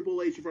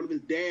Triple H in front of his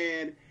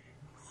dad,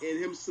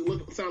 and him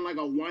sounding like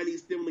a whiny,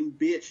 stimbling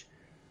bitch.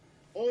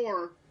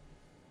 Or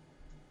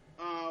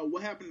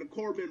what happened to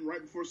Corbin right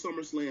before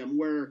SummerSlam,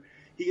 where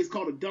he gets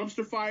called a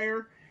dumpster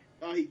fire,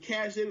 he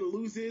cashes in and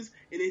loses,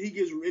 and then he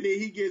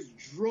gets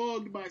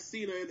drugged by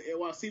Cena, and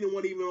while Cena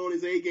wasn't even on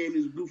his A game,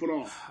 he's goofing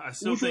off.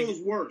 Which one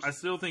was worse? I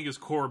still think it's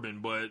Corbin,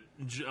 but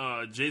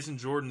Jason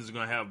Jordan is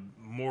going to have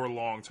more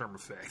long-term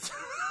effect.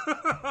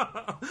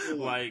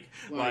 Like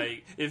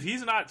if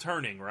he's not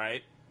turning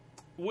right,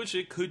 which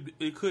it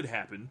could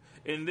happen.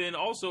 And then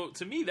also,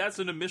 to me, that's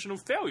an admission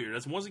of failure.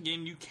 That's, once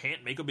again, you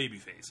can't make a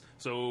babyface.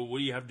 So what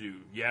do you have to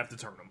do? You have to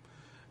turn him.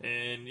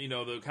 And,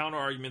 the counter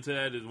argument to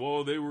that is,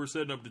 well, they were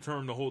setting up to turn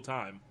him the whole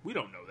time. We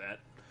don't know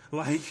that.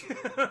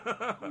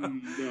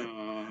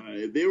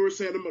 If they were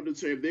setting up to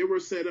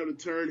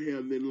turn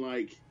him, then,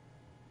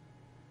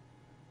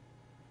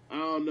 I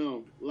don't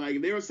know.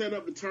 If they were set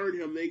up to turn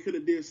him, they could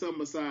have did something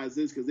besides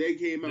this, because they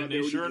came out.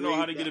 They sure know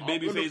how to get a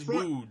babyface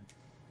booed.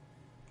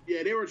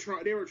 Yeah, they were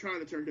trying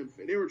to turn him.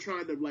 They were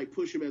trying to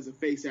push him as a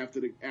face after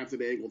the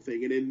Angle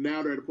thing, and then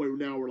now they're at a point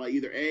where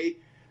either A,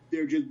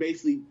 they're just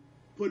basically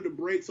putting the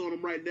brakes on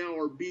him right now,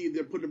 or B,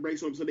 they're putting the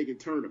brakes on him so they can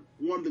turn him.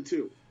 One of the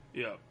two.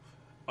 Yeah.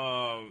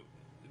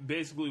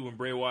 Basically, when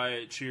Bray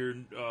Wyatt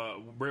cheered,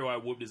 Bray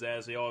Wyatt whooped his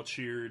ass. They all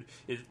cheered.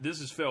 This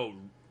has felt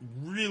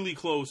really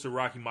close to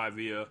Rocky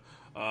Maivia.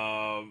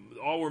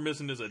 All we're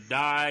missing is a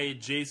 "Die,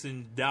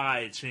 Jason,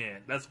 die"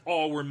 chant. That's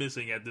all we're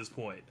missing at this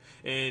point.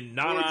 And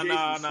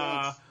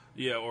nah,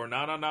 yeah, or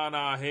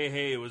nah,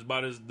 hey. It was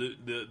about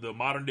the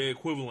modern day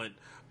equivalent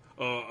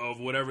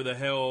of whatever the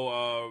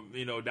hell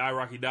Die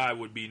Rocky Die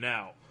would be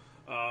now.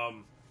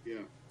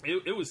 Yeah.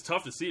 It was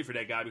tough to see it for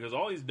that guy, because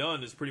all he's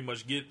done is pretty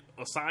much get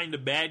assigned a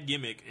bad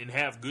gimmick and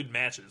have good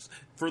matches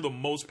for the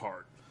most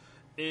part.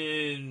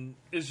 And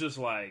it's just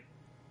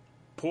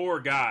poor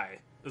guy,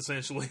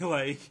 essentially.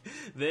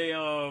 They,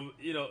 and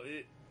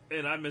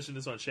I mentioned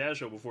this on Chad's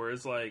show before,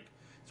 it's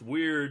it's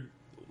weird,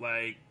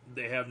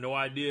 they have no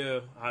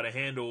idea how to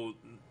handle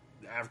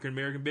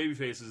African-American baby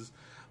faces.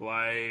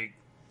 They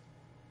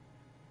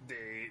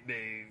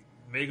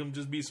make them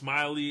just be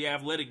smiley,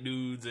 athletic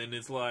dudes, and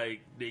it's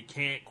they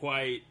can't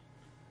quite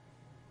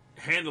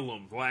handle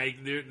them.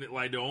 They're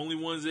the only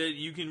ones that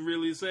you can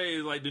really say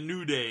is the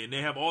New Day, and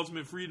they have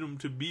ultimate freedom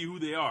to be who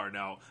they are.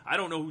 Now, I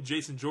don't know who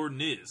Jason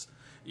Jordan is.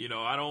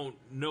 I don't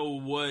know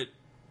what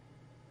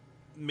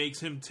makes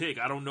him tick.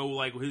 I don't know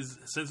his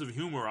sense of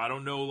humor. I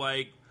don't know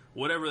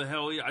whatever the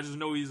hell. I just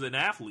know he's an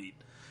athlete,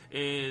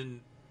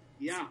 and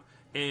yeah,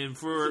 and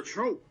for it's a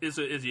trope. It's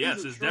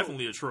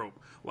definitely a trope.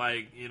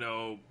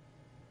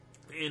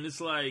 And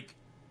it's I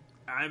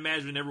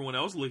imagine everyone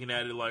else looking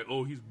at it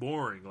oh, he's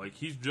boring.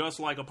 He's just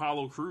like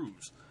Apollo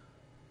Crews.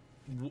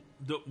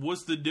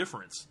 What's the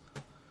difference?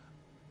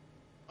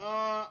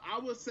 I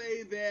would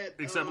say that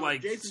except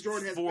Jason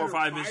Jordan has 4 or 5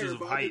 fire, inches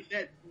of height.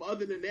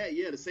 Other than that,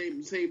 yeah, the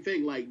same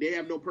thing. They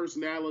have no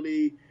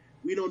personality.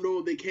 We don't know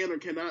if they can or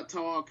cannot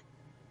talk.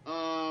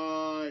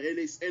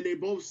 They're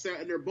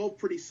both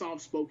pretty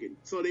soft spoken.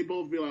 So they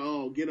both be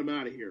oh, get him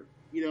out of here.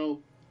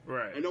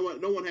 Right. And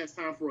no one has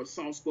time for a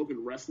soft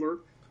spoken wrestler.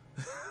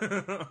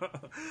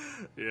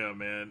 Yeah,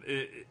 man.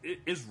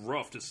 It's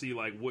rough to see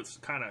what's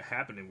kind of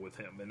happening with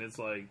him, and it's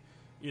I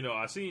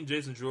seen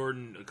Jason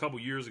Jordan a couple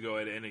years ago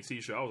at an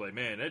NXT show. I was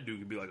man, that dude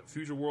could be a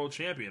future world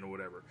champion or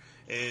whatever.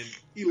 And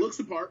he looks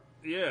the part.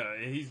 Yeah,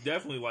 and he's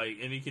definitely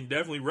and he can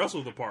definitely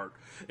wrestle the part.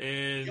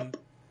 And yep.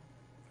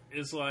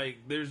 It's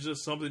there's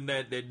just something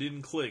that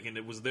didn't click, and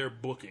it was their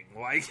booking.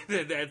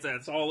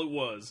 That's all it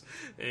was.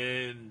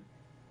 And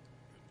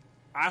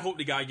I hope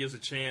the guy gets a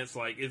chance.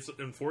 It's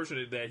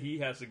unfortunate that he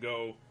has to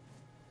go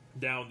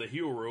down the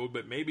heel road,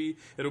 but maybe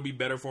it'll be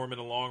better for him in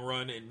the long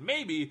run, and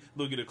maybe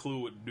they'll get a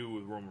clue what to do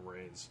with Roman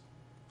Reigns.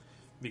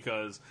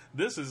 Because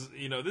this is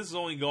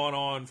only gone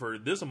on for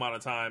this amount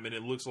of time, and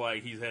it looks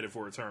like he's headed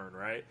for a turn,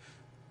 right?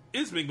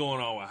 It's been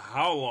going on with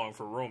how long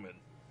for Roman?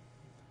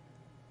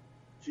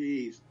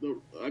 Jeez.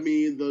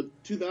 The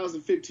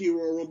 2015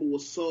 Royal Rumble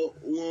was so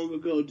long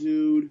ago,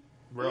 dude.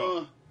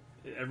 Bro,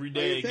 every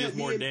day it gets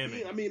more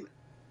damning.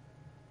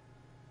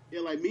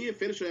 Yeah, like me and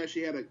Finisher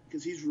actually had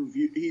because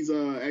he's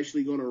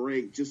actually going to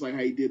rank, just like how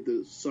he did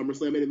the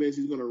SummerSlam main events,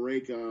 he's going to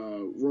rank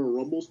Royal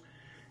Rumbles.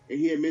 And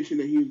he had mentioned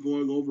that he was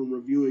going over and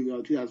reviewing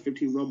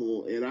 2015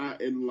 Rumble, and I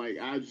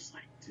was just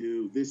like,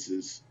 dude, this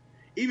is,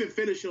 even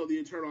Finisher on the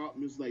Eternal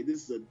Optimist, like,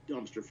 this is a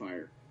dumpster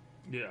fire.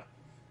 Yeah,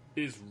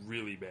 it's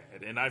really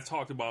bad. And I've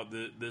talked about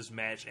this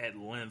match at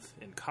length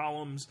in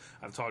columns.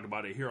 I've talked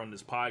about it here on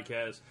this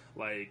podcast.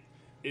 Like,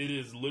 it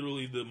is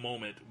literally the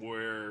moment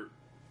where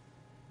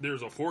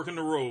there's a fork in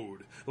the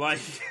road,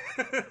 like,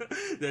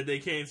 that they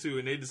came to,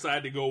 and they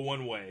decided to go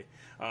one way.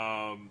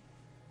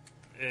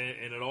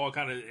 And it all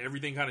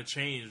everything kind of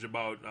changed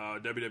about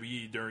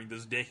WWE during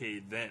this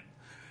decade then.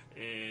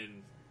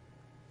 And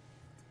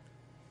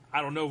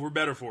I don't know if we're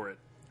better for it.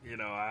 You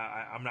know,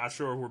 I'm not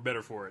sure if we're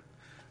better for it.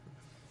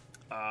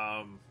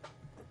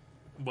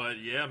 But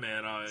yeah,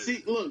 man.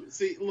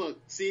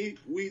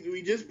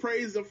 We just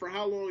praised them for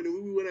how long, and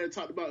then we went and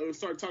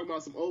started talking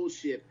about some old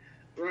shit,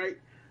 right?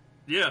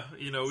 Yeah,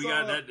 you know, we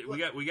got that.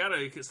 We got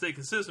to stay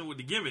consistent with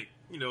the gimmick.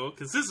 You know,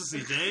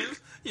 consistency, James.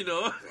 You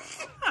know.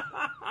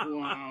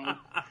 Wow.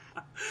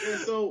 And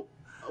so,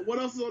 what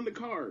else is on the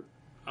card?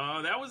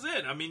 That was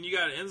it. I mean, you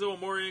got Enzo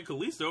Amore and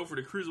Kalisto for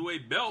the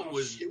Cruiserweight belt,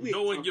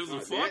 no one gives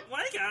a fuck. That.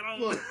 Like, I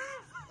don't.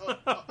 Look,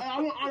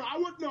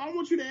 I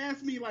want you to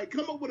ask me, like,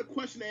 come up with a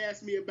question to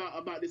ask me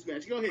about this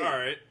match. Go ahead. All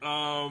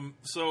right.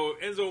 So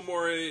Enzo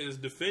Amore is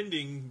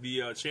defending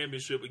the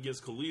championship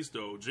against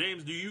Kalisto.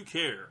 James, do you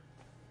care?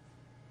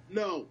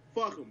 No,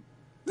 fuck them.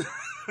 Like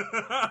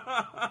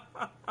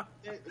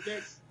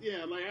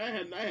I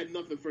had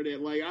nothing for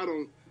that. Like I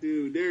don't,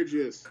 dude. They're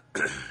just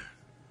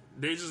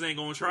they just ain't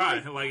gonna try.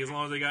 Like as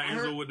long as they got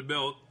Enzo with the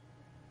belt.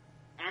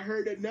 I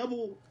heard that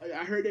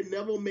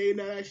Neville may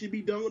not actually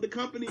be done with the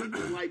company.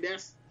 Like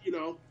that's, you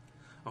know.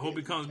 I hope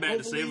he comes back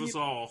to save us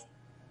all.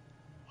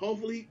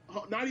 Hopefully,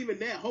 not even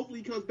that.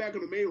 Hopefully, he comes back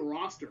on the main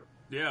roster.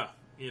 Yeah.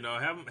 You know,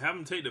 have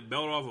him take the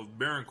belt off of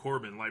Baron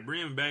Corbin. Like,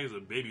 bring him back as a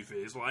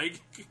babyface.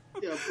 Like,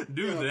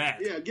 do that.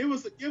 Yeah, give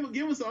us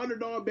an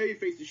underdog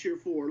babyface to cheer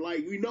for.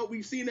 Like,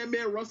 we've seen that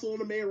man wrestle on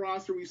the main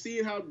roster. We've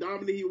seen how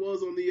dominant he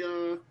was on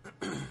the.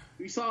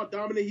 We saw how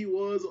dominant he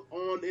was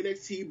on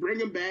NXT.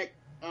 Bring him back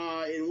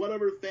in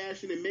whatever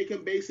fashion and make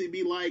him basically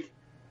be like.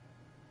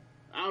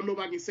 I don't know if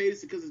I can say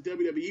this because it's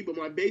WWE,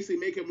 but basically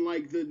make him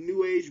like the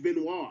New Age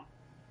Benoit,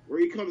 where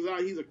he comes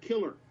out, he's a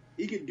killer.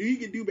 He can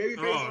do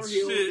babyface or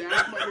heel. And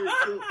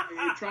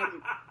try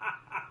to.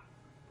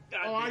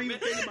 I didn't even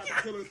think about the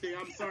killer thing.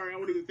 I'm sorry, I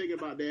wasn't even thinking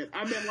about that.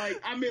 I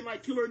meant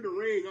like killer in the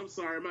ring. I'm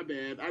sorry, my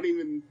bad. I didn't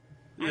even.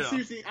 Yeah. I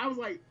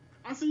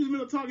was seriously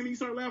been talking and you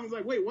started laughing. I was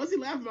like, wait, what's he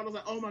laughing about? I was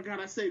like, oh my god,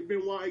 I said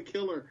Benoit and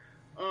killer.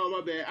 Oh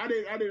my bad. I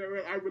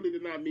really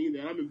did not mean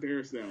that. I'm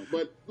embarrassed now.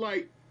 But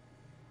like,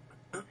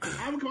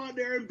 I would go out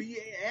there and be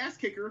an ass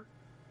kicker,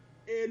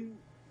 and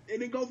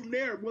then go from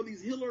there. Whether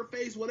he's heel or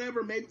face,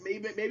 whatever. Maybe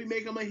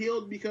make him a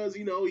heel because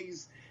you know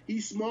he's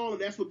small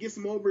and that's what gets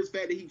him over. Is the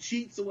fact that he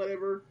cheats or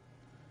whatever,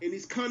 and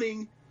he's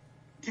cunning,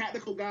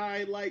 tactical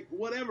guy, like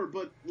whatever.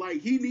 But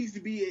like he needs to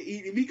be.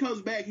 If he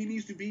comes back, he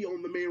needs to be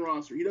on the main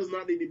roster. He does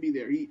not need to be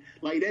there.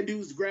 That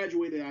dude's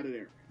graduated out of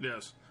there.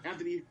 Yes.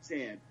 After he's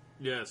sad.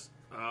 Yes.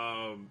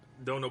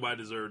 Don't nobody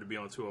deserve to be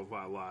on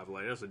 205 Live.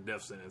 Like, that's a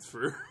death sentence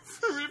for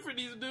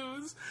these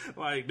dudes.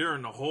 Like, they're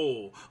in the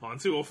hole on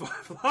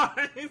 205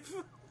 Live.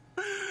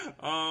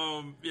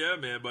 Yeah,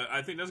 man, but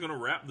I think that's going to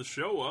wrap the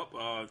show up.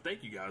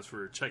 Thank you guys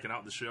for checking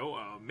out the show.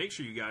 Make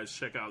sure you guys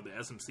check out the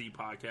SMC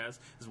podcast,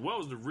 as well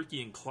as the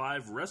Ricky and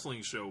Clive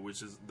Wrestling Show,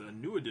 which is the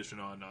new edition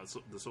on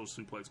the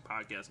Social Suplex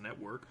Podcast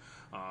Network.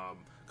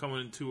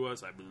 Coming to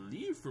us, I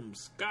believe, from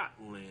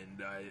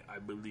Scotland, I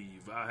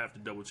believe. I'll have to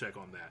double check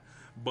on that.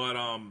 But,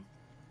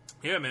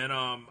 yeah, man,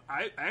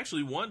 I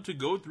actually want to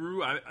go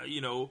through,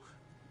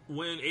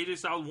 when AJ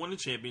Styles won the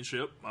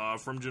championship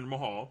from Jinder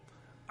Mahal,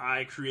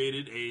 I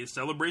created a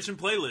celebration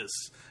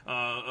playlist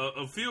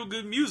of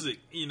feel-good music,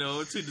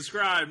 to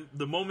describe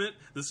the moment,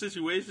 the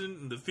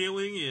situation, the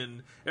feeling,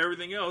 and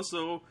everything else.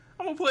 So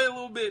I'm going to play a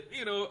little bit,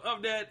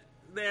 of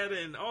that,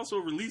 and also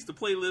release the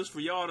playlist for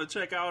y'all to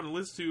check out and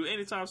listen to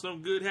anytime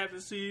something good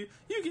happens to you.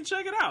 You can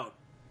check it out.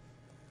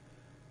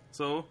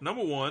 So,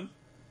 number one.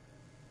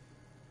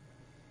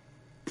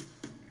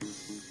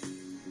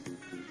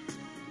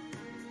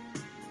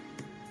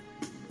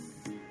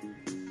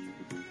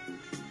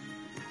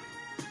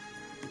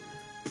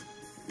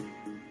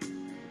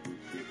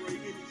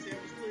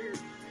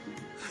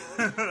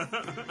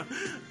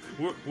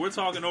 We're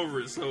talking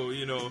over it, so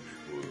I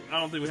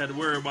don't think we had to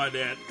worry about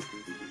that.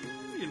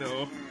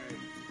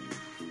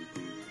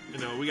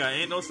 We got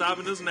Ain't No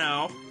Stopping Us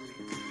Now.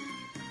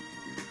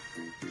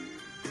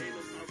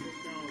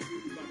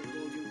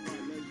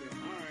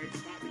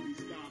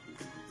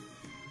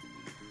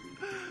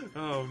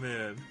 Oh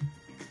man,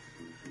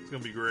 it's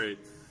gonna be great.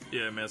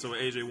 Yeah, man. So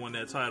AJ won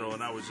that title,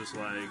 and I was just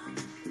like,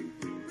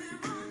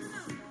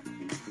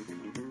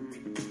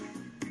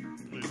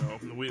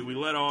 we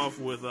let off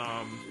with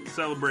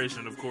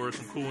Celebration, of course,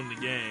 from Kool and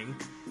the Gang.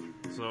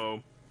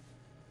 So,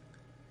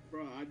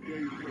 bro, I dare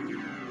you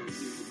to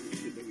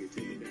shit don't get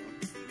taken down.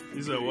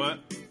 You said what?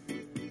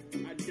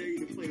 I dare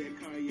you to play that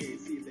Kanye and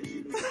see if that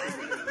shit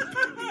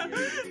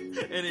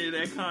Any of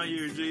that Kanye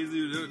or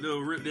Jay-Z,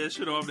 they'll rip that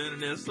shit off the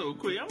internet so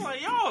quick. I'm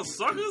like, y'all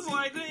suckers.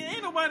 Like,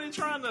 ain't nobody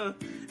trying to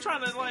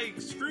like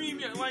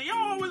stream. Like,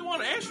 y'all always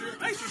want an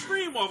extra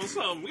stream off of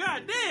something.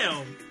 God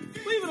damn.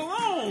 Leave it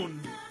alone.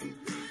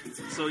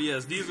 So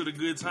yes, these are the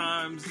good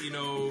times. You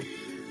know,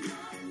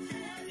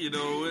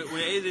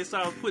 when AJ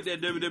Styles put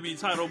that WWE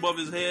title above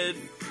his head,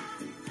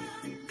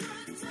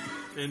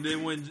 and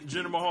then when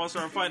Jinder Mahal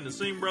started fighting the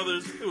Singh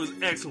brothers, it was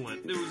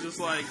excellent. It was just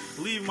like,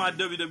 leave my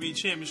WWE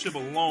Championship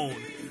alone.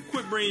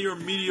 Quit bringing your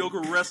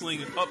mediocre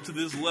wrestling up to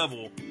this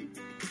level.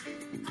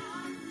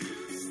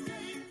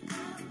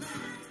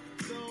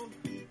 So,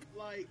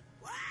 like,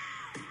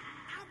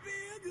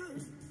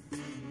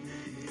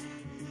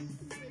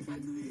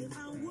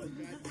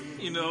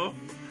 You know,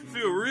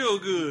 feel real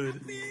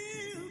good.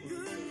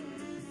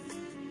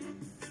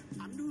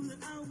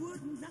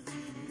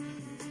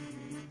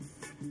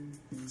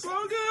 So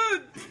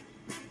good.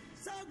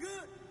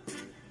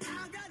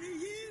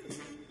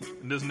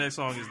 And this next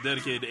song is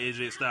dedicated to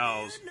AJ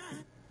Styles.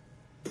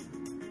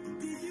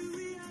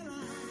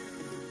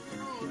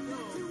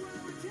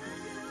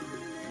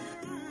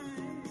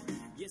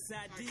 Yes,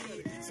 I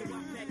did. So I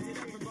packed it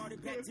up and brought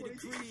it back to the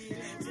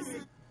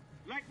crib.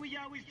 Like we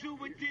always do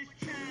with this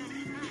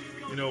time.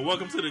 You know,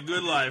 welcome to the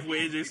good life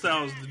where AJ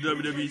Styles is the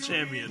WWE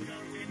champion.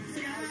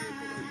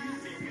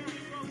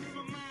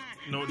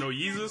 No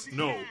Yeezus?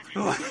 No.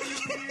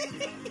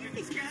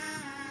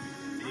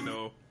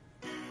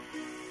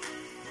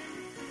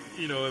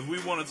 You know,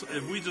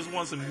 if we just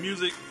want some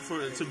music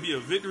for it to be a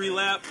victory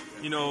lap,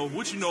 you know,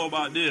 what you know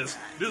about this?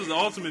 This is the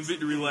ultimate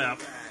victory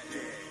lap.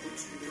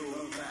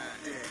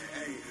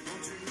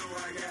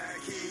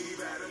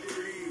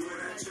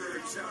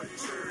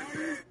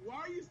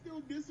 why are you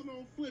still dissing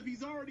on Flip?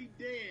 He's already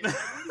dead. Like,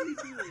 what are you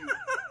doing?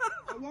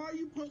 Why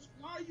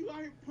are you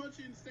out here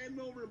standing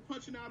over and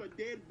punching out a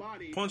dead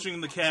body?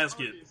 Punching the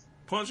casket.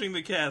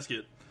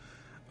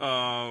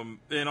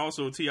 And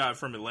also T.I.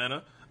 from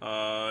Atlanta.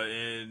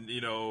 And,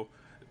 you know,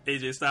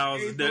 AJ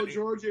Styles is dead.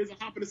 Georgia is a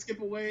hop and a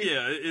skip away.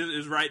 Yeah,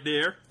 it's right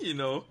there, you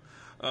know.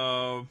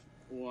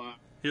 Wow.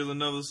 Here's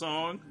another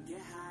song.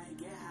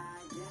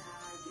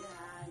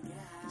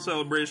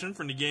 Celebration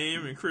from The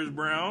Game and Chris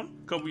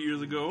Brown a couple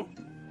years ago.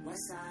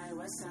 West side,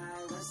 west side,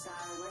 west side,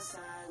 west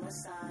side,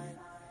 west side.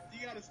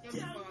 You gotta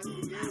specify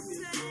who the game is.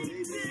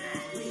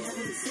 We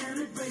having a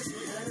celebration,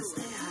 let us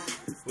stay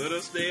high. Let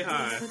us stay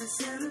high. We having a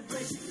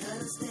celebration,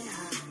 let us stay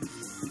high.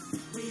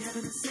 We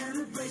having a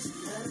celebration,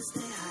 let us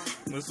stay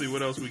high. Let's see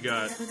what else we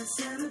got.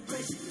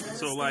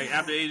 So, like,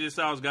 after AJ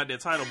Styles got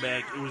that title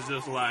back, it was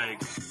just like,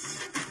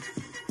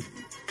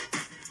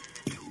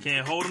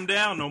 can't hold him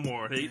down no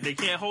more. They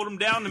can't hold him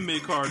down the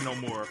mid card no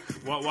more.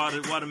 While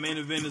the main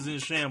event is in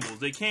shambles,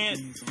 they can't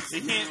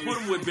put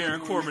him with Baron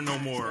Corbin no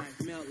more.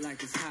 Melt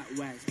like it's hot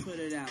wax. Put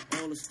it out.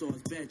 All the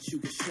stores bet you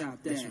can shop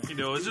that. You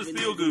know, it's just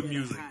feel good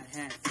music.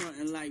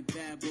 Frontin' like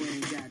bad boy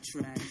ain't got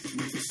tracks. You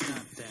can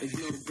stop that. There's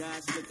no guy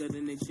slicker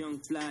than this young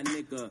fly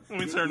nigga. Let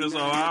me turn this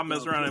off. I'll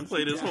mess around and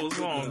play this whole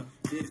song.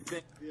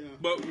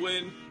 But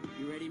when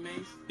you ready,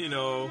 Mace? You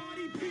know,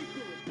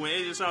 when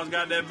AJ Styles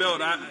got that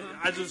belt,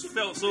 I just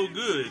felt so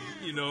good,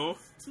 you know.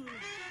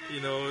 You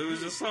know, it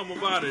was just something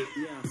about it.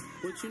 Yeah,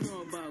 what you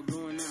know about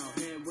going out,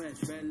 head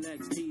west, red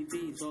legs,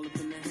 TVs, all up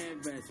in the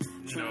headrest.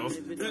 You know,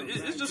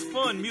 it's just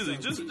fun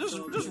music. Just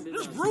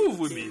groove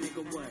with me.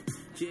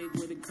 Jig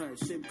with a cut,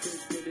 sip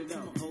Chris, spit it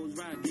up. Hoes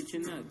right, get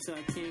your nuts,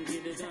 I can't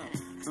get it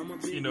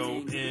up. You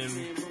know,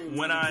 and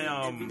when I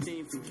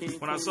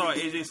saw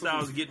AJ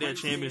Styles get that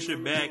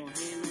championship back,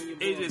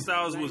 AJ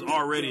Styles was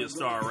already a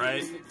star,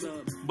 right?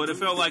 But it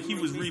felt like he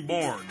was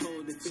reborn.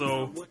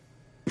 So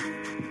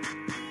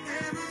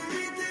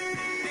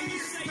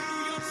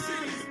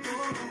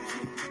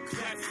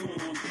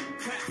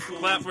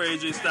clap for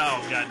AJ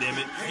Styles,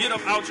 goddammit. Get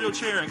up out your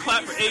chair and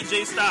clap for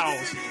AJ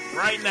Styles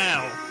right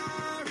now.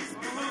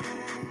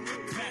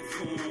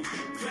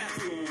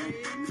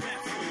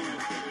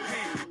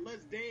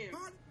 Let's dance.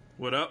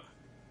 What up?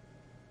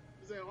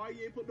 Why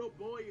you ain't put no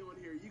boy on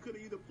here? You could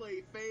have either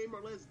played Fame or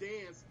Let's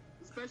Dance.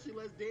 Especially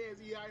Let's Dance.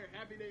 You out here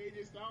happy that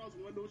AJ Styles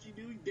won. Know what you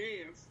do? You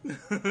dance.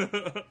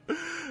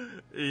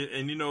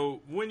 And you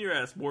know, when you're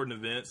at sporting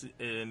events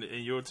and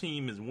your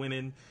team is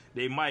winning,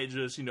 they might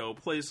just, you know,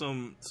 play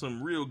some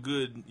real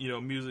good, you know,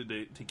 music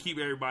to keep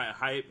everybody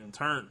hyped and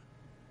turned.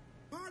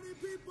 Party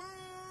people!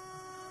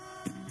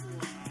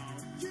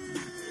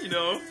 You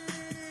know.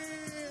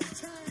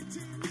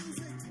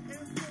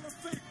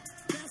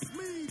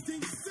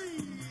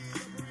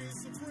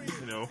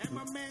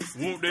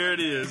 Whoop, there it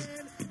is.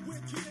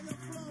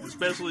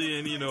 Especially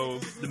in, you know,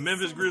 the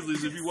Memphis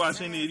Grizzlies, if you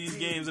watch any of these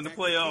games in the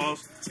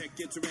playoffs,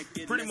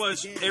 pretty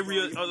much every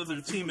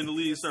other team in the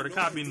league started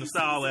copying the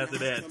style after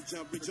that.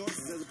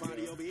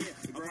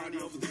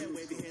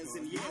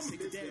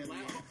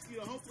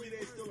 Hopefully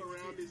they're still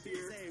around this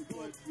year.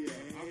 But yeah,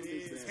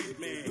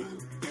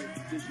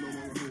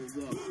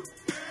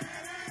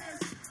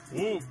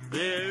 Whoop,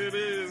 there it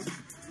is.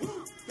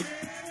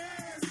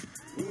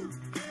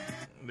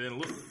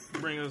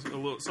 bring us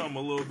something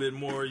a little bit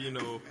more,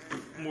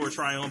 more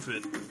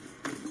triumphant.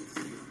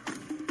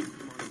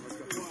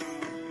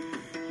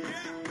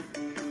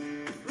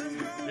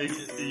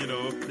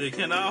 They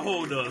cannot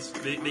hold us.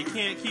 They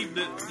can't keep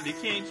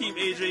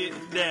AJ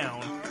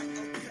down.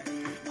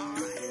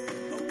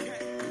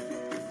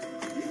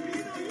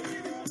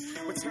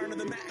 Return of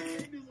the Mac.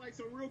 It's like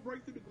some real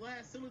break through the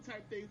glass ceiling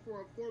type thing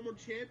for a former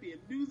champion.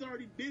 Dude's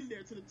already been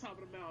there to the top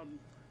of the mountain.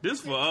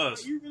 This for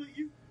us.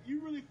 You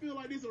really feel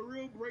like this is a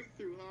real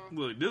breakthrough, huh?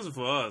 Look, this is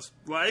for us.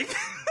 Like,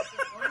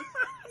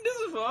 this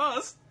is for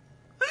us.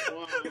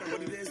 Wow.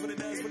 What it is, what it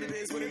does, what it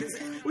is, what it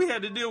isn't. We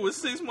had to deal with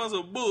 6 months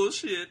of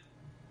bullshit.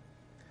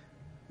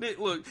 They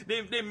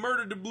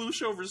murdered the Blue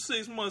Show for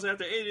 6 months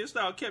after AJ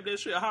Styles kept that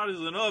shit hot as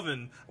an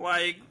oven.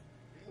 Like,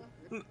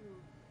 Yeah,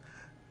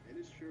 that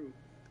is true.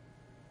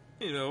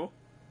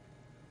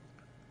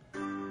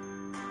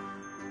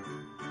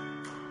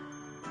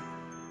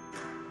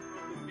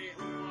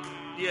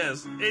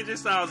 Yes, AJ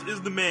Styles is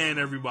the man,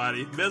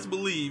 everybody. Best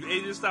believe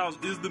AJ Styles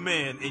is the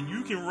man, and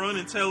you can run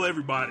and tell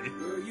everybody.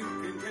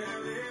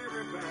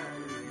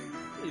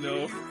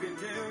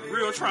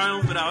 Real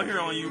triumphant out here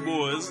on you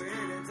boys.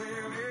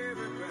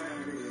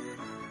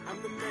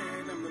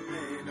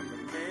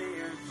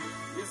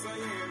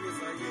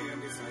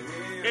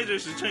 AJ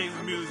should change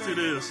the music to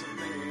this.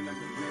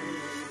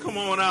 Come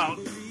on out.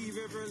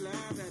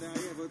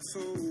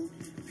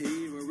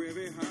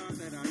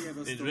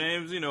 And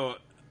James,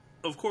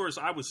 of course,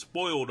 I was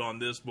spoiled on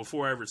this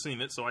before I ever seen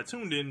it, so I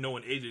tuned in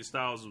knowing AJ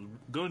Styles was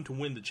going to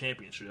win the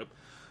championship.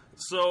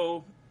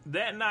 So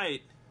that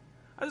night,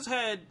 I just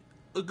had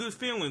a good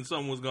feeling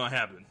something was going to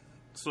happen.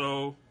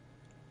 So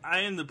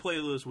I end the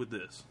playlist with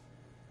this.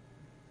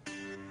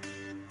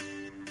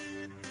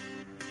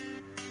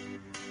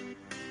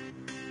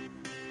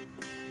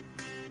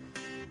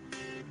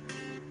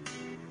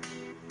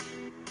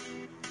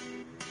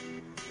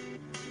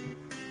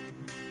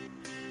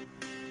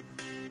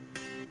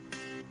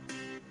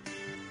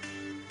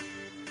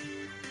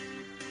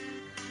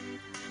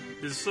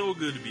 It's so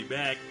good to be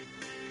back.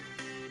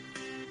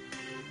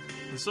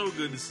 It's so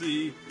good to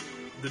see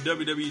the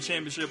WWE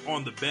Championship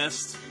on the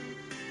best.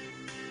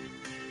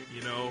 I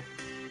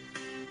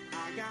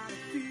got a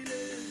feeling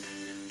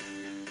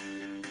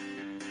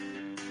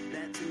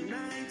that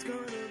tonight's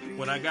gonna be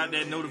When I got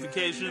that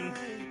notification,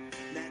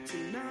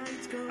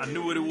 I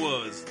knew what it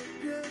was.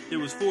 It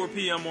was 4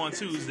 p.m. on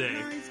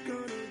Tuesday.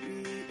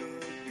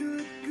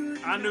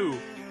 I knew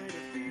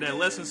that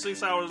less than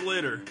 6 hours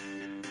later,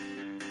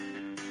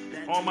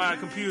 on my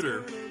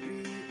computer,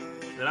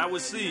 that I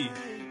would see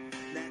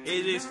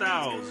AJ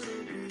Styles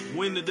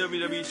win the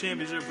WWE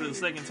Championship for the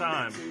second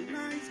time.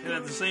 And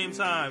at the same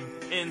time,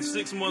 end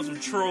 6 months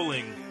of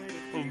trolling,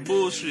 of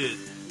bullshit.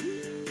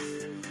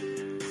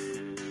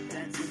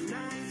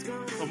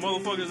 Of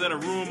motherfuckers that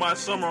have ruined my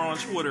summer on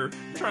Twitter,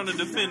 trying to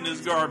defend this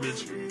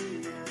garbage.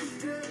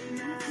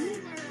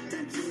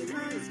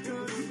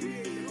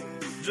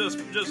 Just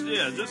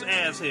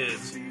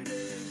assheads.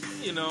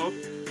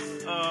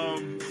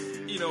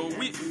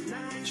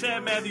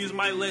 Chad Matthews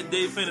might let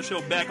Dave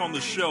Finishow back on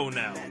the show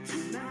now.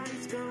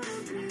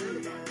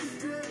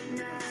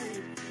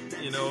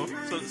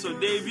 So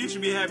Dave, you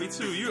should be happy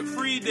too. You're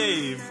free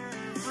Dave,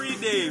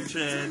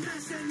 Chad.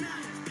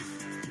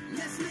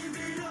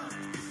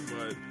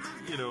 But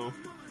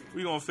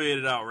we gonna fade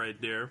it out right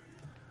there.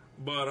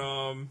 But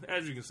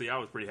as you can see, I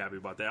was pretty happy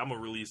about that. I'm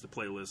gonna release the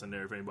playlist in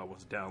there if anybody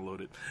wants to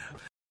download it.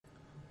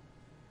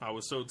 I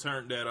was so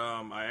turned that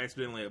I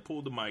accidentally had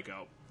pulled the mic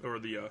out, or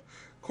the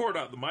cord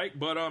out the mic.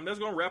 But that's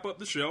gonna wrap up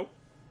the show.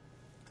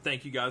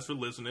 Thank you guys for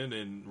listening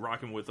and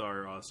rocking with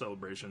our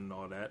celebration and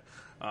all that.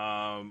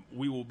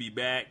 We will be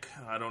back,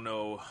 I don't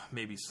know,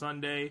 maybe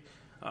Sunday.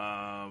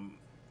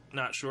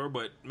 Not sure,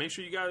 but make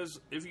sure you guys,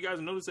 if you guys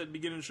noticed at the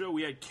beginning of the show,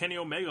 we had Kenny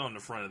Omega on the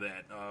front of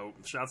that.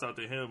 Shouts out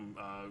to him,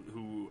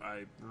 who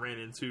I ran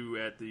into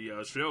at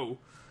the show,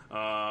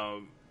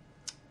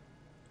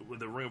 with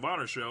the Ring of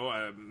Honor show.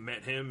 I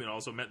met him and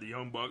also met the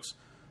Young Bucks.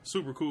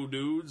 Super cool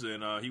dudes,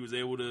 and he was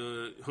able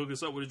to hook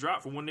us up with a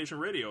drop for One Nation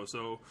Radio.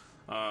 So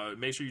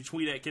make sure you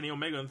tweet at Kenny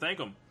Omega and thank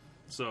him.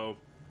 So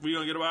we're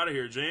going to get him out of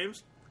here,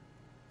 James.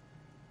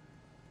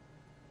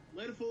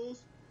 Later,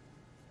 fools.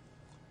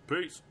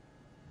 Peace.